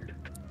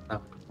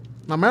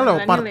 Namanya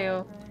leopard.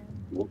 Leo.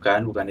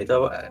 Bukan itu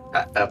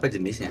apa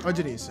jenisnya? Oh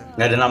jenisnya.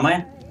 Nggak ada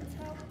namanya?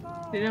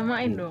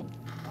 Dinamain dong.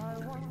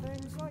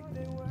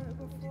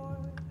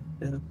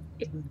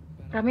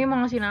 Kami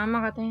mau ngasih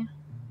nama katanya.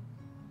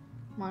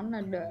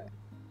 Mana ada?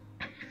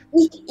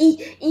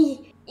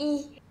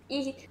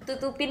 Ih,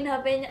 tutupin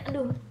HP-nya.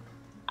 Aduh.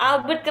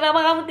 Albert, kenapa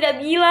kamu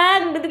tidak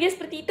bilang bentuknya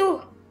seperti itu?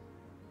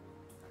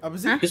 Apa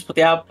sih? Itu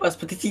seperti apa?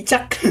 Seperti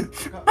cicak.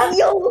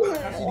 Ayo.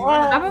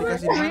 Apa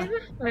namanya?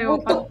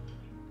 Leopard.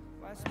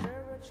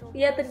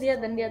 Lihat.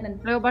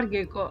 Leopard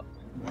gecko.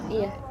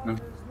 Iya.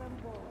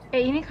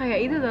 Ini kayak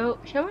itu tau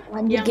siapa?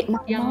 Anjir,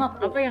 yang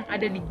apa yang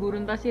ada di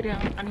gurun pasir yang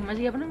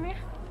animasi apa namanya?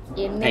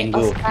 Ini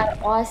Oscar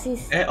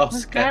Oasis.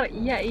 Oscar.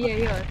 Iya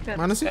Oscar.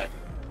 Mana sih?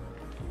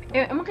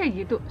 Emang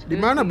kayak gitu? Di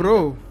mana,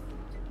 bro?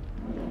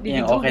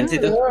 Yang orange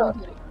itu.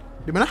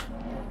 Di mana?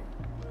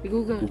 Di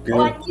Google.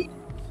 Google.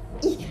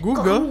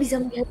 Kok kamu bisa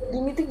melihat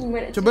ini tuh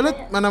gimana? Coba lihat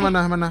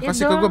mana.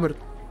 Kasih ke gua, Bert.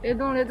 Lihat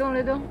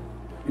dong.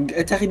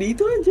 Cari di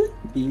itu aja.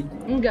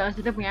 Enggak,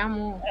 maksudnya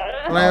punyamu.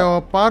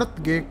 Leopard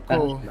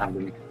gecko.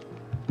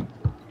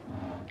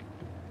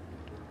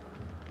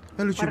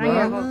 Lucu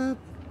Warnanya banget.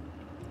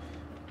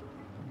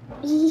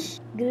 Ih,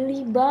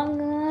 geli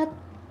banget.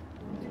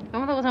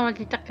 Kamu takut sama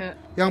cicak ya?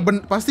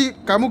 Yang pasti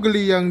kamu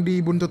geli yang di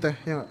buntut ya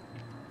nggak?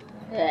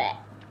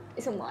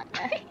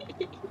 Semuanya.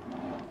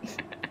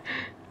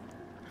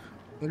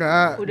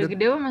 Enggak. Udah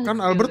gede apa masih kan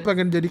kecil Albert ya?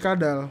 pengen jadi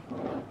kadal.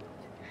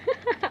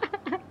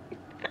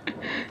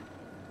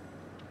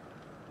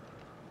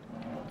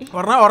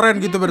 Warna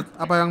oranye gitu, Bert.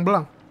 Apa yang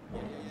belang?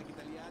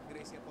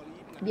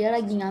 Dia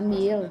lagi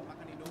ngambil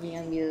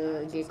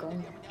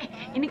gecko-nya.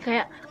 Ini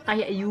kayak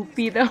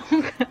Yupi tau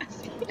gak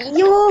sih?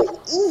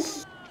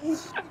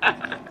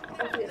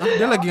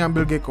 Dia lagi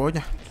ngambil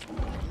gecko-nya.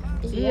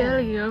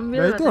 Iya, lagi ngambil.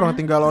 Nah, itu orang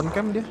tinggal on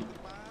cam dia.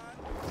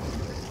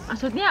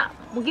 Maksudnya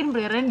mungkin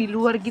peliharaan di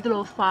luar gitu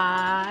loh,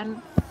 Van.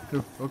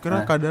 Duh,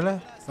 kira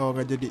kadalnya. Oh,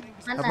 nggak jadi.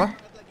 Mana? Apa?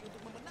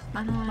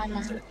 Mana?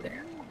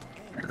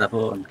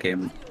 Aku on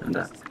cam.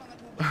 Entar.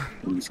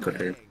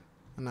 Discord aja.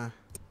 Nah.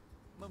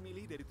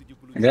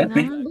 Enggak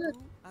nih.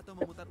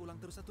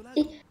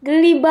 Ih,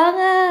 geli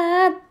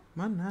banget.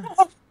 Mana?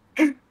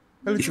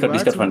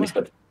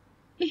 Discord.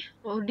 Ih,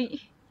 Odi.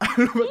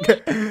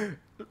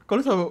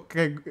 Kalau selalu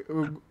kayak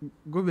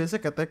gue biasa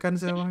ketekan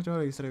sih emang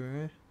cowok lagi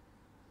streamingnya.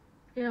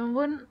 Ya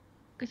ampun,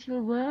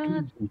 kecil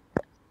banget.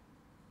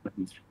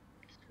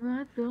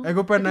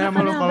 Gue pengen nanya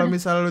sama lu, kalau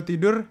misalnya lu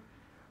tidur,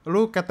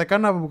 lu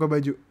ketekan apa buka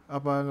baju?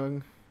 Apa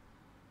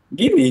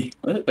gini?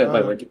 Pakai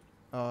baju.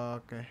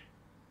 Oke.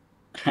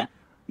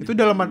 Itu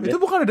dalaman, itu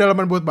bukan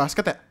dalaman buat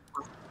basket ya?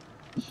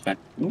 Bukan.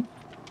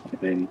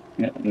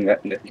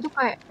 Enggak. Itu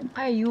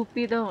kayak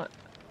Yupi tau gak?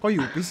 Kok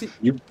Yupi sih?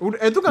 Udah,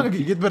 itu kagak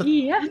gigit, Bert?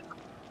 Iya.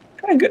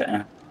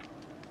 Kagak.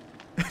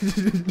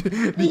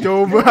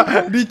 dicoba.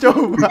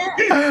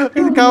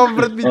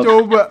 Kampret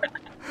dicoba.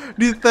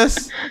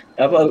 Dites.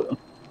 Apa?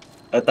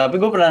 Tapi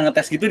gue pernah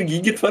ngetes gitu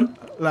digigit, Van.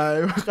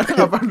 Lah, makanya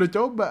kapan lu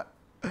coba?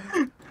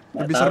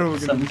 Lebih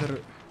seru.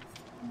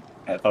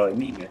 Kalau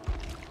ini enggak.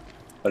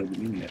 Kalau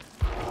gini enggak.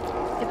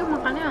 Itu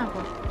makannya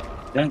apa?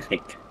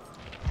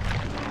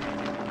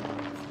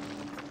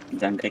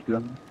 Jangkrik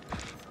doang.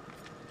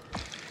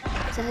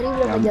 Sehari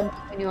berapa jam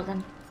ini makan?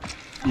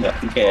 Enggak,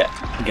 kayak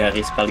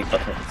garis sekali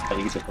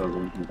gitu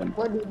kalau bukan.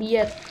 Waduh,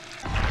 diet.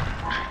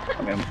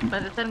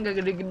 Pantesan gak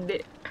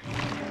gede-gede.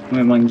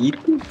 Memang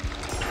gitu.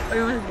 Oh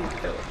iya, masih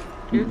gitu.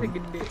 Dia bisa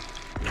gede.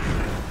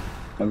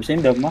 Gak bisa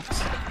udah max.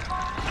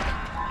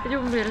 Dia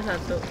cuma beli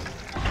satu.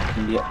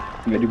 Iya,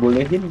 nggak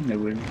dibolehin, nggak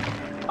boleh.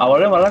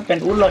 Awalnya malah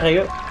pengen ular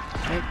ya, yuk.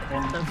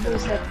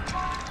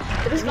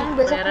 Terus kamu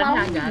besok mau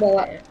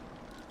bawa?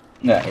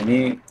 Nggak,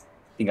 ini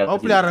tinggal. Oh,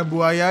 pelihara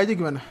buaya aja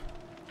gimana?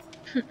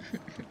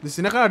 Di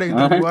sini kan ada yang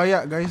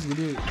buaya, guys,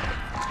 jadi.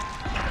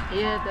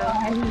 Iya tuh.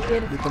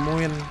 Anjir.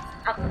 Ditemuin.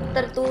 Aku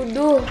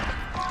tertuduh.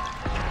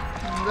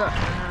 Enggak,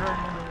 beneran.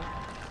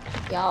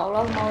 Ya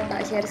Allah, mau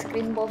tak share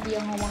screen Bobby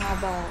yang ngomong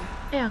apa?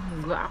 Ya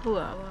enggak, aku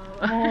gak apa-apa.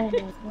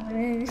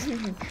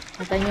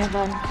 Katanya,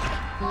 Van.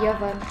 Iya,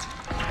 Van.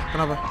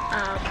 Kenapa?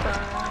 Apa?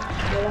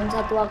 Dalam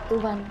satu waktu,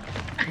 Van.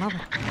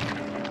 Kenapa?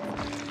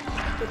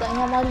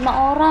 Katanya mau 5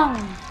 orang.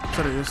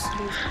 Serius?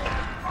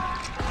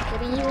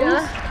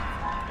 Serius?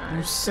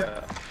 Buset.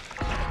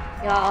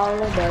 Ya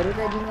Allah, baru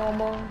tadi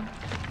ngomong.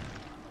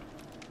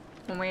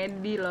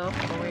 Komedi loh,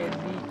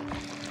 komedi.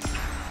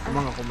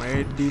 Emang gak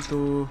komedi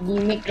tuh.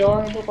 Gimik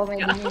doang itu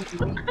komedinya.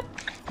 Gimik.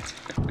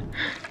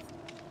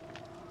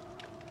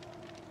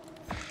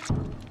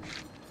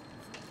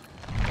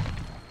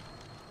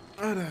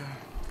 Aduh.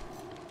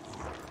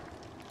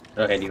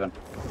 Udah ready kan?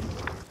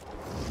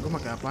 Gue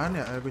pakai apaan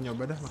ya? Gue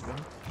nyoba dah pakai.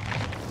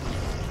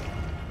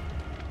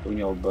 Gue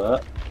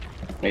nyoba.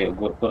 Kayak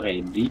gue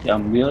ready,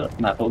 ambil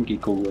naruh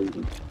giko gue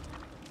gitu.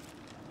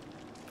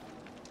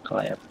 ke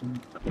layar.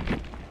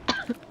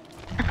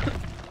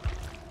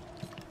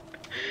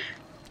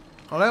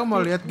 Kalau yang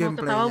mau lihat Mau ketawa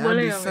gameplaynya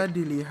boleh bisa nggak, Mi?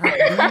 dilihat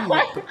di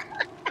YouTube.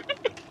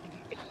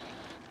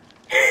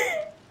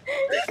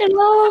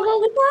 Kenapa kau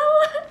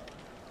ketawa?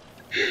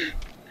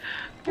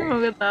 Mau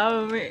ketawa,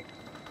 Mi.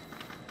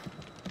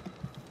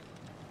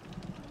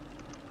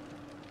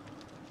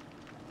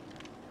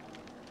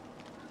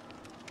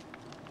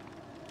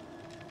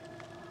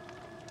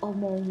 Oh,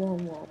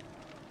 mau.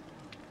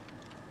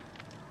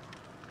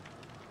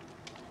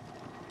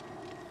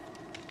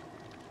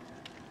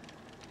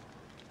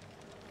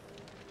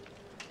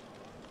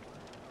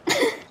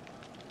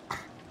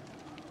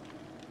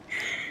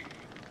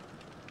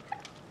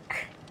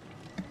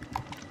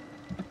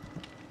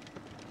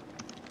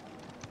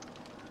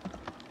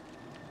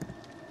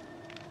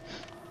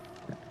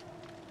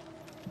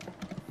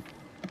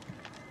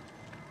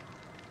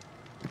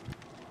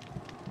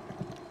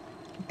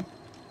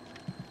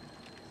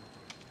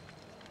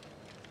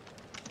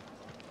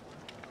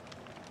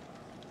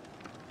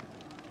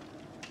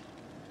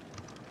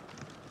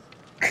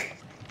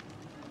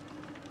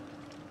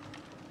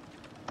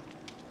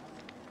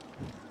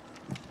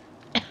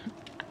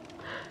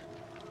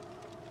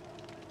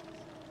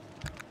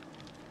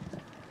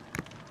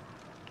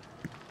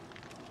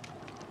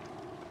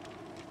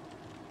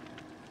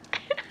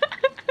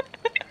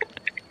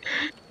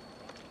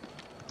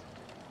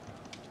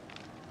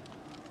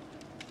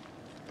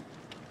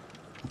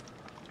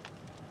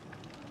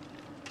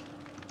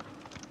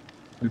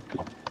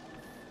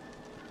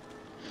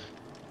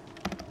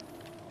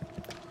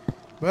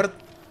 Bert,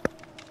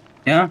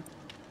 Ya.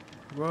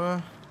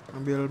 gua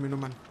ambil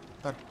minuman.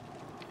 Ntar.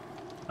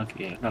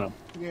 Oke, kalau.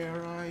 Yeah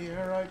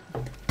right.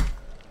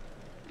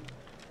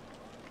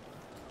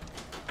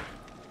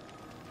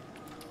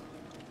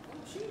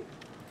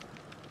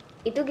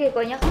 Itu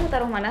gekonya kamu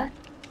taruh mana?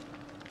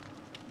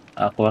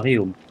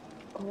 Akuarium.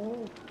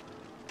 Oh.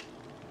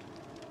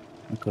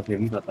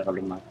 Akuarium gak taruh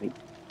di lemari.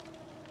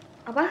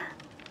 Apa?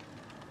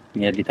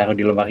 Ya ditaruh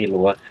di lemari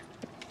luar.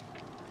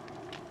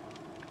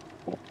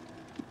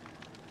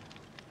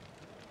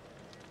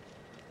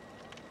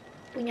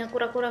 Punya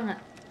kura-kura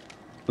nggak?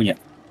 Punya.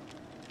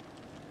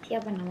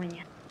 Siapa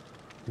namanya?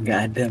 Nggak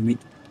ada, Mi.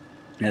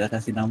 Nggak ada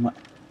kasih nama.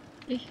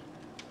 Ih,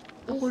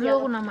 aku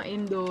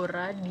namain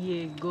Dora,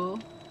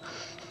 Diego.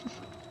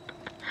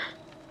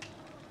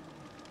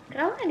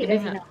 Kenapa nggak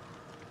dikasih nama?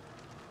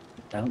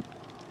 Tahu.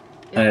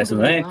 Ya, aku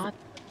Sebenarnya gede banget.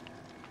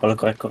 kalau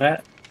kura-kura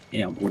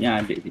yang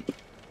punya adik sih.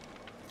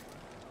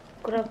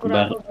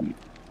 Kura-kura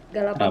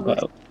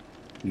Galapagos.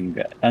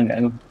 Enggak.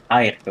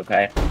 Air,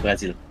 air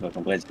Brazil,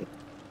 Brazil.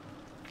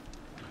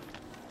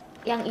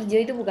 Yang hijau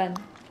itu bukan?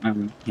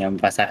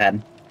 Yang pasaran.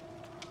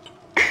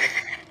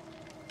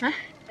 Hah?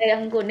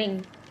 Yang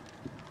kuning.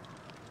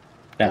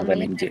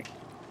 Bukan hijau.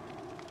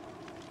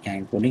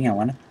 Yang kuning yang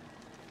mana?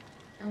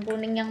 Yang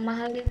kuning yang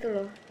mahal itu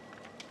loh.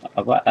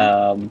 Apa?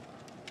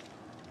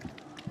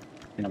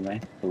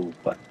 Namanya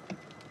lupa.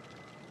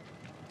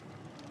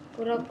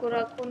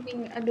 Kura-kura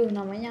kuning. Aduh,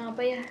 namanya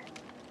apa ya?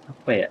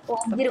 Apa ya? Oh,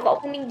 anjir,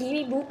 kok kuning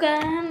gini?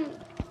 Bukan.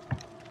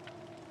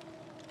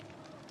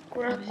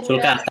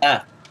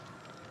 Kura-kura.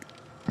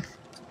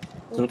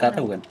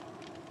 Sulcata bukan?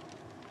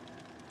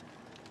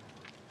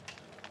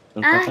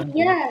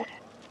 Iya.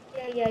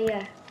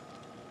 Iya.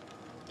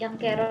 Yang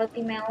kayak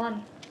roti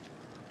melon.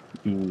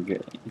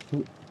 Enggak,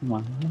 itu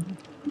mana?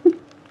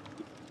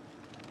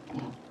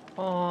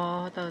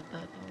 Oh, tahu.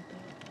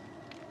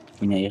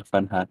 Punya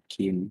Irfan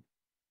Hakim.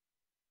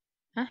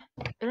 Hah?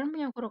 Irfan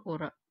punya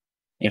kura-kura?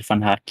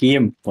 Irfan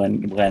Hakim,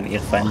 bukan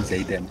Irfan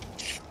Zaidan.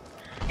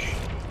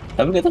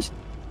 Tapi gak tau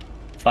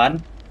Fan?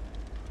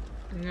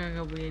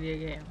 Enggak punya dia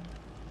game.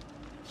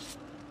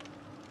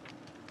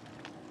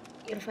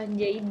 Irfan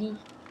Zaidi.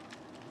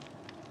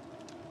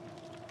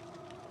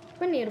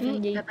 Apa nih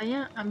Irfan Zaidi?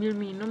 Katanya ambil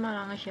minum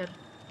malah nge-share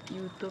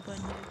YouTube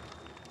aja.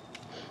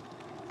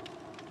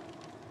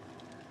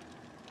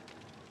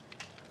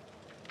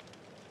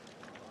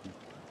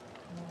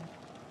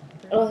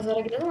 Loh,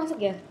 suara kita tuh masuk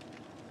ya?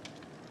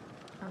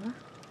 Apa?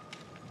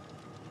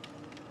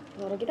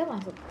 Suara kita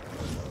masuk.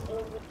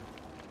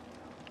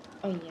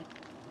 Oh iya.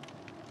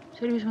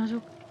 Serius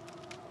masuk?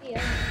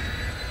 Iya.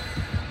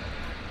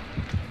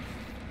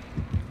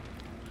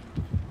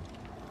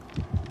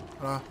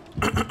 Lah.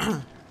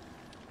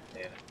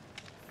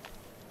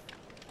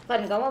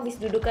 Kan kamu habis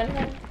dudukan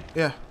kan?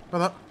 Iya,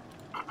 kata.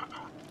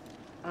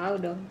 Tahu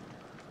dong.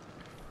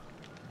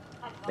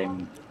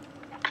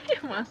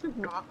 Masuk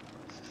dong.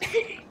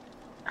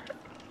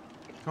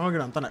 Kamu lagi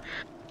nonton ya?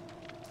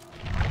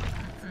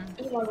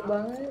 Ih, malu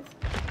banget.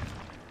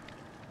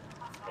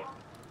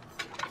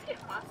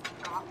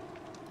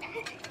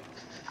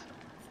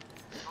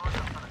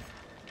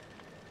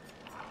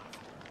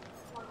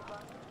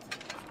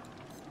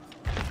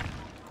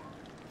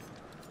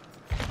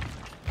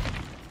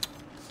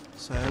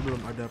 Saya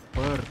belum ada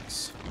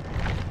perks.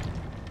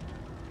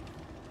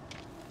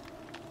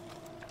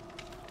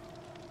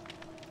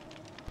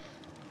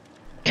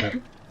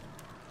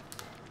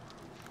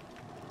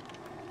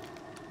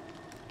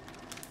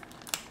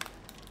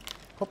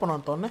 Kok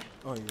penontonnya?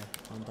 Oh iya,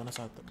 penontonnya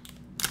 1.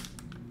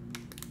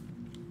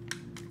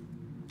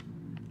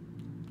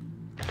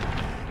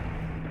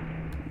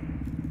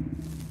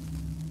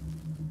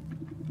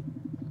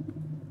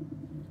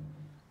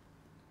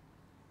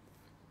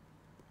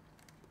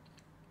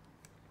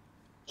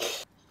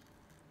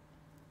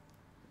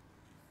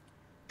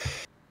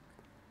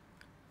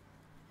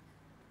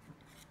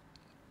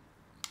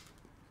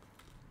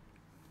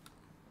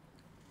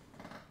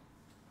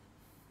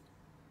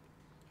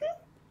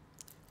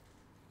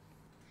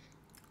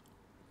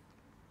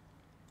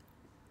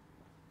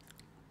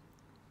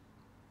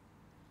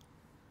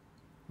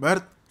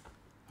 Bert,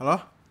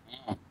 halo?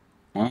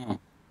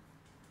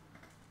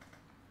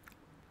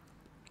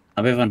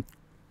 Apa Evan?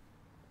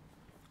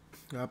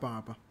 Gak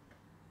apa-apa.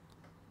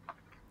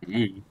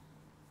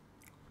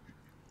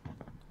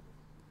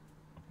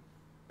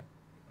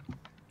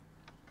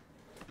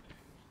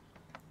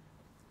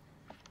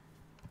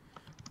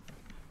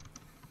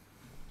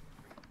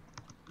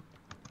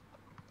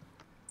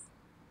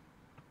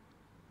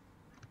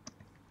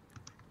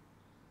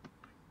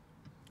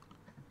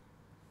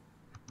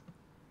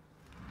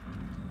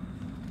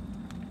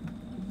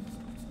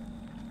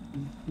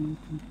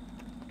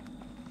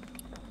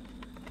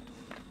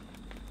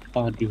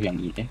 Aduh yang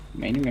ini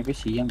ini mapnya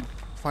siang.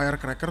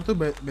 Firecracker tuh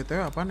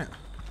BTW apaan ya?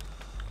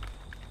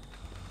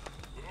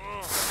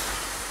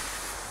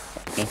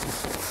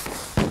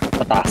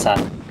 Petasan.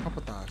 Oh,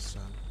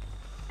 petasan.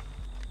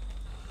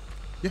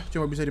 Ya,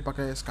 cuma bisa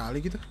dipakai sekali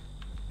gitu.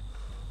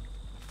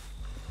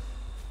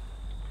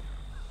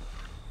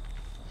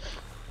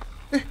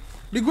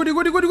 Di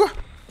gua.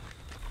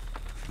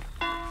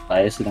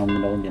 Saya sedang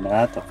membangun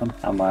generator kan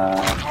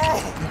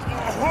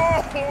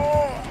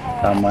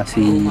sama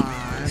si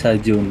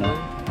Sajuna.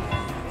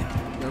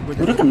 Ya,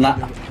 udah kena.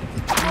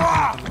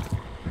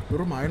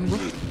 Baru main gua.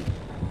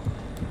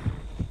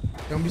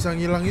 Yang bisa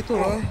ngilang itu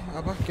loh,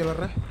 apa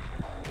killernya?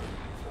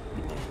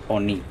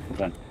 Oni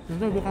bukan.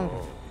 Itu bukan.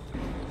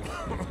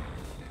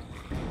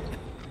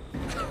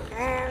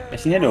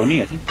 Sini ada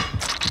Oni gak sih?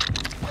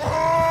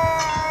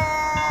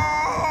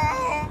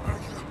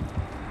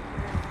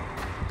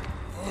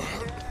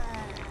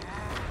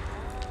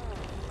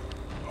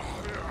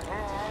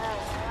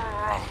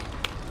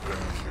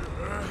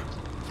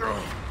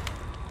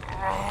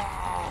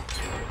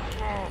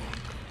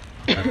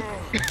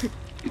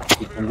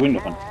 Tungguin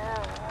dong kan?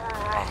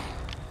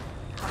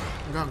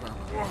 Enggak.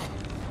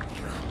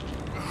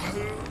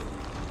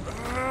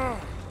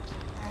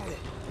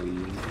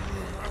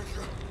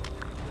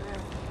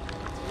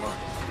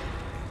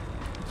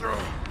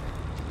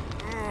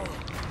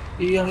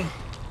 Iya.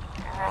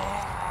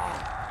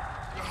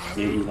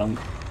 Dia hilang.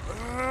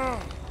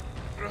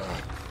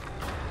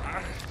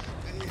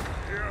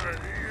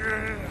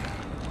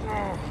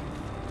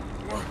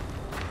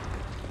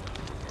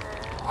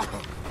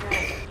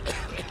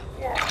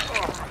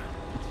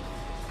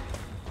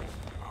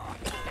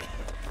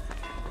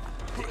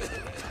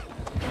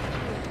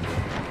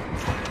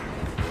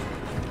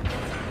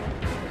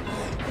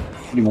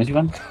 Di mana sih,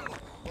 Van?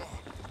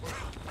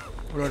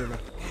 Udah.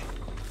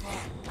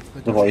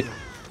 Itu void.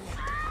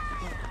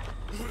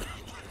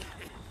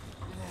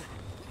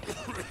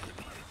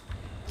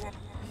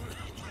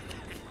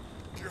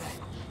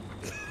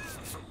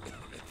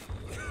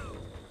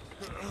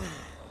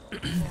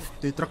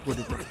 Di truk.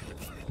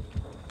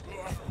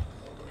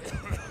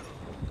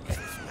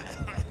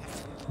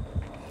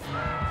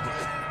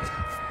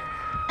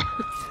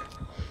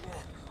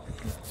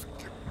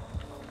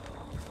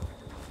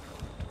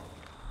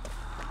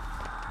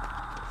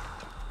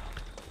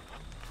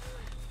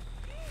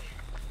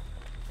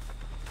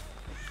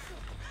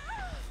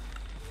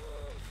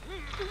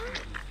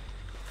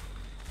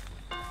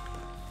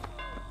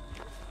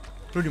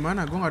 Lu di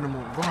mana? Gua nggak nemu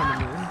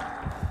ini.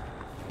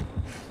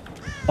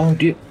 Oh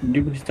dia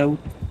bisa tahu.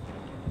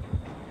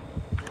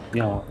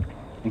 Ya,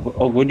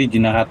 gue di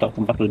generator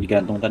tempat lu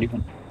digantung tadi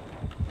kan.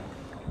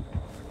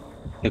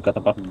 Dekat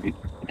tempat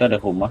kita ada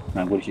rumah,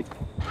 nah gue di situ.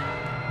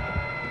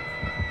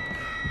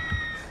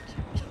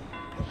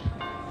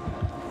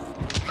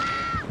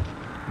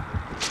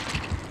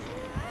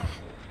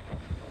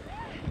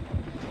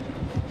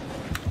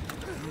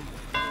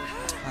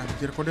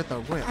 Anjir, kok dia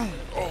tahu gue ya?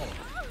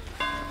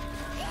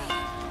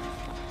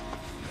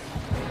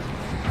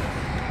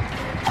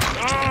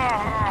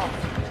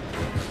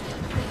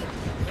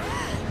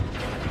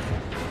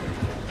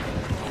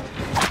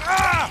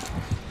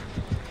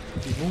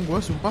 Bingung gue,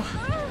 sumpah.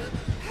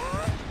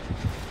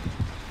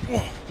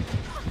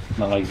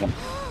 Nah lagi kan.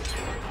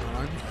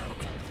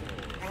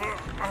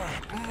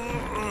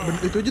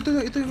 Itu aja tuh,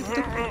 itu.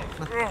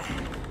 Nah.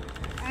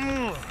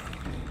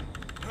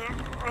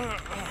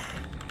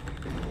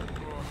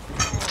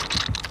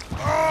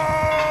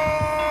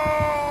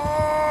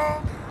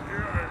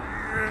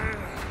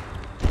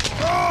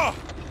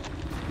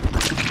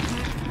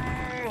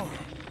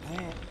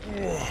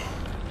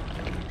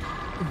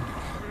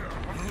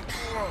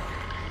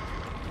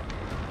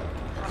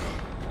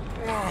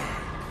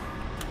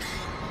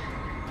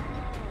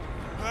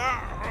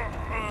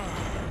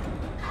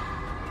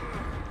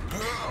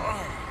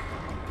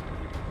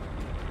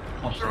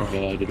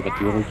 Astaga, di dekat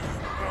gua.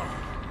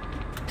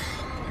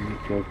 Ini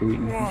coba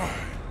ini.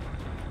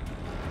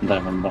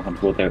 Bentar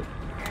gua tep.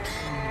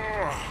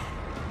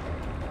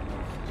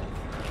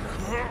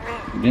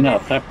 Ini nggak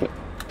tap ya?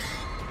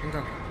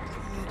 Enggak.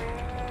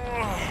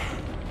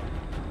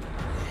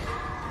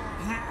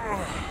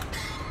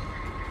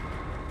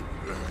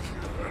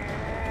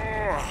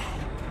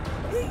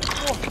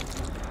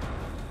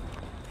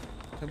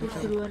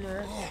 Duluan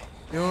ya.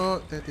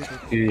 Yo, teti.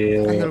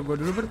 Iya. Tinggal gua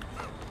dulu, Ber.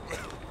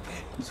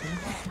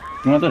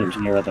 Nggak tahu bisa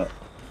generator.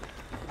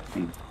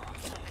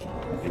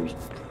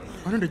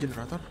 Mana ada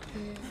generator?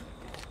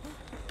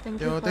 Thank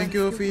Yo, you, thank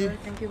you, Vi.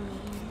 Thank you, Mi.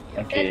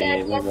 Oke,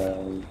 bye-bye.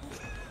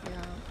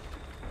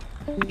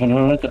 Ya.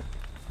 Mana tuh?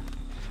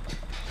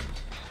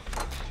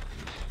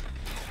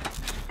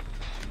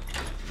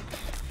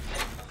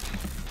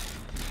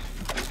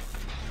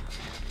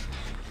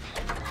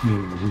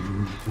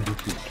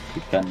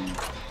 Ikan.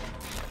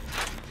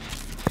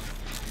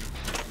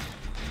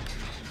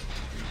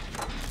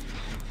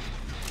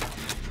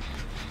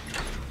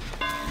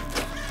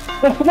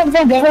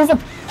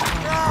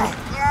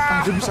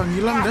 Dia bisa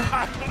ngilang dah.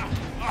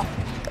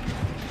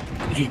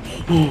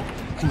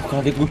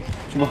 Kaget gue.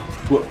 Coba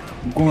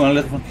gue nggak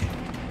lihat, Man.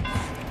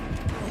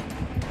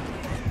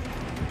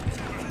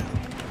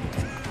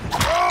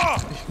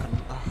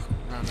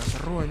 Nggak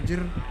seru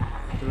anjir.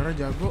 Gelarnya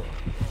jago.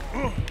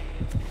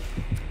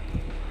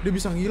 Dia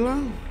bisa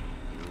ngilang.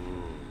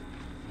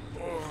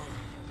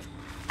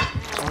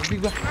 Mati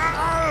gua.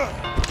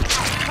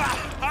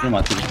 Dia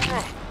mati.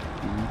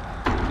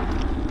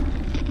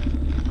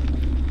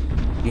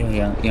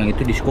 Yang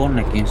itu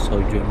disconnect yang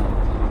sojo.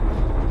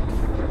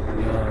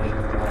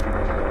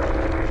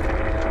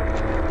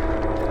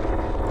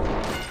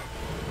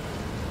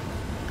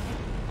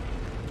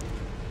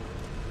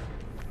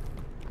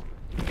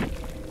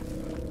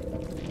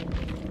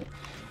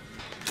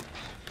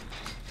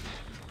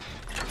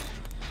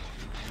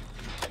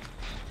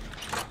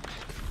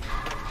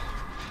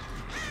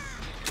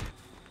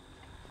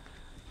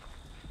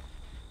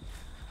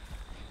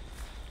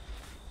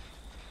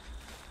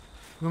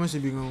 Gue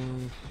masih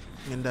bingung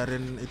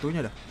ngindarin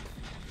itunya dah.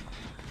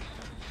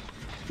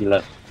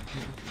 Gila.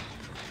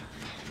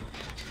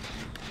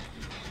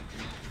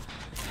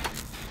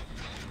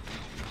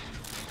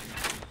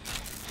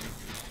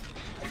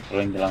 Kalau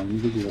yang jalan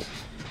itu juga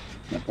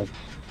kenapa?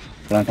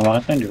 Jalan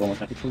kemarin kan di rumah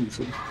sakit tuh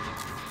bisa.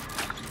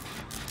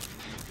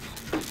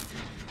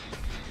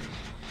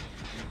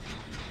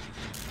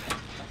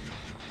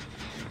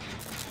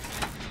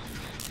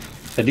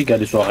 Tadi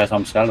gak ada suara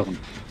sama sekali kan?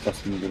 Pas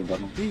ini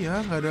bangun.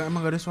 Iya,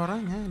 emang gak ada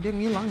suaranya. Dia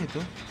ngilang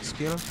itu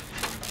skill.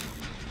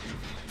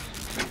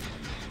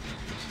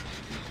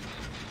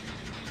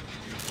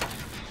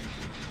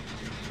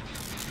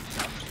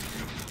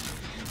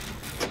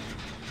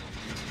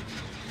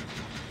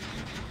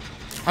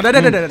 Ada.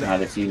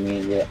 Ada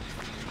sini ya.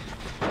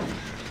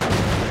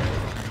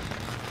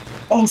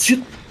 Oh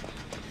shit.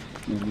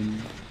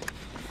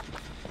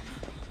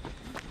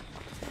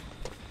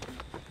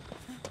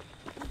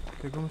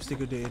 Kayak gue mesti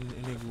gedein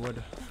ini gua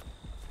dah.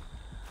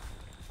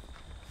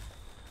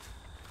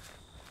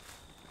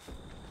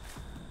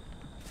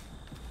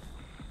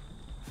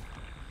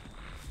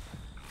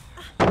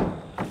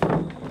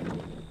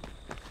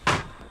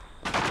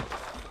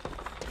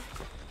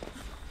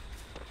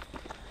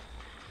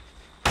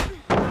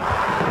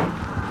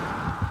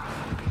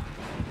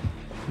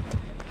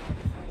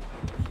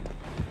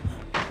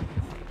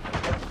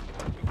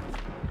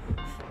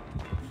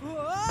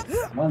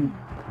 Man.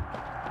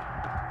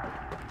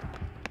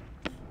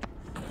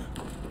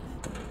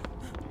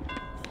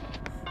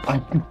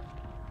 Aduh.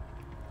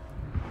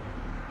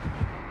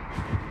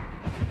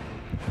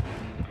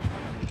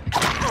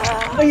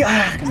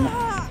 Kena.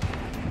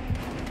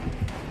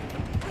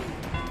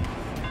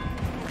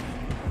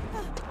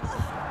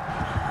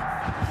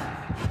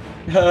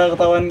 Ya,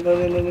 ketahuan.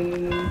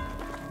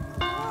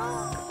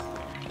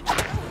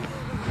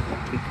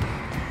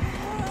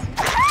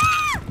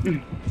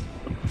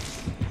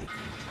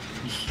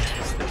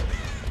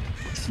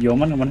 Si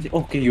Yoman mana sih?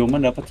 Oke,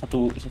 Yoman dapat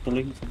satu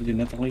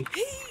generator lagi.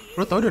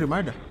 Lo tau dari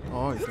mana?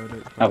 Oh, itu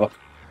ada. Apa?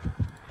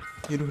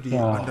 Aduh, di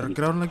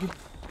underground lagi.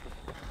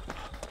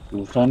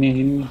 Susah nih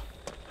ini.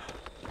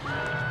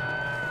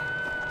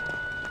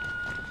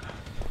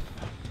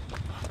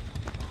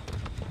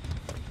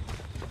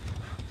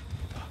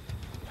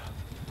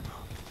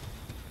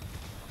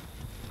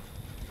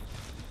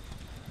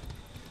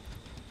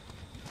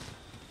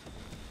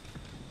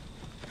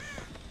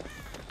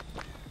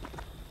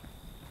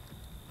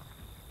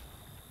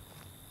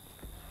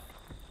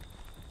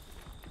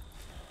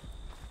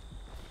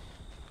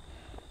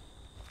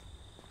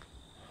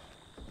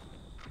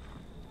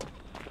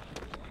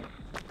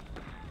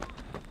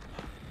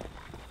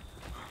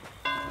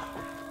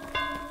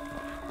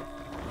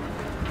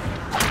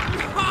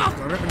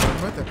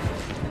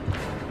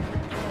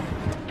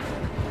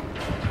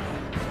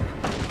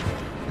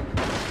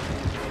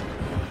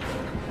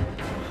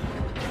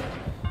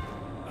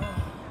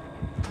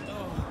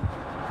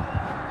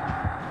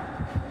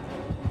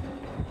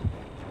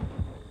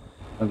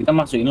 Kita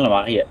masukin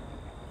lemari ya.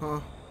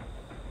 Heeh.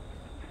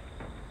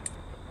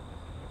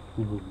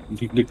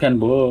 Deg-degan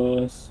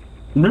bos.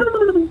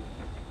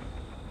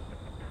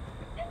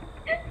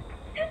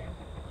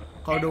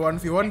 Kalau udah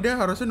 1v1 dia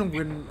harusnya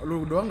nungguin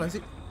lu doang gak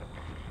sih?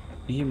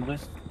 Iya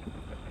makanya.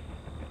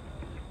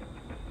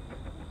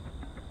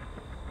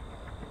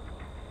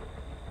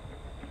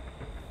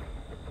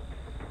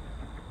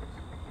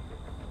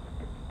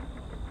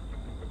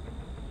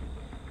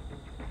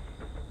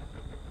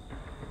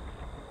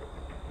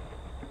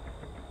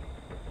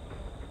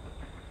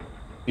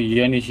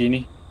 Iya di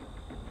sini.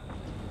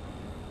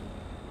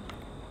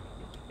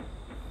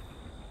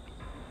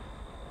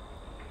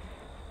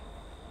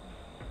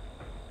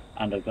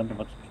 Underground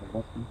tempat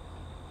sobat.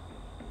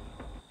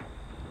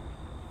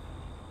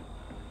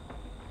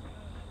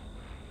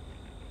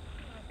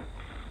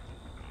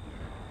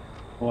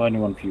 Wah ini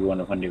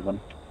 1v1 Evan Devan.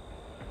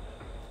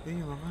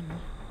 Iya makanya.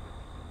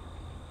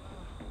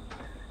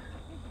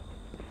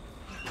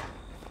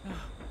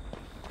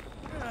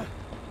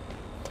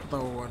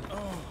 Ketahuan.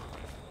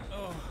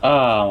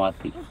 Ah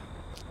mati.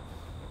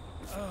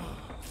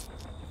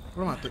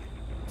 Lu mati?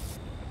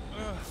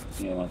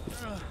 Iya mati.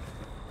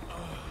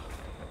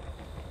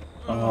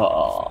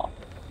 Oh.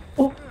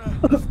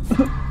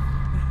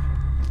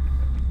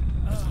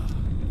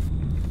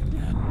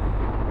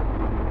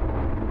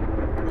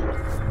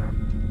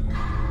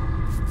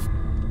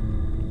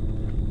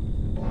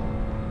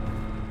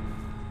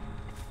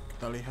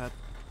 Kita lihat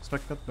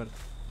spectator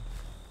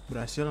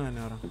berhasil nggak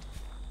nih orang?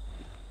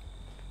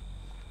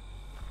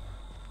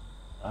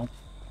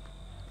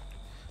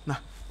 Nah,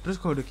 terus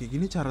kalau udah kayak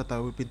gini cara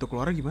tahu pintu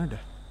keluarnya gimana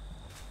dah?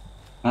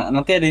 Nah,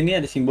 nanti ada ini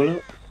ada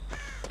simbol.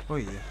 Oh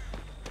iya.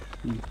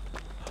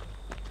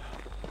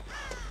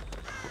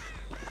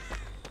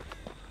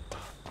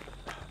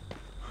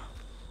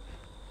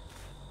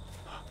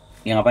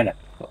 Yang apa dah?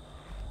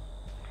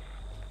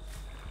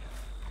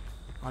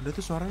 Ada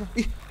tuh suaranya.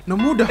 Ih,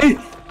 nemu dah.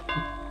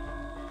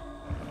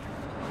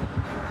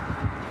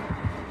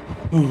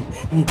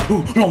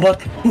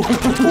 Lompat.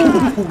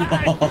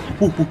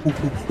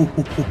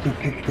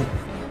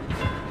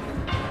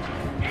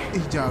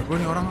 Ih, jago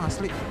nih orang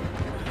asli.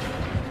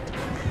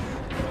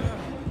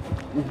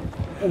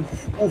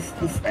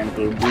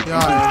 Ankle boot.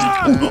 Ya,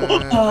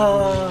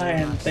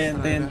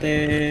 ente.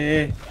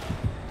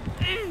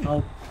 Oh,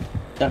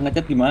 cara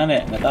ngecat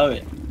gimana ya? Nggak tahu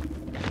ya.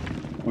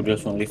 Udah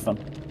langsung live Van.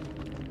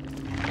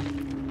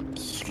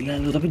 Gila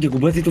lu tapi jago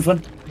banget itu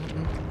Van.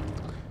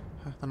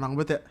 Tenang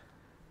banget ya.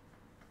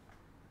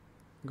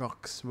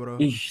 Goks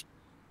bro. Ih,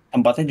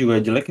 tempatnya juga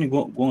jelek nih,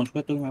 gua nggak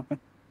suka tuh mapnya.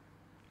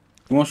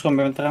 Gua suka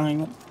map terang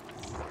ini.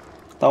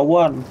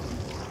 Ketahuan.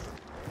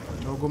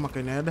 Oh, gua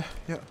makinnya dah,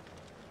 yuk.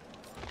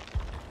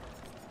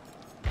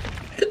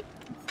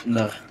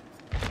 Nah,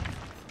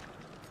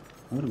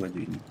 apa baju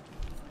ini?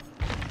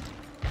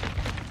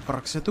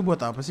 Perksnya tuh buat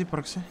apa sih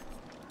perksnya?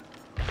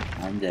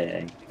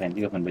 Anjay, keren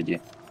juga kan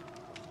bajunya.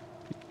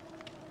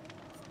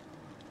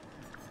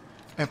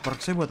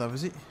 Perksnya buat apa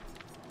sih?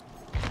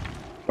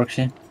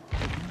 Perksnya?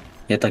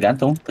 Ya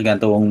tergantung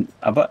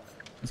apa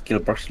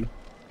skill perks lu.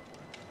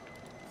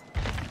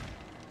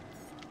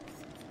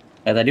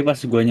 Ya tadi pas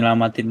gua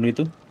nyelamatin lu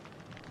itu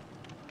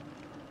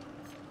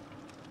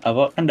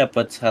apa kan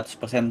dapat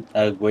 100%,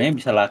 guanya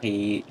bisa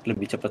lari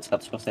lebih cepat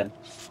 100%.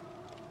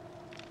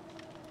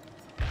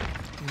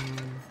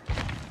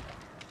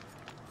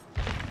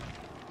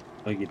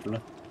 Oh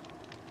gitulah.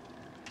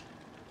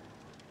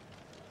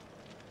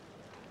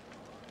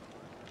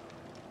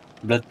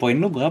 Blood point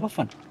lu berapa,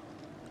 Van?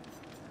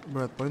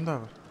 Blood point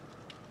apa?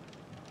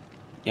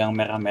 Yang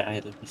merah-merah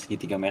itu,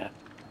 segitiga merah.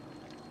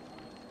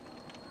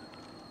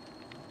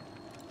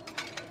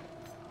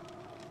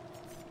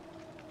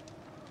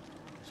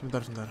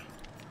 Sebentar.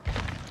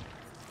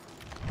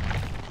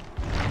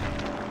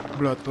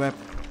 Blood web.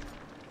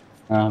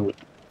 Nah,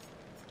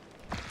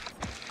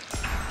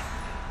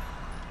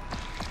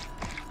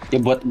 ya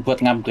buat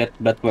ngupgrade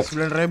blood web.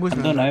 9.000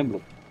 itu namanya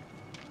belum.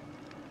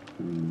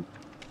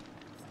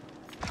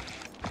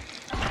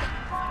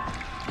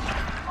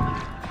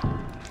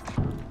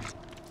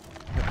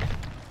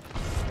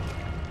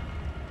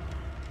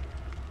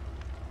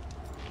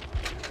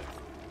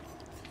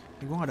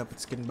 Ini gue nggak dapet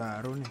skin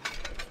baru nih.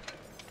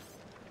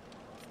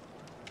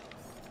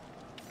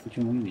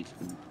 Cuma ini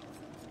skin.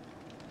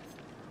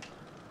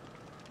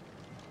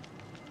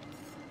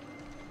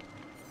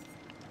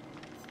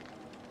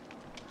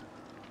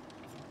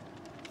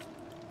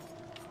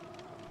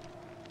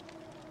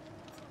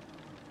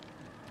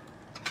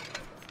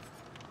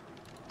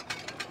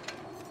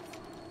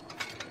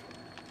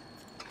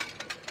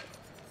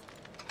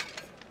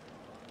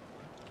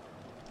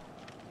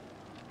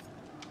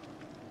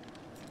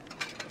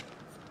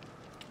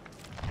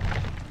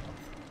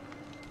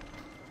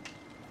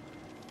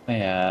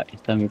 Kayak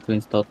hitam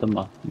influence totem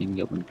ini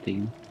nggak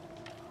penting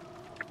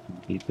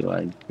gitu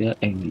aja.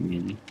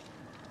 Ini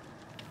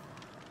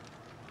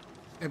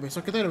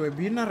Besok kita ada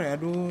webinar ya.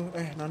 Aduh,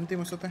 nanti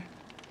maksudnya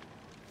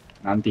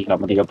nanti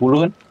kapan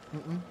 30 kan?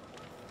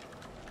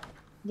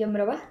 Jam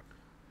berapa?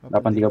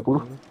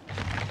 8.30.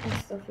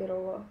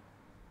 Astagfirullah.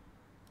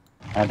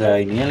 Ada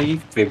ini lagi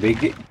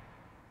VBG.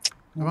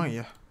 Emang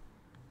iya?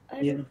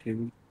 Iya,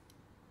 VBG.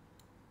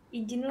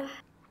 Izin lah.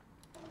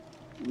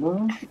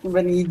 Wah,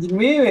 bukan izin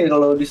mewe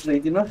kalau disuruh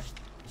izin lah.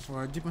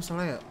 Wajib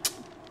masalah ya?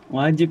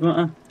 Wajib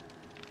mah.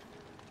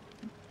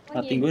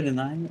 Hati gue udah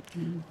nanya.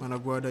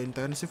 Mana gue ada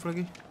intensif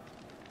lagi?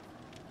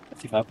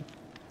 Intensif apa?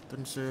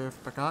 Intensif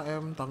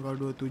PKM tanggal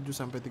 27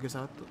 sampai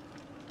 31.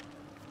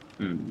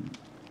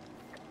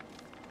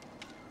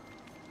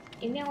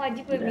 Ini yang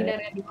wajib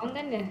webinarnya doang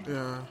kan ya?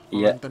 Ya,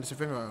 iya.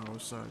 Intensifnya nggak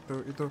usah.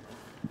 Itu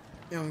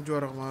yang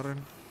juara kemarin.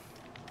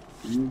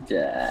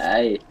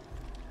 Anjay.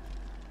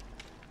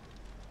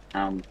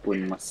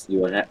 Ampun Mas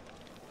juara.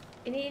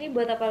 Ini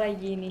buat apa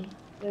lagi ini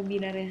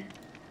webinarnya?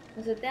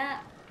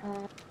 Maksudnya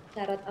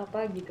syarat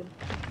apa gitu?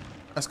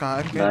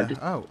 SKM kayaknya.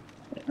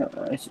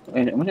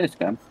 Emang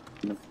SKM?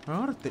 Nggak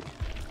ngerti.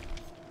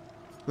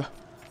 Lah,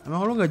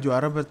 emang lu nggak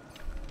juara bet?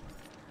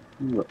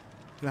 Enggak.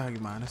 Lah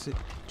gimana sih?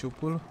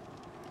 Cupu lu.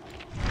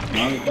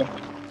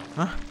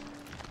 Hah?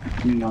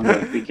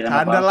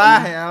 Ada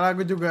lah ya lah,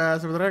 gue juga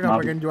sebenarnya nggak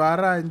pengen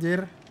juara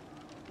anjir.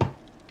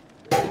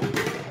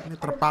 Ini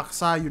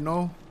terpaksa, you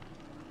know.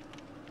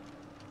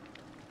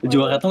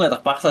 Juara tuh nggak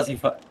terpaksa sih,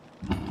 Pak.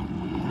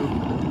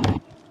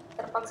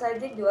 Terpaksa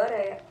aja juara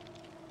ya?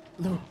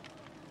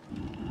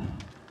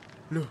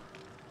 Loh.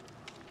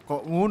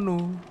 Kok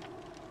ngono?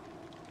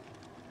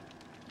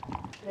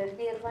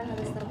 Berarti Irfan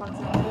harus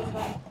terpaksa terus,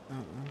 Pak.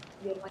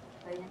 Biar makin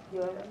banyak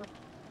juara.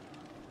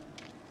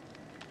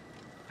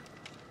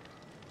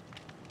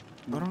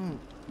 Orang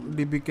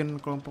dibikin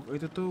kelompok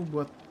itu tuh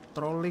buat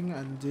trolling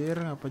anjir,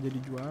 apa jadi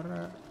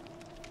juara?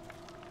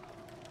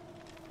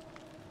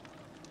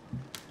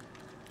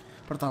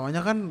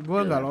 Pertamanya kan gue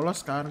nggak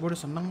lolos kan, gue udah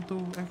seneng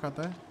tuh,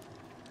 katanya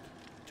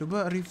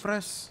coba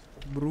refresh,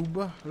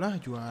 berubah lah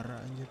juara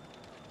anjir.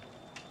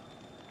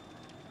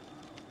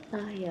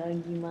 Ya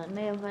gimana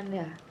ya Van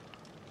ya?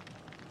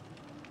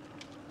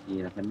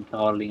 Iya kan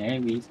trolling aja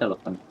bisa loh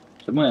kan.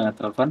 Cuma ya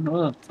telepon,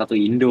 satu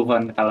Indo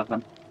kan kalah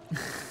kan.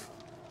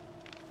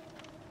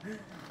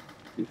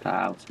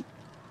 Tahu sih.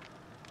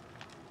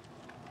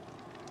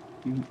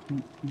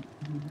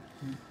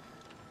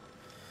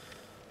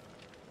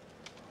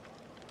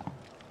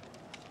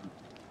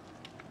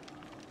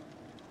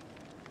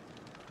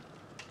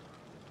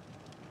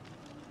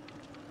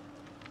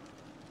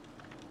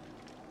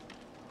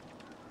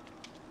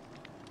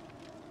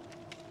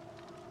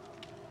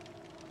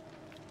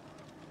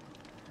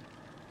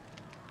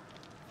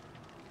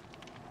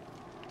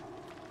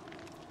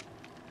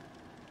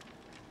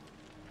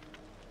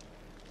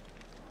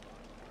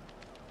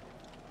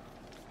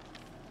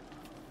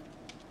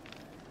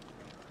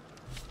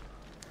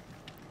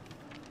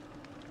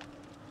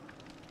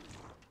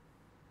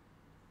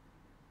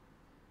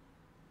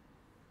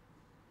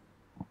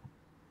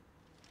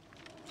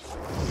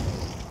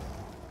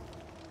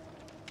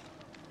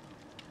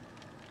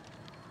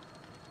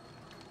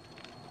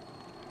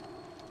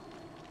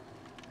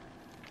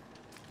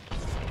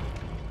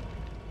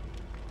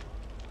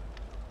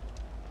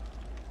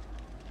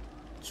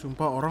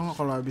 Sumpah orang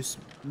kalau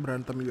habis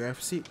berantem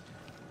UFC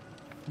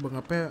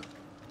bengapnya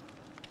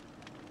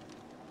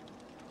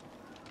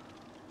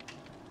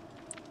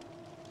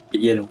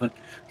iya dong kan.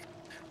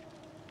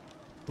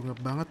 Bengap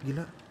banget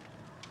gila.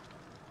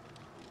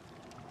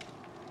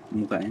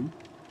 Mukanya.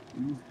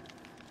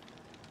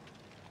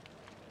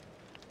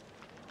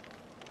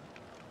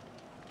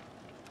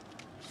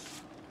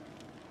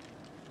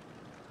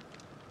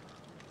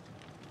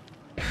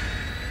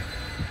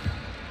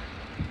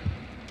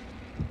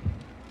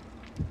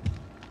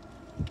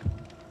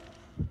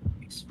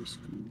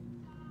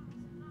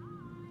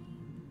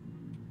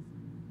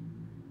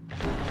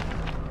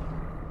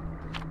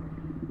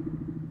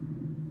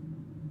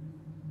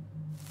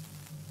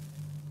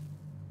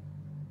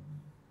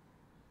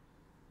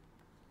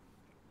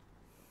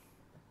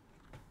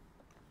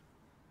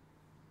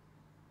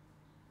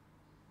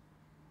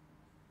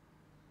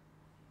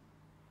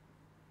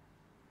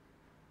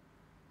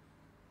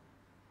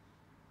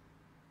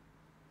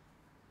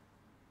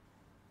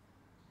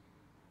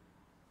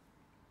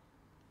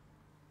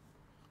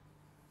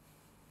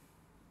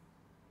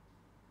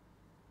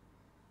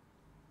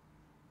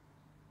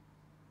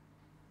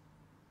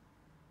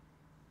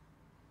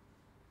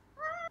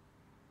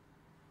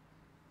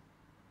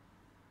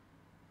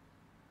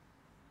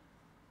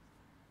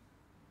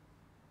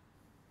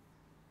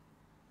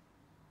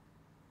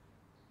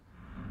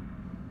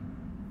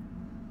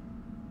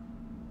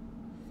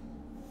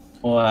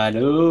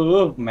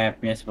 Waduh,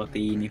 mapnya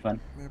seperti ini, Van.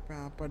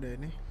 Mapnya apa deh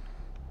ini?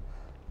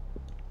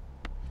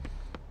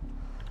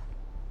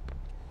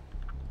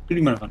 Itu di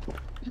mana, Van?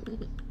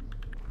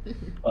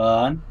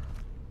 Van?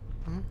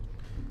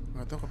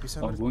 Nggak tahu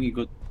kepisah. Oh, gue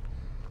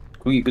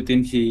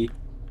ngikutin si.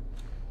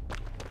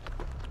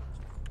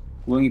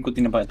 Gue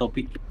ngikutin yang pakai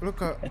topi. Lu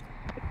ke.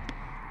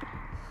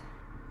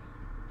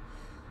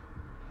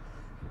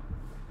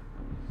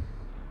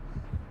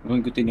 Gue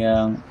ngikutin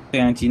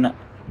yang Cina.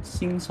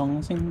 Sing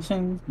song sing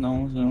sing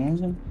nong song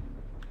sing.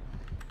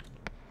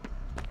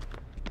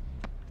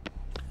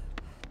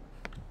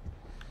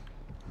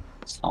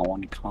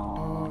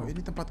 Soundcard. Oh, ini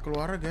tempat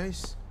keluar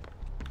guys.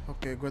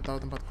 Oke, gue tahu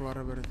tempat keluar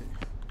berarti.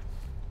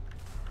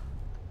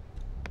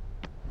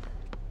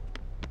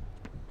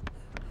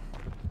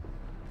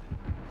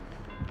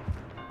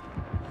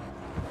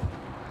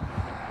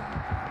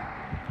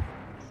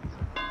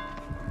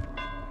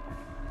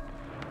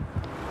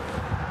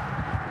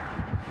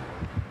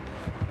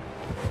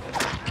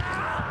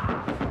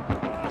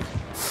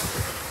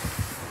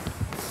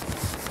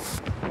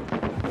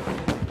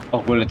 Oh,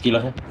 gue liat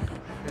kilasnya.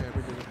 Ya,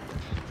 gue juga.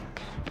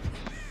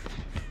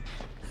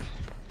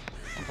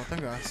 Tempatnya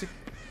nggak asik.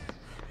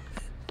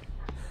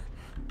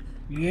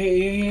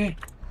 Iya.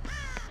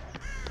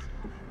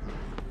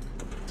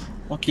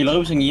 Wah,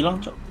 killernya bisa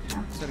ngilang, cok.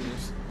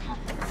 Serius?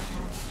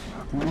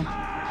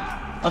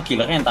 Ah,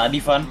 killernya yang tadi,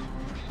 Van.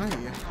 Ah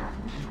iya.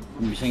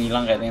 Bisa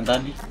ngilang kayak yang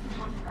tadi.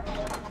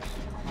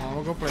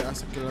 Oh, gue play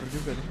asik killer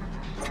juga nih.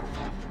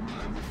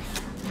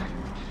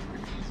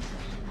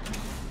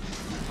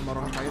 Sama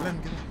orang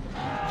Thailand gitu.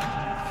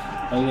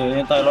 Oh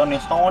iya, Thailand ya,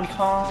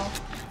 Soundcard.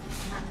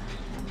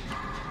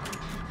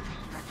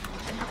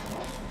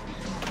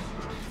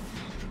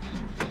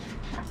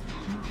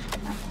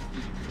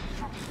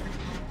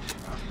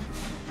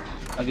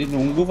 Tadi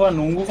nunggu Van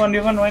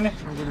dia Van mainnya.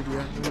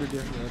 Nunggu dia,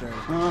 ya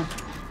udah.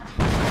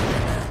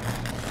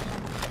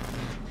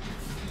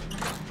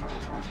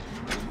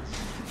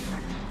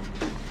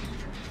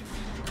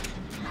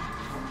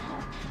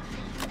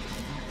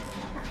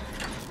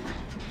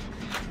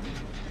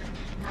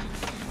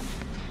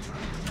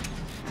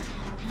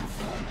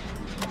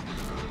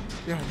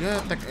 Ya, dia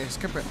tag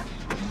escape ya.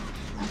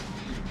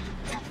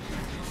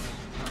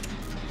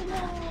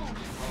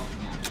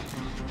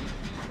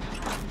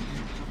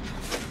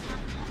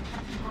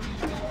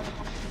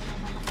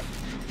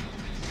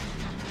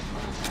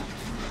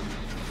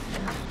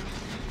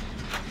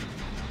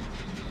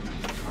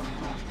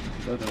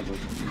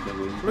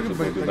 Lu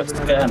bebas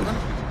kan?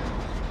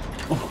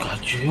 Oh,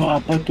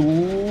 kacau apa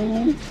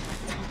tuh?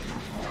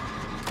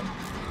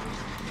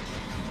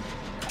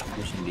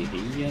 Aku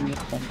sendirian ya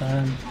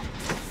teman.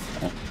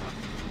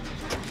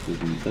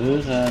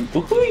 Beneran.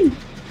 Uhuy.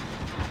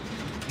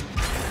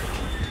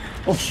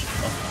 Oh,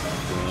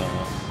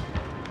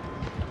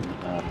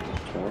 bentar,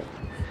 cok.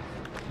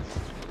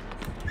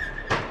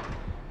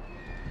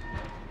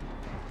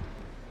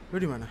 Lu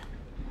di mana?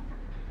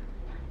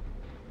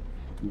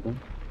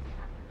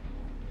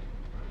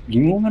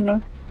 Gimana?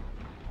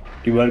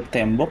 Di balik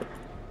tembok.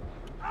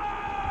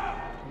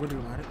 Gue di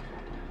lemari.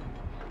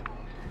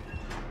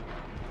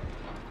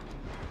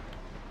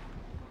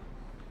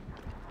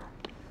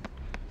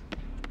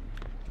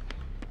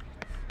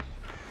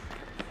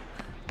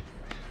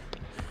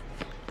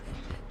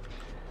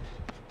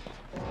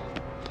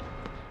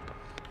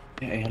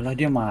 Ya elah,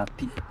 dia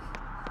mati.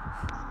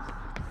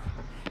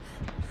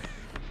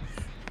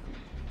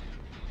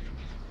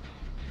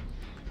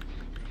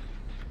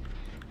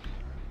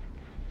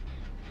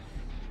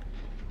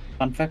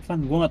 Fun fact, gue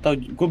nggak tahu,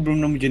 gue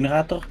belum nemu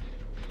generator.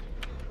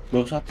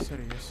 Baru satu.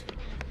 Serius?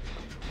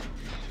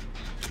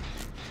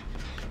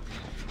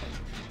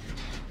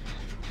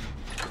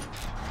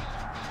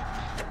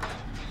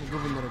 Gue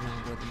beneran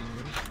yang buat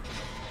temen-temen.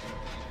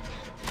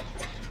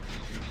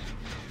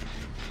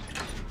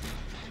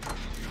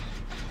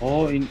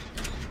 Oh, ini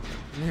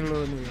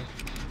lo nih ya.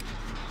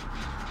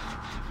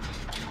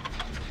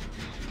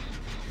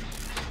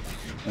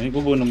 Ini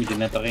gue baru nemu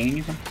generator yang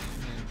ini, Pak.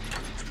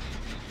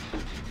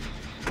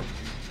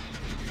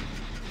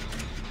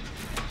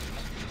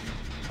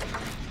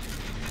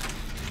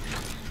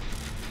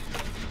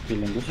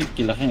 Feeling gue sih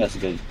killernya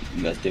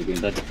nggak sejago yang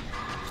tadi.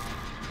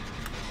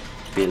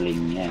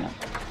 Feelingnya.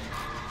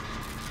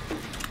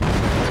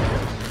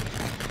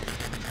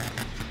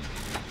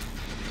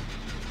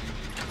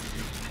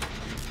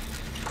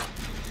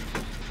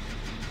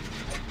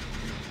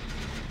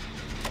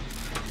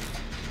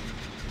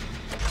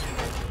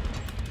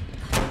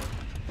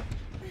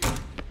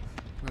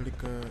 Balik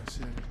ke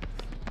sini.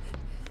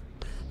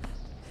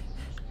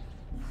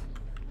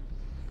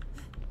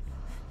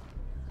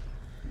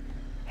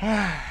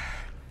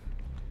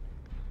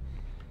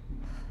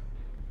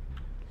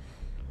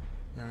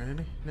 Yang ini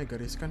nih, ini agak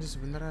riskan sih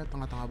sebenarnya,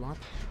 tengah-tengah banget.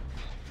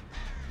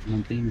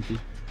 Nanti.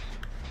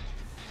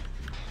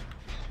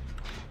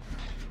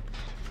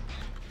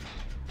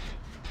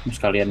 Ini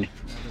sekalian nih.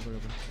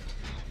 Boleh.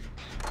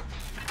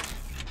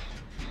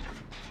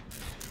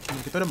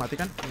 Kita udah mati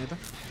kan? Ternyata.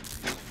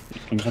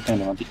 Cuma satu yang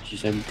udah mati,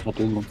 sisa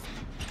satu belum.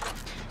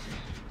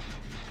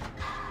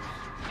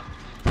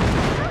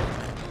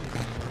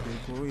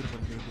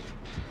 Irfan bego.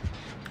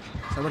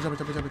 Sabar.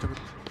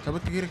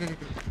 Cabut ke kiri.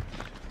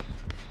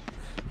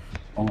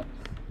 Oh.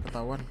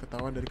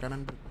 Ketahuan dari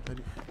kanan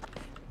tadi.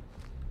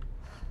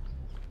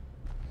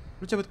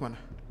 Lu cabut kemana?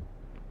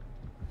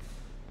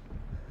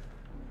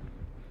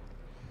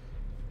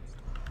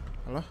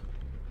 Halo?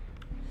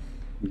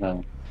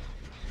 Enggak.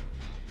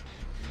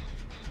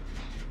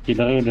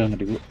 Killernya udah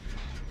ngeri gue.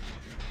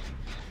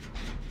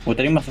 Oh,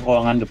 tadi masuk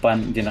ruangan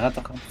depan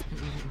generator kan?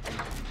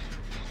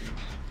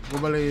 Gue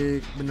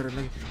balik beneran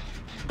lagi.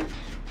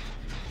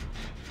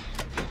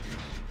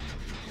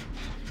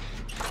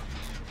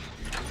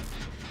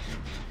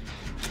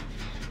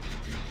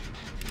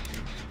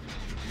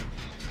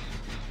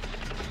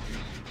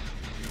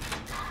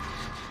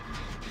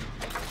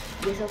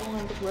 Biasa aku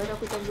ngantuk banget,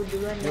 aku cabut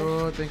duluan dah.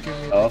 Yo, thank you.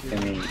 Oke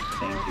nih,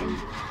 thank you.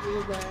 Dulu,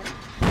 Bar.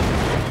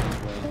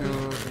 Yo,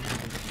 thank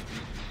you.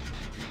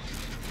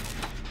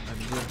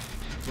 Anjir,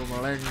 gue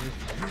meleng nih.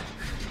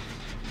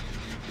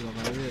 2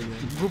 kali aja.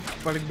 Gue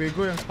paling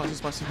bego yang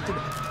spasi-spasi gitu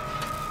dah.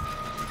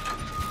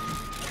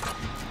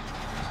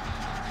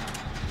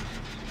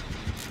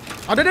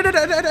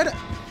 Ada.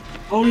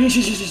 Oh iya,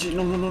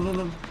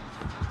 no.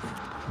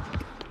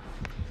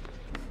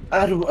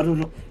 Aduh,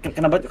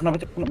 kena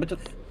bacot.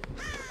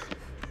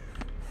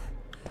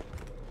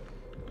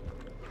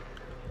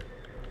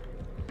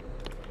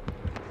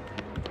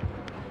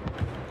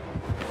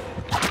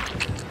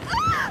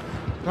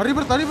 Lari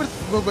Bert,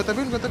 gua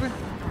tapin.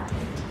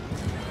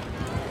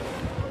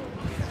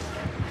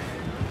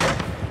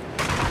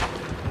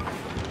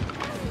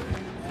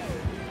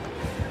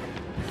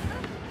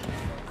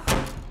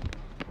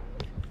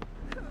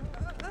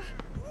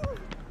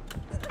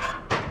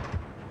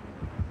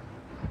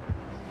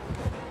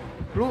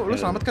 Lu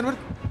selamat kan Bert?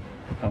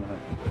 Selamat.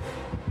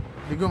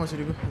 Masih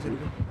di gua.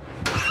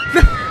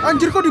 Nah,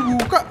 anjir kok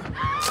dibuka?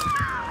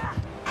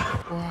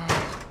 Wah,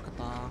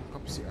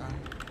 ketangkap si Ai.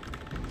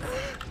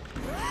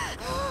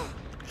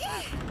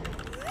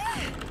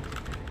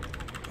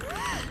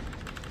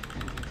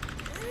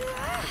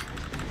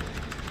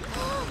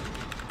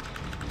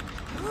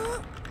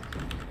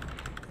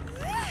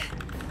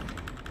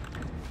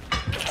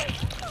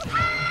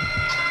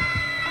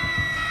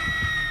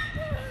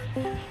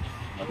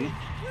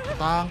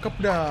 Tangkep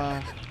dah.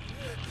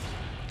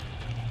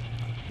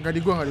 Enggak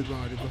di gua.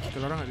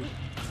 Sekarang enggak di gua.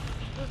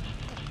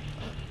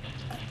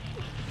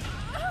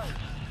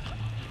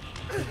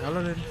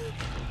 Halo Den.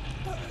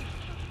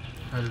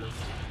 Halo.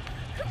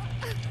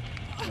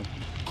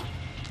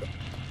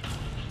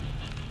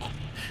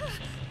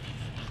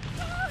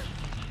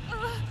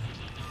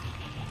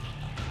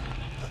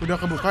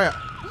 Udah kebuka ya?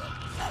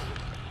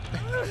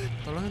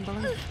 Tolongin.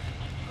 Jangan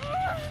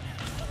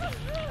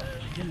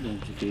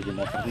dong, jadi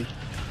jenazah sih.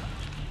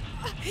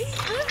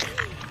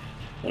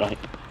 Terakhir.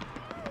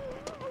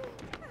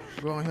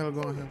 Gua nge-heal.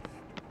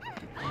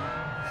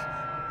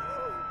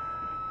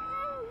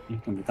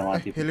 Kita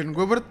mati. Healin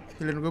gua Bert,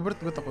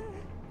 gua takut.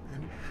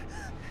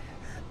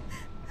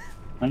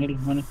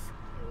 Mana?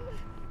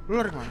 Lu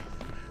lari kemana?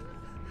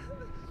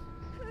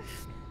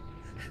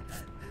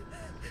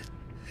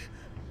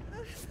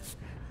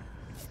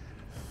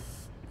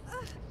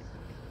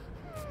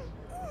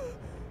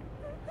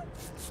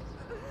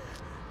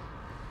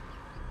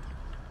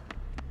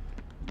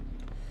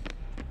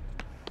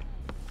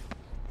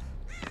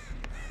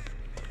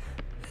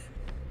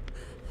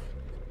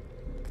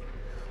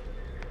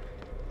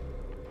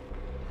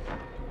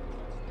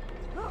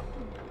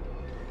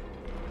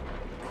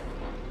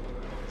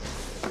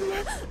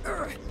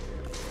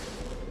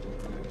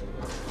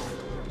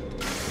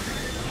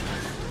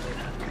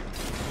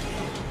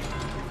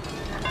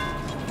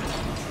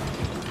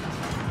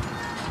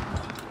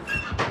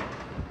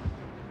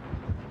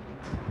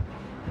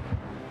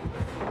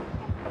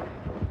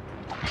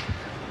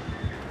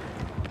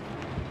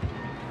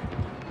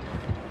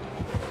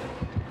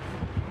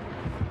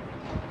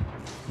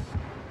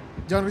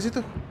 Jangan ke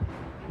situ.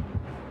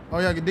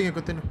 Oh ya, dia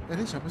ngikutin.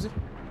 Ini siapa sih?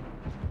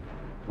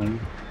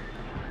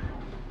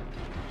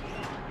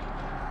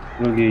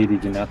 Gue lagi di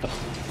generator.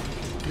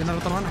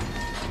 Generator mana?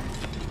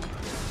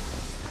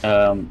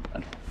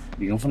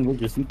 Di Earphone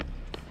gue jelasin.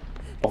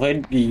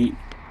 Pokoknya di...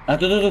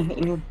 tuh.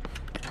 Aduh.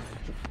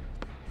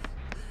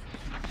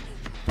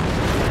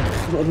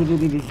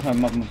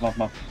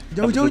 Maaf.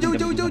 Jauh.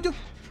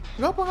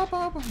 Gak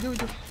apa. Jauh.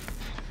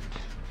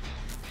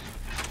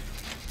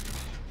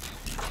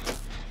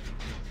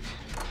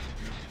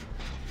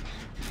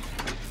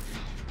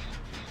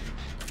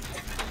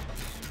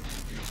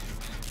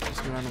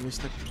 Gimana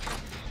mistake?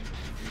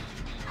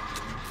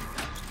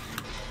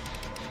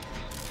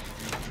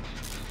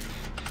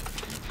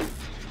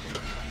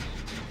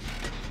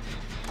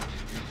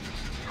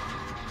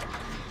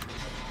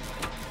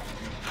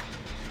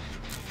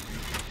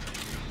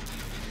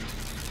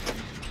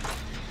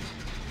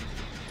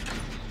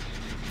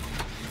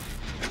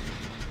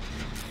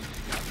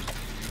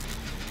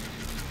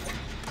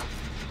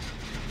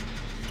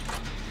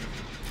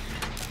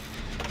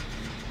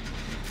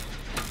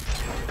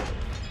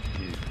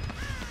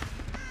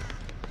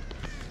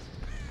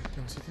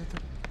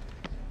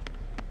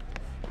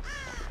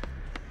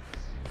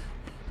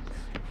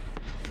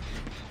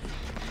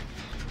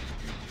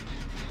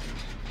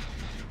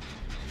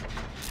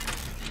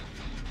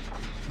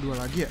 Dua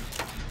lagi ya?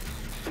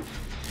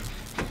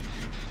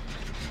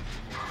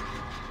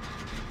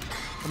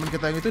 Temen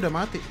kita yang itu udah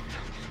mati.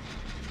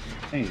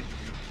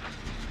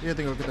 Iya,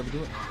 tinggal kita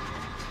berdua.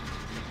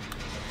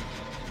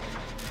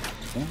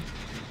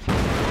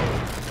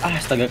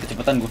 Astaga,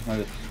 kecepatan gue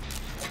ngaget.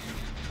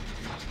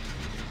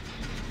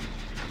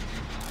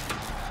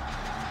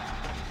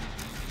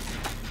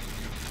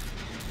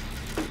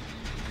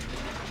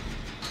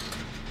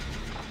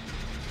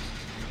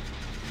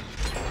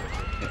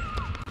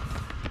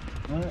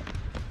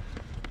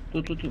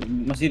 Tuh,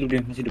 masih hidup dia,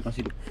 masih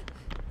hidup.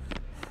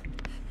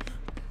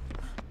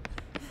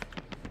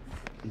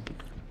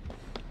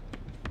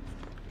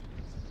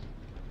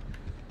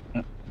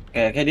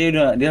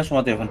 Kayak dia langsung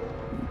mati ya kan.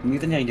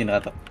 Kita nyari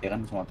generator ya kan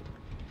langsung mati.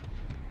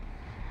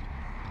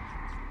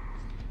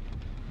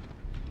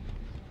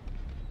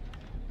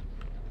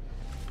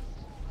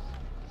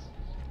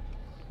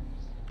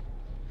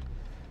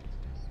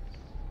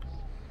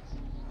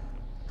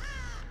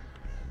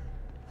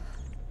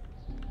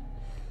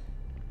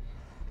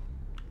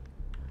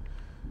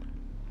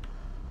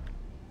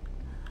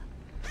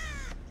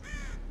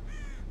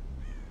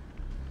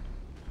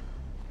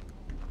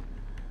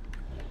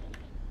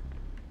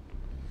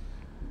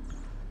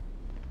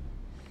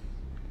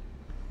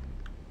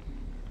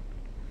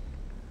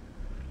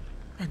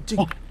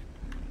 Anjing.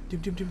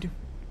 Diam.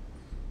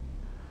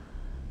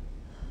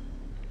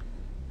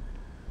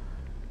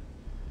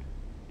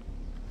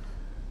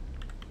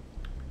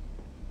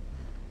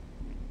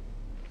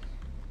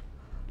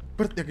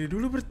 Bert, yang kiri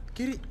dulu, Bert.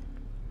 Kiri.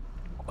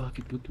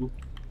 Kaki tutup.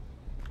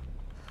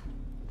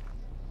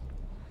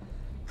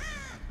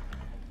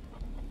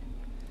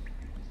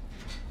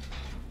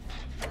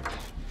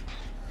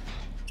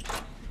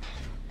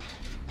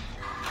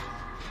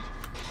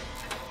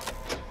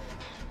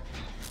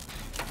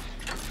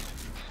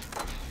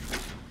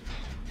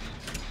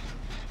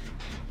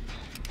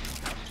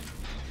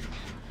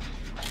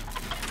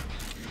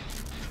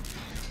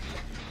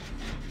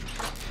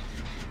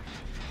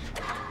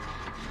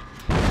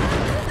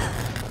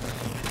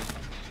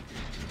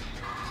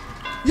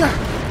 Ya.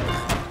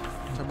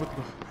 Cabut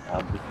gua.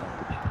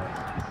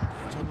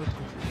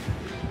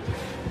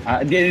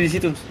 Dia di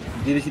situ.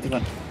 Dia di situ kan.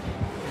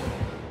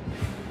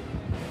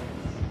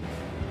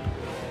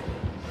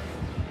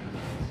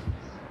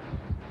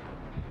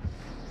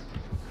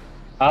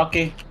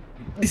 Oke.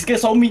 This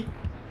guy saw me.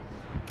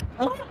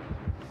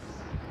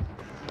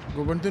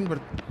 Gua bantuin,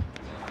 Bert.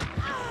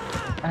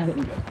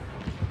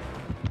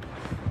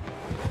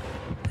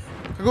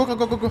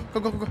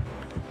 Kagok.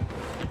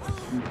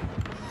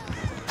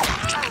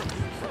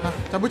 Nah,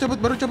 cabut,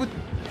 baru cabut.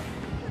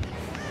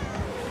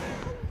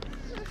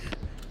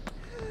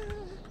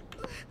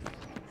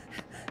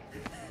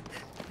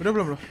 Udah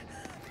belum lo?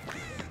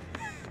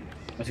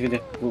 Masih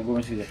gede,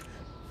 gua masih gede.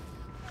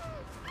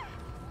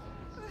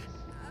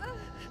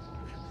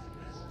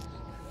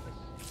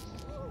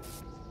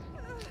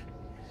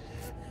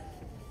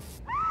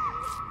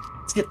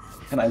 Shit,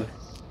 kena itu.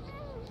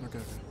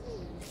 Oke.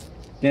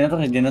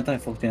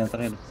 Generator full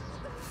generatornya.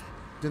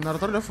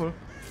 Generator udah full.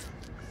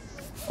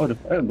 Oh,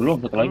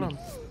 belum satu lagi.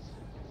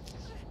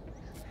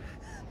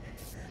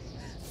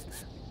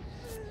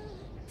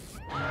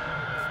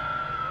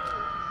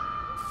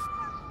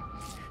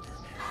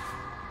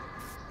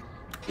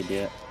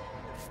 Dia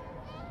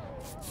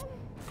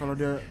kalau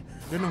dia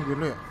nungguin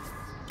lo ya?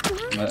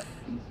 Nggak.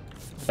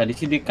 Tadi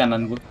sih di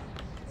kanan gua.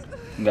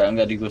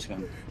 Enggak di gua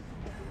sekarang.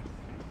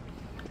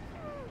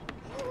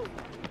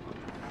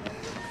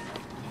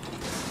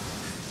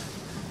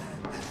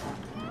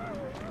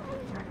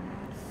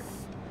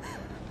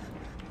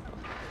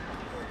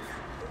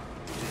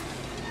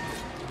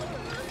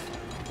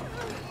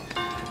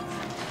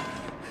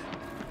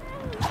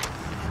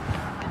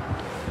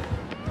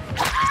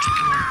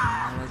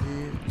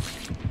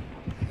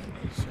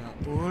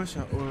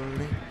 Syaul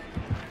nih.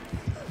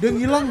 Dia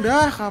ngilang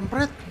dah,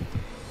 kampret.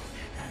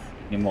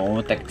 Ini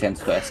mau take chance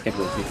to escape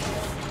gak sih?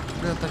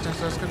 Udah take chance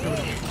to escape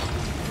udah.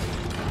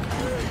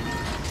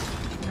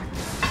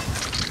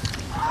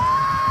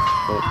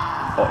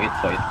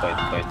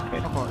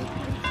 Point.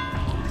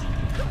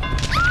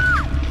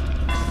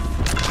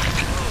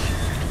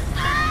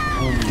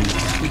 Holy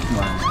shit,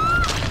 man.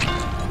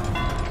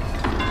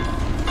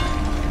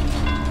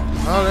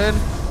 Alin.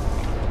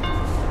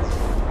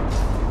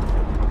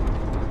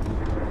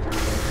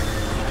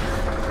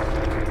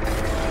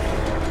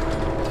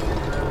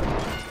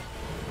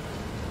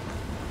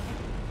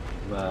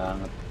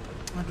 Banget.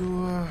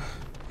 Aduh.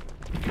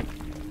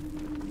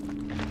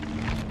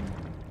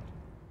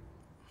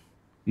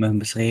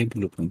 Member 1000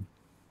 loh, Bang.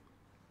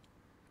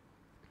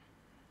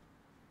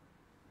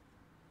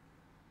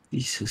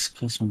 Jesus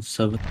Christ,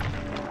 sahabat.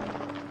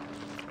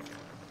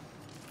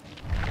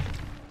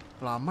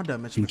 Lama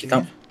damage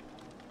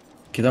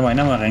kita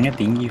mainnya makanya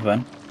tinggi,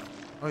 Van.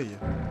 Oh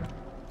iya.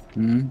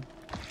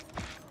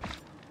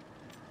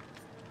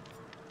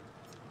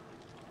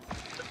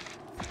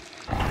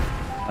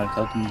 Harus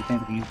tahu temen kita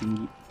yang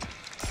tinggi.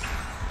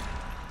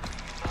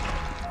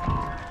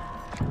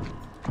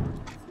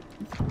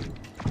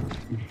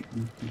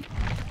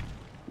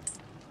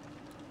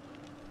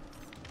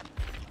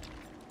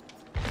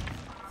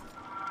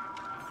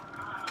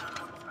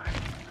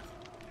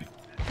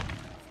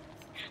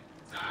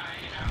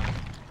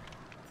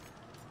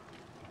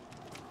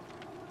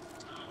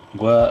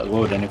 Gua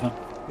udah nih, Bang.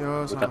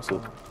 Yo,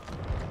 sama-sama.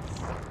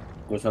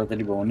 Gua soal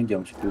tadi bangunin jam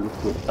 10,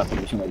 tapi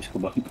besok nggak bisa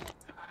kebangun.